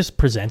 It just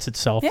presents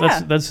itself. Yeah.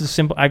 That's as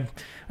simple. I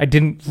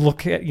didn't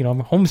look at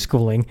I'm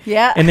homeschooling.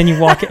 Yeah. And then you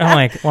walk in, I'm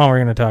like, well, we're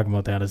gonna talk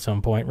about that at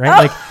some point,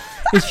 right? Like,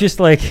 it's just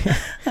like,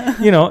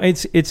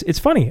 it's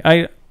funny.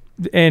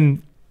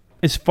 And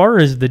as far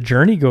as the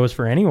journey goes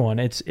for anyone,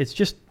 it's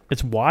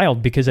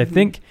wild because I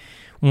think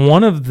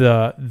one of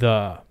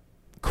the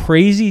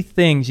crazy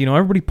things,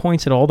 everybody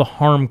points at all the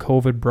harm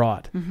COVID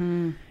brought.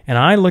 And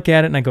I look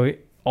at it and I go,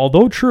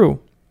 although true,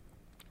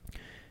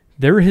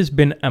 there has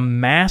been a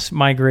mass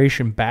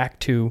migration back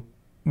to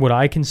what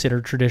I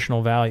consider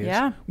traditional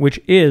values,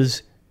 which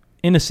is,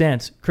 in a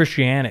sense,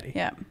 Christianity.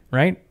 Yeah.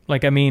 Right?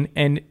 Like, I mean,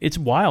 and it's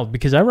wild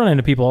because I run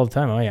into people all the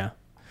time. Oh, yeah.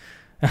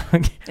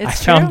 I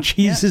found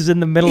Jesus in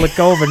the middle of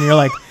COVID. And you're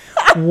like,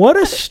 what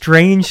a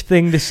strange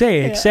thing to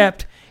say,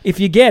 except if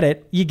you get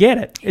it, you get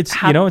it. It's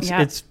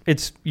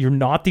it's you're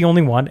not the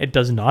only one. It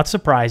does not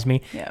surprise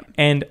me. Yeah.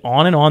 And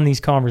on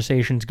these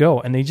conversations go,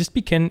 and they just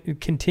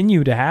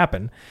continue to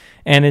happen.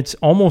 And it's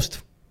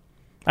almost,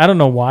 I don't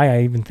know why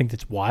I even think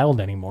it's wild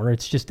anymore.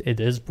 It's just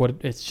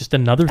it's just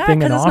another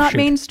thing. An offshoot. It's not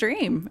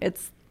mainstream.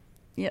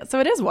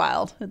 So it is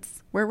wild.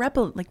 We're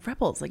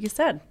rebels, like you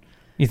said.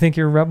 You think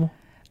you're a rebel?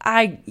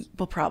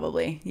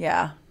 Probably,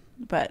 yeah,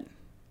 but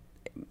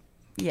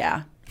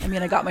yeah. I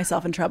mean, I got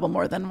myself in trouble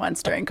more than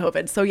once during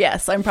COVID. So,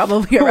 yes, I'm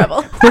probably a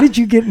rebel. What did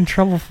you get in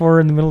trouble for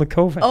in the middle of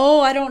COVID?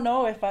 Oh, I don't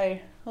know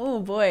oh,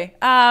 boy.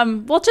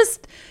 Not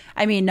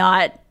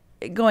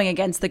going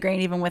against the grain,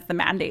 even with the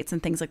mandates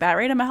and things like that,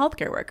 right? I'm a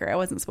healthcare worker. I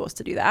wasn't supposed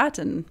to do that.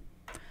 And,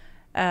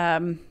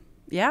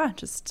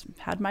 just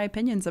had my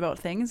opinions about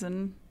things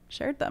and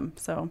shared them.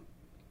 So,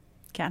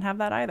 can't have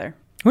that either.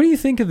 What do you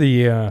think of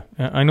the?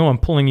 I know I'm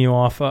pulling you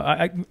off.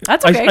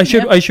 That's okay. I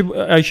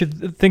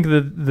should think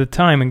of the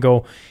time and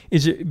go.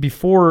 Is it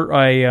before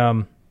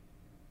I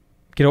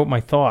get out my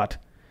thought?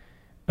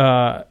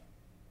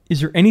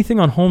 Is there anything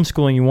on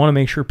homeschooling you want to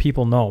make sure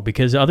people know?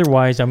 Because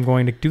otherwise, I'm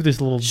going to do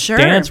this little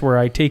dance where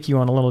I take you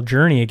on a little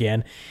journey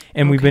again.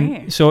 And we've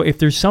been so. If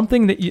there's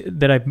something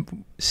that I've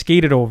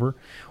skated over,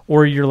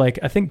 or you're like,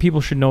 I think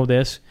people should know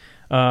this.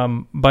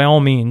 By all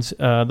means,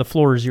 the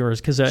floor is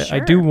yours because I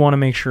do want to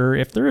make sure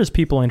if there is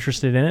people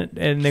interested in it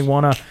and they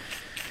want to,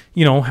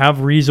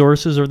 have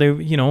resources, or they,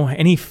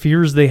 any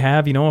fears they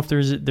have, if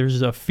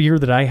there's a fear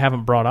that I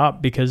haven't brought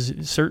up, because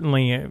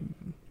certainly,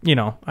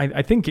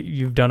 I think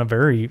you've done a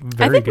very,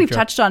 very I think good we've job.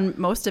 touched on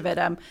most of it.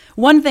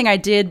 One thing I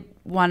did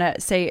want to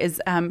say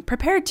is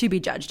prepared to be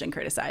judged and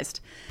criticized.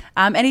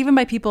 And even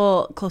by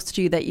people close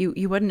to you that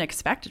you wouldn't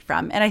expect it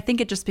from. And I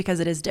think it just because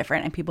it is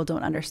different and people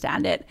don't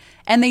understand it.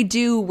 And they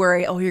do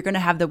worry, oh, you're going to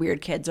have the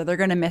weird kids or they're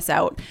going to miss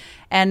out.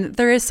 And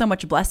there is so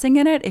much blessing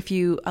in it if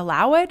you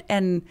allow it.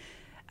 And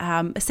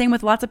same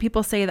with lots of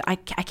people say that I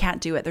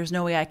can't do it. There's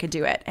no way I could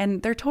do it.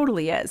 And there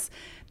totally is.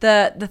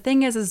 The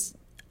thing is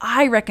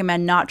I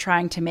recommend not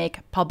trying to make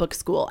public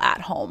school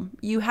at home.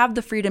 You have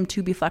the freedom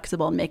to be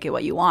flexible and make it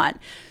what you want.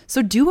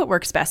 So do what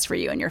works best for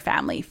you and your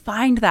family.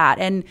 Find that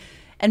and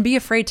be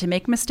afraid to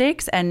make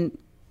mistakes and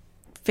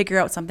figure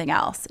out something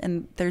else.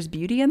 And there's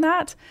beauty in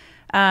that.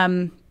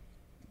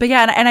 But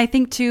yeah, and I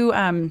think too,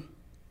 and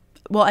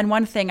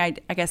one thing, I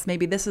guess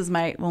maybe this is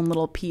my own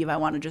little peeve. I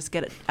want to just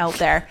get it out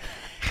there.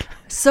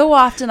 So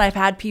often I've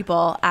had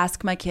people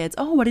ask my kids,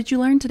 oh, what did you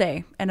learn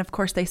today? And of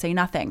course they say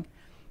nothing.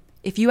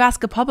 If you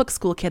ask a public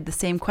school kid the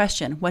same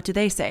question, what do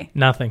they say?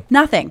 Nothing.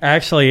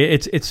 Actually,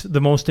 it's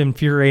the most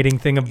infuriating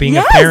thing of being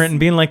a parent and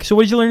being like, so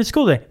what did you learn at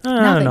school today?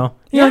 I don't know.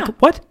 You're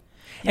like, what?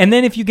 And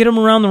then if you get them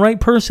around the right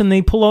person,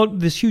 they pull out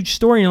this huge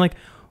story and you're like,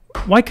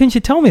 why couldn't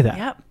you tell me that?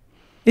 Yep.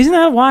 Isn't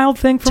that a wild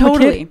thing from a kid?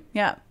 Totally.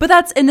 Yeah. But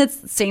it's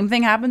the same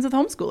thing happens with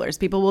homeschoolers.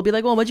 People will be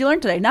like, well, what'd you learn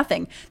today?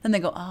 Nothing. Then they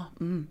go,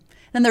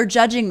 Then they're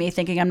judging me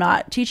thinking I'm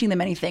not teaching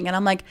them anything. And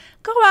I'm like,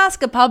 go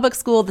ask a public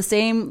school the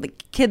same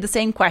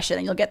question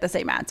and you'll get the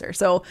same answer.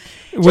 So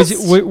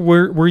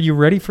were you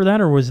ready for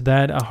that, or was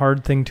that a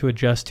hard thing to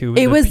adjust to?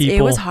 It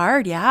was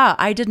hard. Yeah.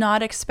 I did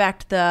not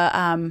expect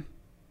the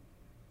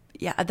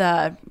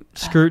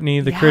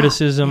scrutiny, the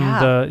criticism,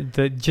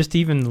 the just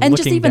even and looking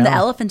just even down. the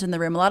elephant in the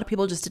room. A lot of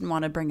people just didn't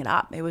want to bring it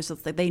up. It was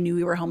just like they knew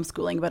we were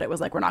homeschooling, but it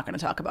was like we're not going to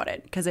talk about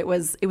it because it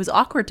was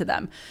awkward to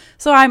them.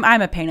 So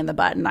I'm a pain in the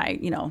butt, and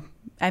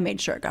I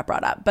made sure it got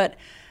brought up, but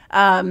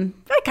I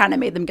kind of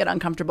made them get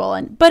uncomfortable.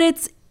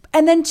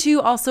 And then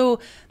too, also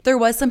there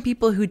was some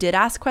people who did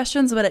ask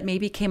questions, but it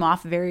maybe came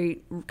off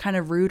very kind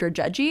of rude or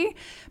judgy.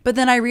 But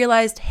then I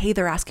realized, hey,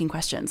 they're asking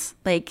questions.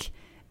 Like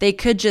they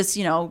could just,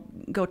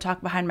 go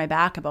talk behind my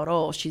back about,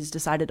 oh, she's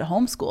decided to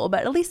homeschool,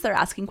 but at least they're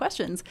asking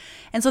questions.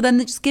 And so then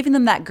just giving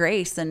them that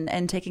grace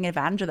and taking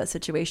advantage of that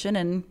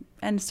situation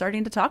and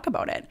starting to talk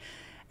about it.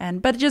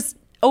 But just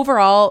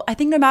overall, I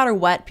think no matter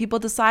what people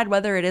decide,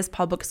 whether it is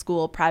public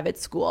school, private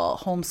school,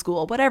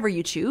 homeschool, whatever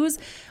you choose,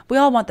 we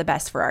all want the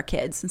best for our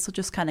kids. And so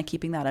just kind of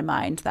keeping that in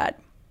mind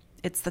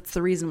that's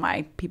the reason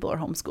why people are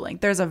homeschooling.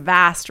 There's a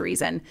vast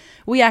reason.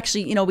 We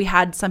actually, we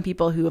had some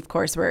people who, of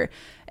course, were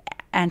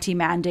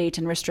anti-mandate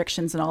and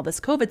restrictions and all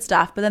this COVID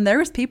stuff. But then there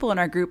was people in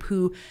our group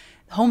who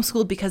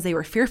homeschooled because they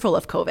were fearful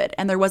of COVID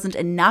and there wasn't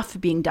enough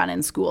being done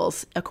in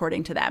schools,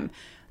 according to them.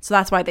 So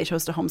that's why they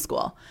chose to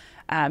homeschool.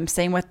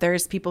 Same with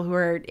there's people who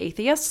are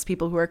atheists,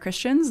 people who are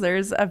Christians.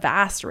 There's a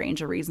vast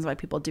range of reasons why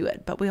people do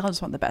it, but we all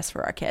just want the best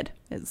for our kid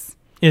is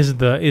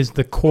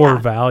the core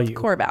value.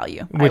 Core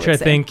value. Which I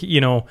think,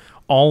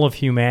 all of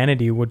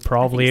humanity would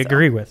probably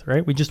agree with,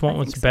 right? We just want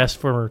what's best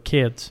for our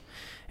kids.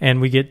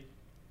 And we get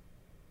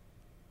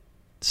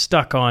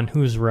stuck on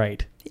who's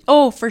right.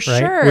 Oh, for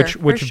right?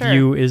 sure. Which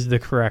view is the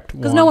correct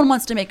one. Because no one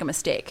wants to make a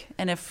mistake.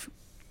 And if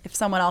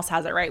someone else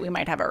has it right, we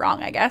might have it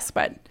wrong, I guess.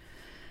 But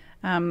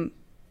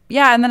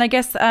yeah, and then I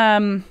guess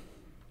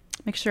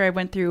make sure I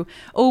went through.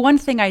 Oh, one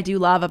thing I do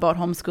love about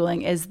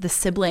homeschooling is the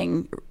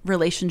sibling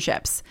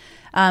relationships.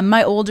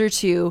 My older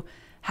two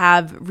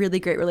have really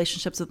great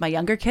relationships with my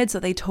younger kids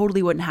that they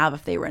totally wouldn't have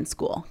if they were in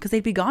school because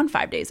they'd be gone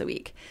 5 days a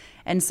week.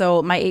 And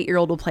so my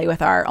 8-year-old will play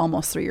with our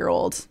almost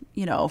 3-year-old,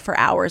 for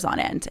hours on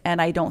end.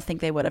 And I don't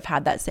think they would have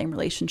had that same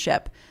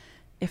relationship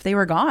if they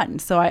were gone.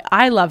 So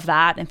I love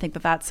that and think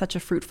that that's such a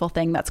fruitful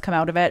thing that's come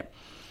out of it.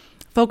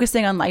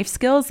 Focusing on life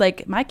skills,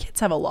 like my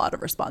kids have a lot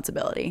of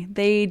responsibility.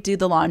 They do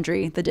the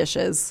laundry, the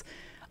dishes,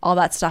 all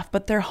that stuff,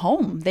 but they're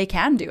home. They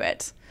can do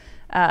it.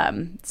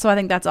 So I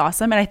think that's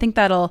awesome. And I think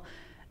that'll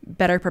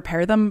better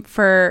prepare them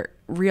for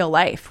real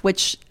life,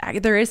 which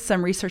there is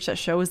some research that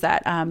shows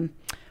that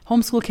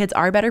homeschool kids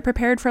are better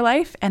prepared for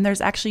life. And there's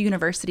actually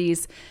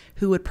universities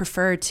who would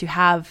prefer to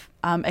have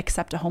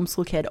accept a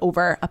homeschool kid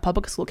over a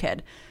public school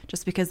kid,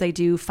 just because they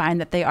do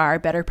find that they are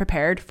better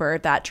prepared for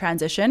that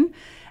transition.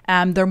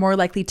 They're more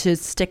likely to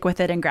stick with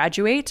it and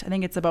graduate. I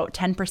think it's about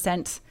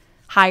 10%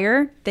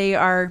 higher. They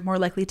are more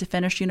likely to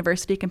finish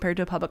university compared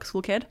to a public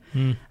school kid.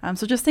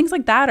 So just things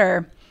like that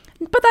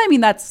but I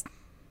mean, that's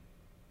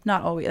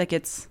not always like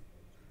it's,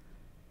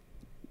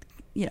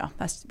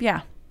 that's,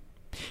 yeah.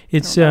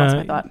 It's,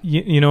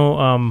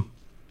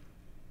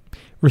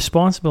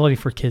 responsibility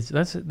for kids.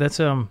 That's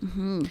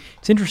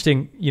it's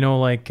interesting,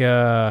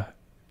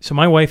 so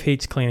my wife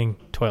hates cleaning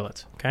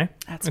toilets. Okay.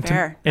 That's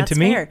fair. And to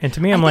me,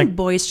 I'm I like, think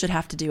boys should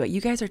have to do it.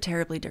 You guys are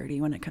terribly dirty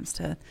when it comes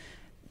to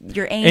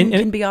your aim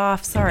can be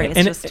off. Sorry.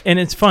 And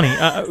it's funny.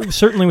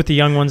 Certainly with the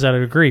young ones, I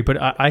would agree. But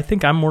I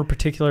think I'm more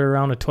particular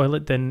around a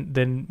toilet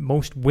than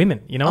most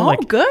women. You know, oh,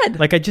 good.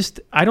 Like I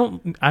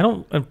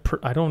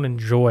don't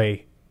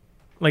enjoy.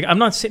 Like, I'm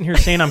not sitting here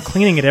saying I'm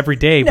cleaning it every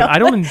day, but I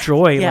don't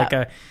enjoy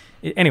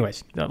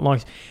anyways,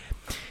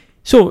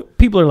 so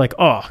people are like,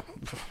 oh,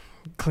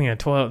 clean a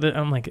toilet.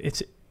 I'm like,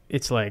 it's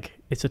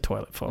a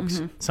toilet, folks.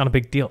 Mm-hmm. It's not a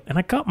big deal. And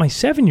I got my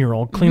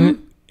 7-year-old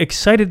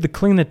excited to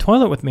clean the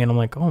toilet with me. And I'm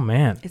like, oh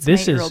man, it's my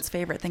 8-year-old's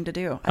favorite thing to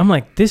do. I'm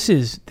like, this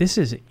is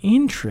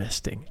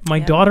interesting. My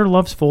daughter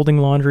loves folding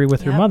laundry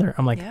with her mother.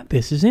 I'm like,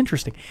 this is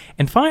interesting.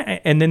 And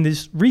then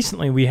this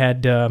recently we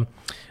had,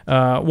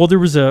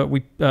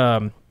 we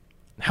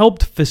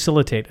helped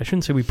facilitate. I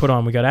shouldn't say we put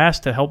on. We got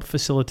asked to help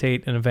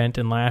facilitate an event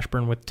in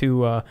Lashburn with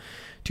two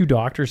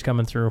doctors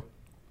coming through,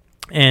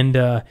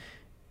 and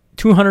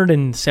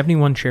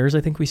 271 chairs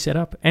I think we set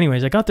up.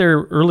 Anyways, I got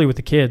there early with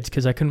the kids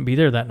because I couldn't be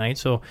there that night.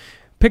 So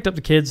picked up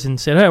the kids and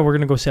said, "Hey, we're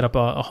gonna go set up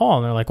a hall."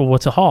 And they're like, "Well,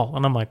 what's a hall?"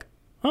 And I'm like,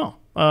 "Oh,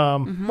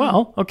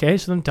 well, okay."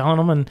 So I'm telling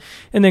them,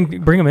 and then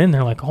bring them in.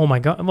 They're like, "Oh my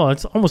God!" Well,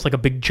 it's almost like a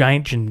big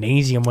giant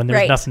gymnasium when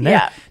there's nothing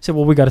there. I said,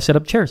 "Well, we got to set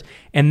up chairs,"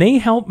 and they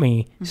helped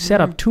me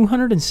set up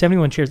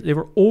 271 chairs. They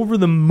were over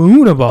the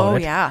moon about it. Oh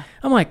yeah!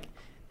 I'm like,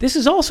 this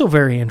is also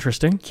very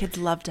interesting. Kids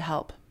love to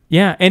help.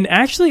 Yeah, and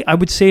actually, I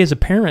would say as a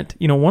parent,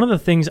 one of the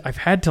things I've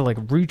had to like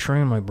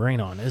retrain my brain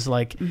on is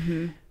like.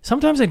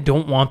 Sometimes I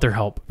don't want their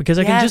help because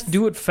I can just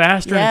do it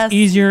faster and it's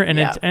easier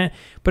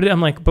but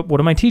I'm like, but what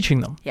am I teaching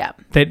them? Yeah.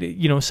 That,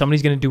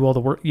 somebody's going to do all the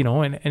work,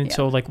 and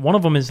so like one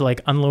of them is like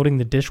unloading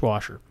the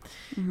dishwasher.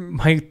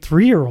 My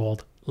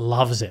 3-year-old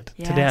loves it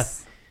to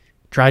death.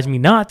 Drives me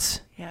nuts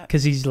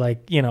because he's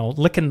like,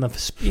 licking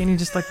the, and he's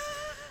just like,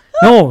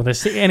 no,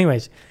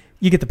 anyways,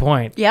 you get the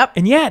point. Yep.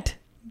 And yet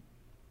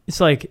it's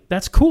like,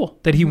 that's cool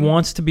that he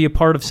wants to be a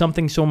part of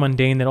something so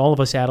mundane that all of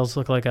us adults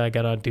look like I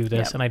got to do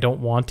this and I don't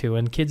want to.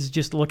 And kids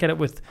just look at it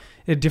with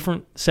a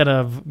different set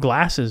of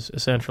glasses,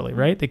 essentially,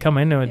 right? They come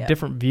into a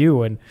different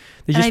view and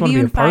they just want to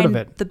be a part of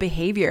it. The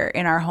behavior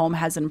in our home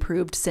has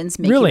improved since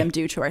making them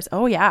do chores.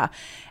 Oh, yeah.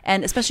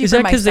 And especially Is for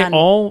that my because they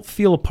all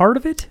feel a part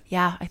of it?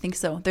 Yeah, I think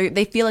so.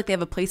 They feel like they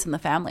have a place in the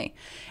family.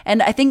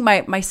 And I think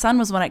my son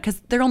was one,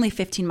 because they're only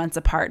 15 months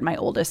apart, my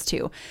oldest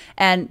two.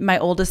 And my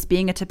oldest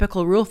being a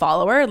typical rule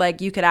follower,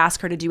 like you could ask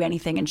her to do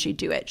anything and she'd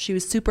do it. She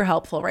was super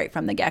helpful right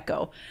from the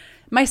get-go.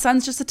 My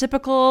son's just a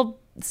typical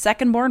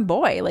second-born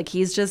boy. Like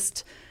he's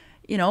just,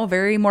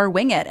 very more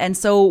wing it. And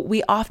so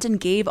we often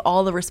gave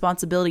all the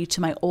responsibility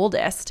to my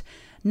oldest,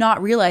 not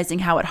realizing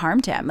how it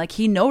harmed him. Like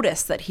he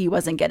noticed that he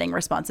wasn't getting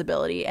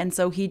responsibility. And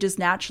so he just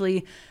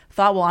naturally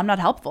thought, well, I'm not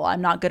helpful.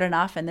 I'm not good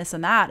enough and this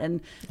and that.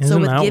 And so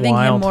with giving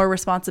him more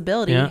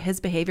responsibility,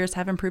 his behaviors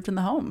have improved in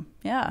the home.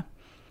 Yeah.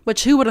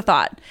 Which who would have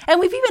thought? And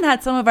we've even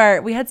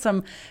had we had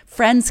some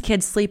friends'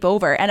 kids sleep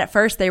over. And at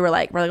first we're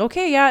like,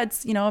 okay, yeah,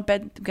 it's,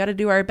 got to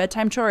do our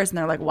bedtime chores. And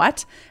they're like,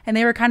 what? And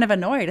they were kind of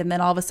annoyed. And then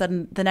all of a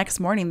sudden the next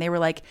morning they were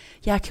like,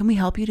 yeah, can we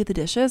help you do the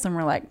dishes? And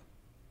we're like,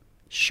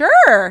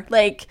 sure.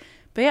 Like,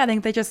 but yeah, I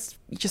think you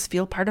just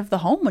feel part of the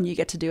home when you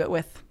get to do it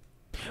with.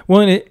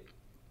 Well, and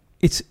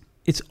it's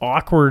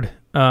awkward.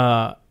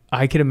 I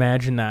could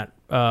imagine that.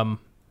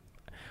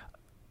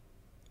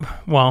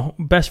 Well,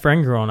 best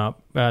friend growing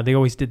up, they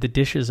always did the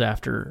dishes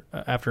after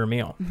a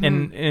meal,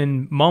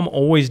 and mom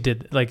always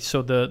did, like,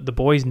 so the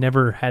boys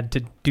never had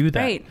to do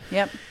that. Right.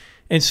 Yep.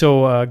 And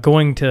so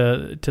going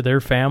to their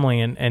family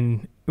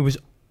and it was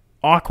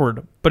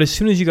awkward, but as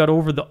soon as you got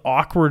over the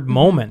awkward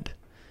moment,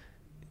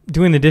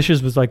 doing the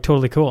dishes was like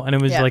totally cool, and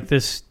it was like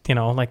this,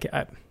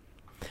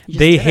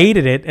 they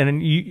hated it,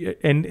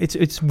 and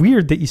it's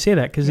weird that you say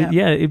that because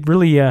it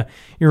really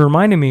you're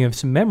reminding me of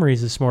some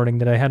memories this morning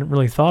that I hadn't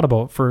really thought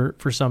about for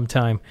some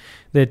time.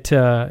 That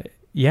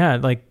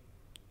like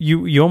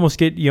you almost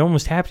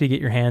happy to get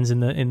your hands in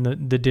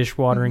the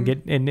dishwater and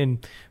get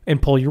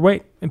and pull your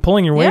weight, and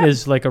pulling your weight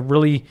is like a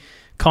really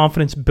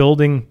confidence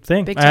building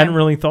thing. I hadn't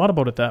really thought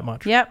about it that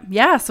much. Yep.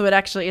 Yeah. So it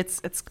actually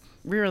it's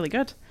really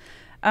good.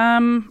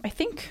 I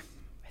think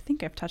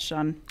I've touched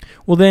on.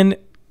 Well then.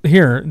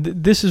 Here,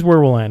 this is where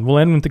we'll end. We'll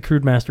end with the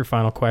Crude Master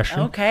final question.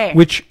 Okay.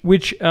 Which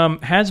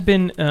has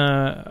been,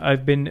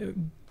 I've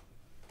been,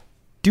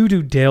 due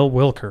to Dale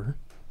Wilker,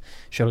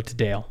 shout out to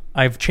Dale,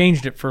 I've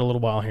changed it for a little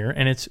while here,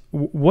 and it's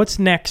what's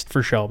next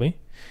for Shelby?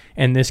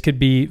 And this could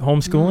be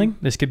homeschooling,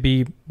 this could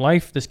be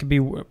life, this could be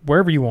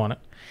wherever you want it.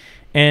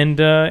 And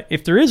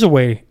if there is a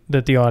way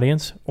that the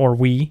audience or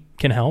we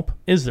can help,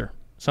 is there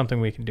something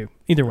we can do?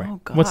 Either way,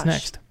 what's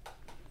next?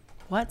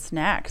 What's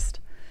next?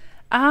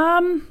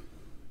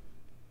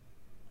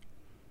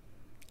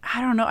 I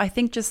don't know. I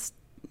think just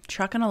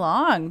trucking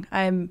along.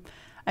 I'm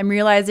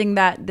realizing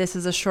that this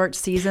is a short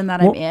season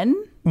that I'm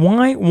in.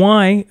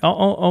 Why?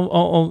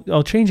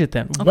 I'll change it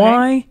then. Okay.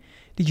 Why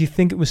did you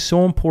think it was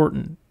so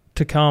important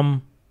to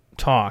come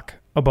talk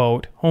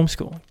about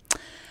homeschooling?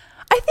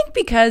 I think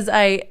because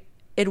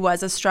it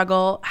was a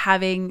struggle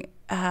having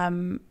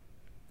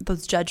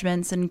those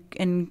judgments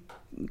and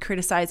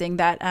criticizing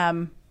that.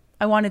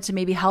 I wanted to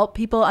maybe help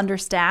people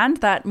understand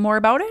that more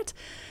about it.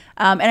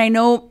 And I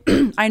know,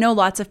 I know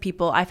lots of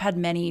people, I've had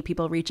many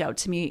people reach out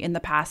to me in the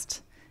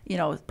past,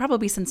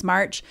 probably since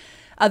March,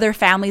 other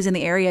families in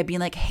the area being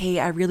like, hey,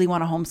 I really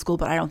want to homeschool,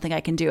 but I don't think I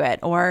can do it.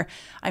 Or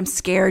I'm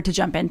scared to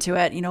jump into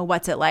it.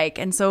 What's it like?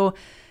 And so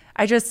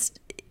I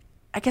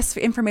guess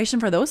information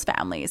for those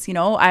families,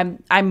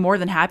 I'm more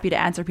than happy to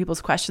answer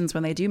people's questions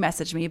when they do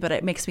message me, but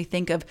it makes me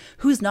think of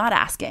who's not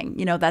asking,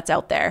 that's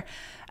out there.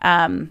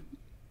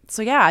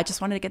 So yeah, I just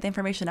wanted to get the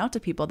information out to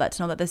people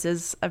to know that this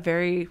is a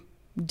very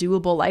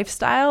doable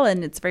lifestyle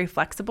and it's very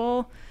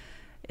flexible.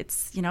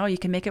 It's, you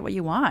can make it what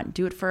you want.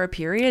 Do it for a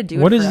period. Do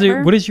it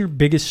forever. What is your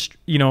biggest,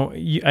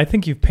 I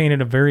think you've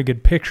painted a very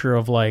good picture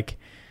of like,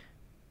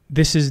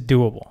 this is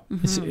doable.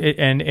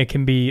 And it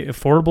can be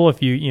affordable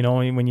if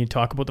when you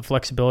talk about the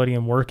flexibility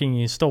and working,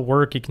 you still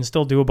work, you can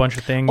still do a bunch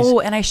of things. Oh,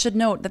 and I should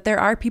note that there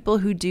are people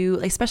who do,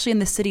 especially in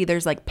the city,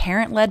 there's like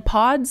parent-led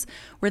pods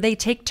where they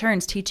take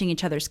turns teaching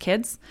each other's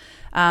kids.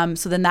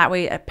 So then that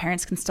way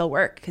parents can still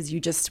work because you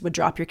just would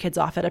drop your kids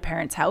off at a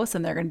parent's house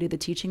and they're going to do the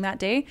teaching that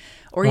day.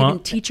 Or even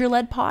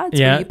teacher-led pods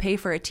where you pay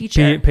for a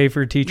teacher. Pay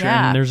for a teacher.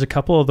 Yeah. And there's a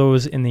couple of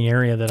those in the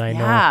area that I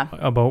know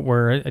about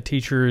where a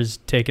teacher is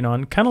taking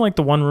on kind of like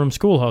the one-room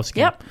schoolhouse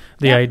scheme. Yep.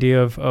 The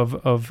idea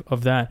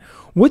of that.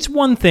 What's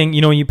one thing,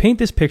 you paint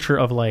this picture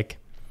of like,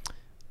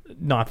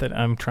 not that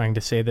I'm trying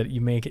to say that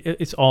you make it,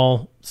 it's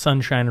all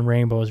sunshine and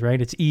rainbows,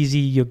 right? It's easy,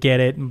 you'll get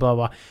it, and blah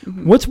blah.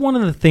 What's one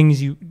of the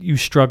things you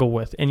struggle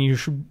with, and you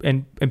should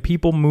and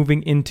people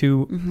moving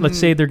into, let's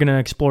say they're going to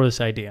explore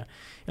this idea,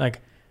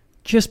 like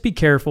just be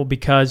careful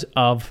because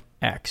of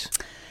X.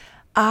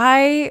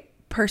 I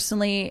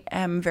personally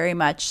am very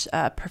much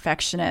a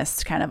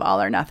perfectionist, kind of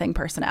all or nothing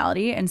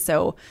personality, and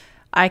so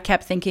I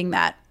kept thinking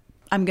that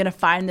I'm going to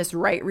find this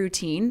right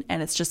routine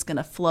and it's just going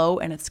to flow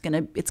and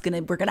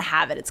we're going to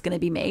have it. It's going to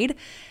be made.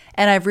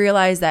 And I've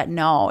realized that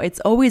no, it's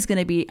always going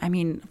to be,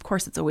 of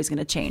course it's always going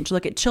to change.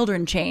 Look at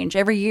children change.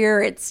 Every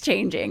year it's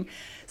changing.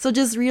 So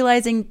just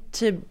realizing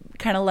to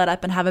kind of let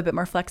up and have a bit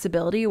more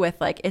flexibility with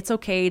like, it's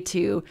okay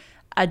to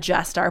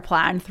adjust our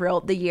plan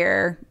throughout the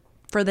year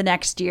for the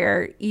next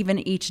year,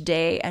 even each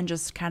day, and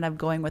just kind of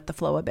going with the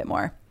flow a bit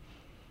more.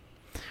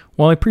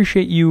 Well, I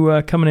appreciate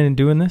you coming in and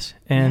doing this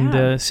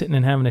and sitting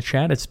and having a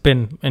chat. It's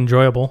been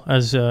enjoyable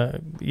as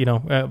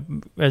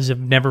as of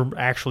never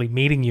actually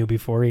meeting you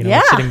before,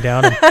 sitting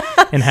down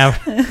and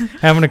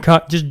having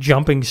a just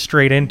jumping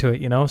straight into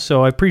it,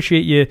 So I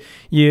appreciate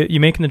you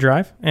making the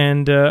drive.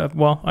 And,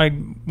 I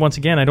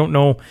don't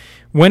know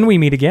when we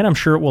meet again. I'm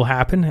sure it will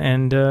happen.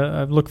 And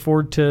I look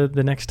forward to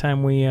the next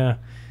time we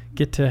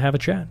get to have a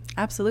chat.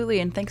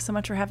 Absolutely. And thanks so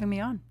much for having me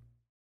on.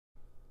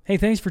 Hey,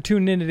 thanks for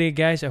tuning in today,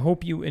 guys. I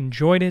hope you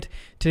enjoyed it.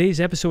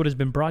 Today's episode has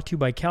been brought to you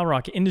by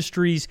CalRock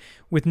Industries.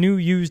 With new,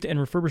 used, and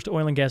refurbished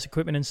oil and gas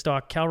equipment in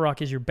stock,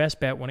 CalRock is your best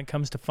bet when it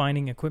comes to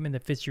finding equipment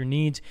that fits your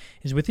needs,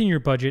 is within your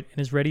budget,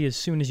 and is ready as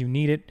soon as you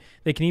need it.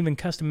 They can even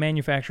custom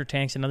manufacture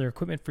tanks and other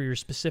equipment for your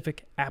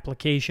specific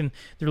application.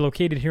 They're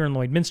located here in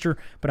Lloydminster,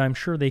 but I'm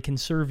sure they can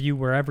serve you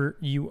wherever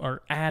you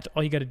are at.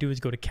 All you got to do is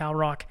go to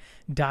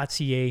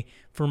calrock.ca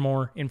for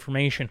more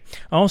information.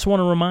 I also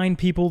want to remind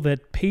people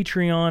that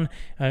Patreon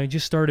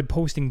just started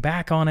posting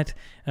back on it.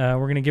 We're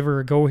going to give her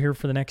a go here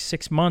for the next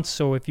 6 months.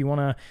 So if you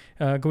want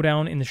to go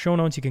down in the show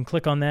notes, you can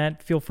click on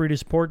that. Feel free to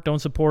support. Don't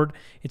support.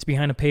 It's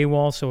behind a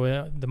paywall,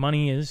 so the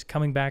money is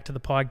coming back to the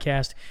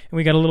podcast. And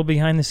we got a little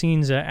behind the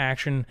scenes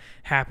action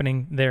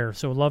happening there.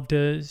 So love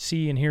to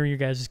see and hear your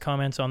guys'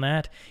 comments on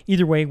that.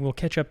 Either way, we'll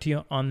catch up to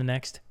you on the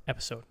next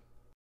episode.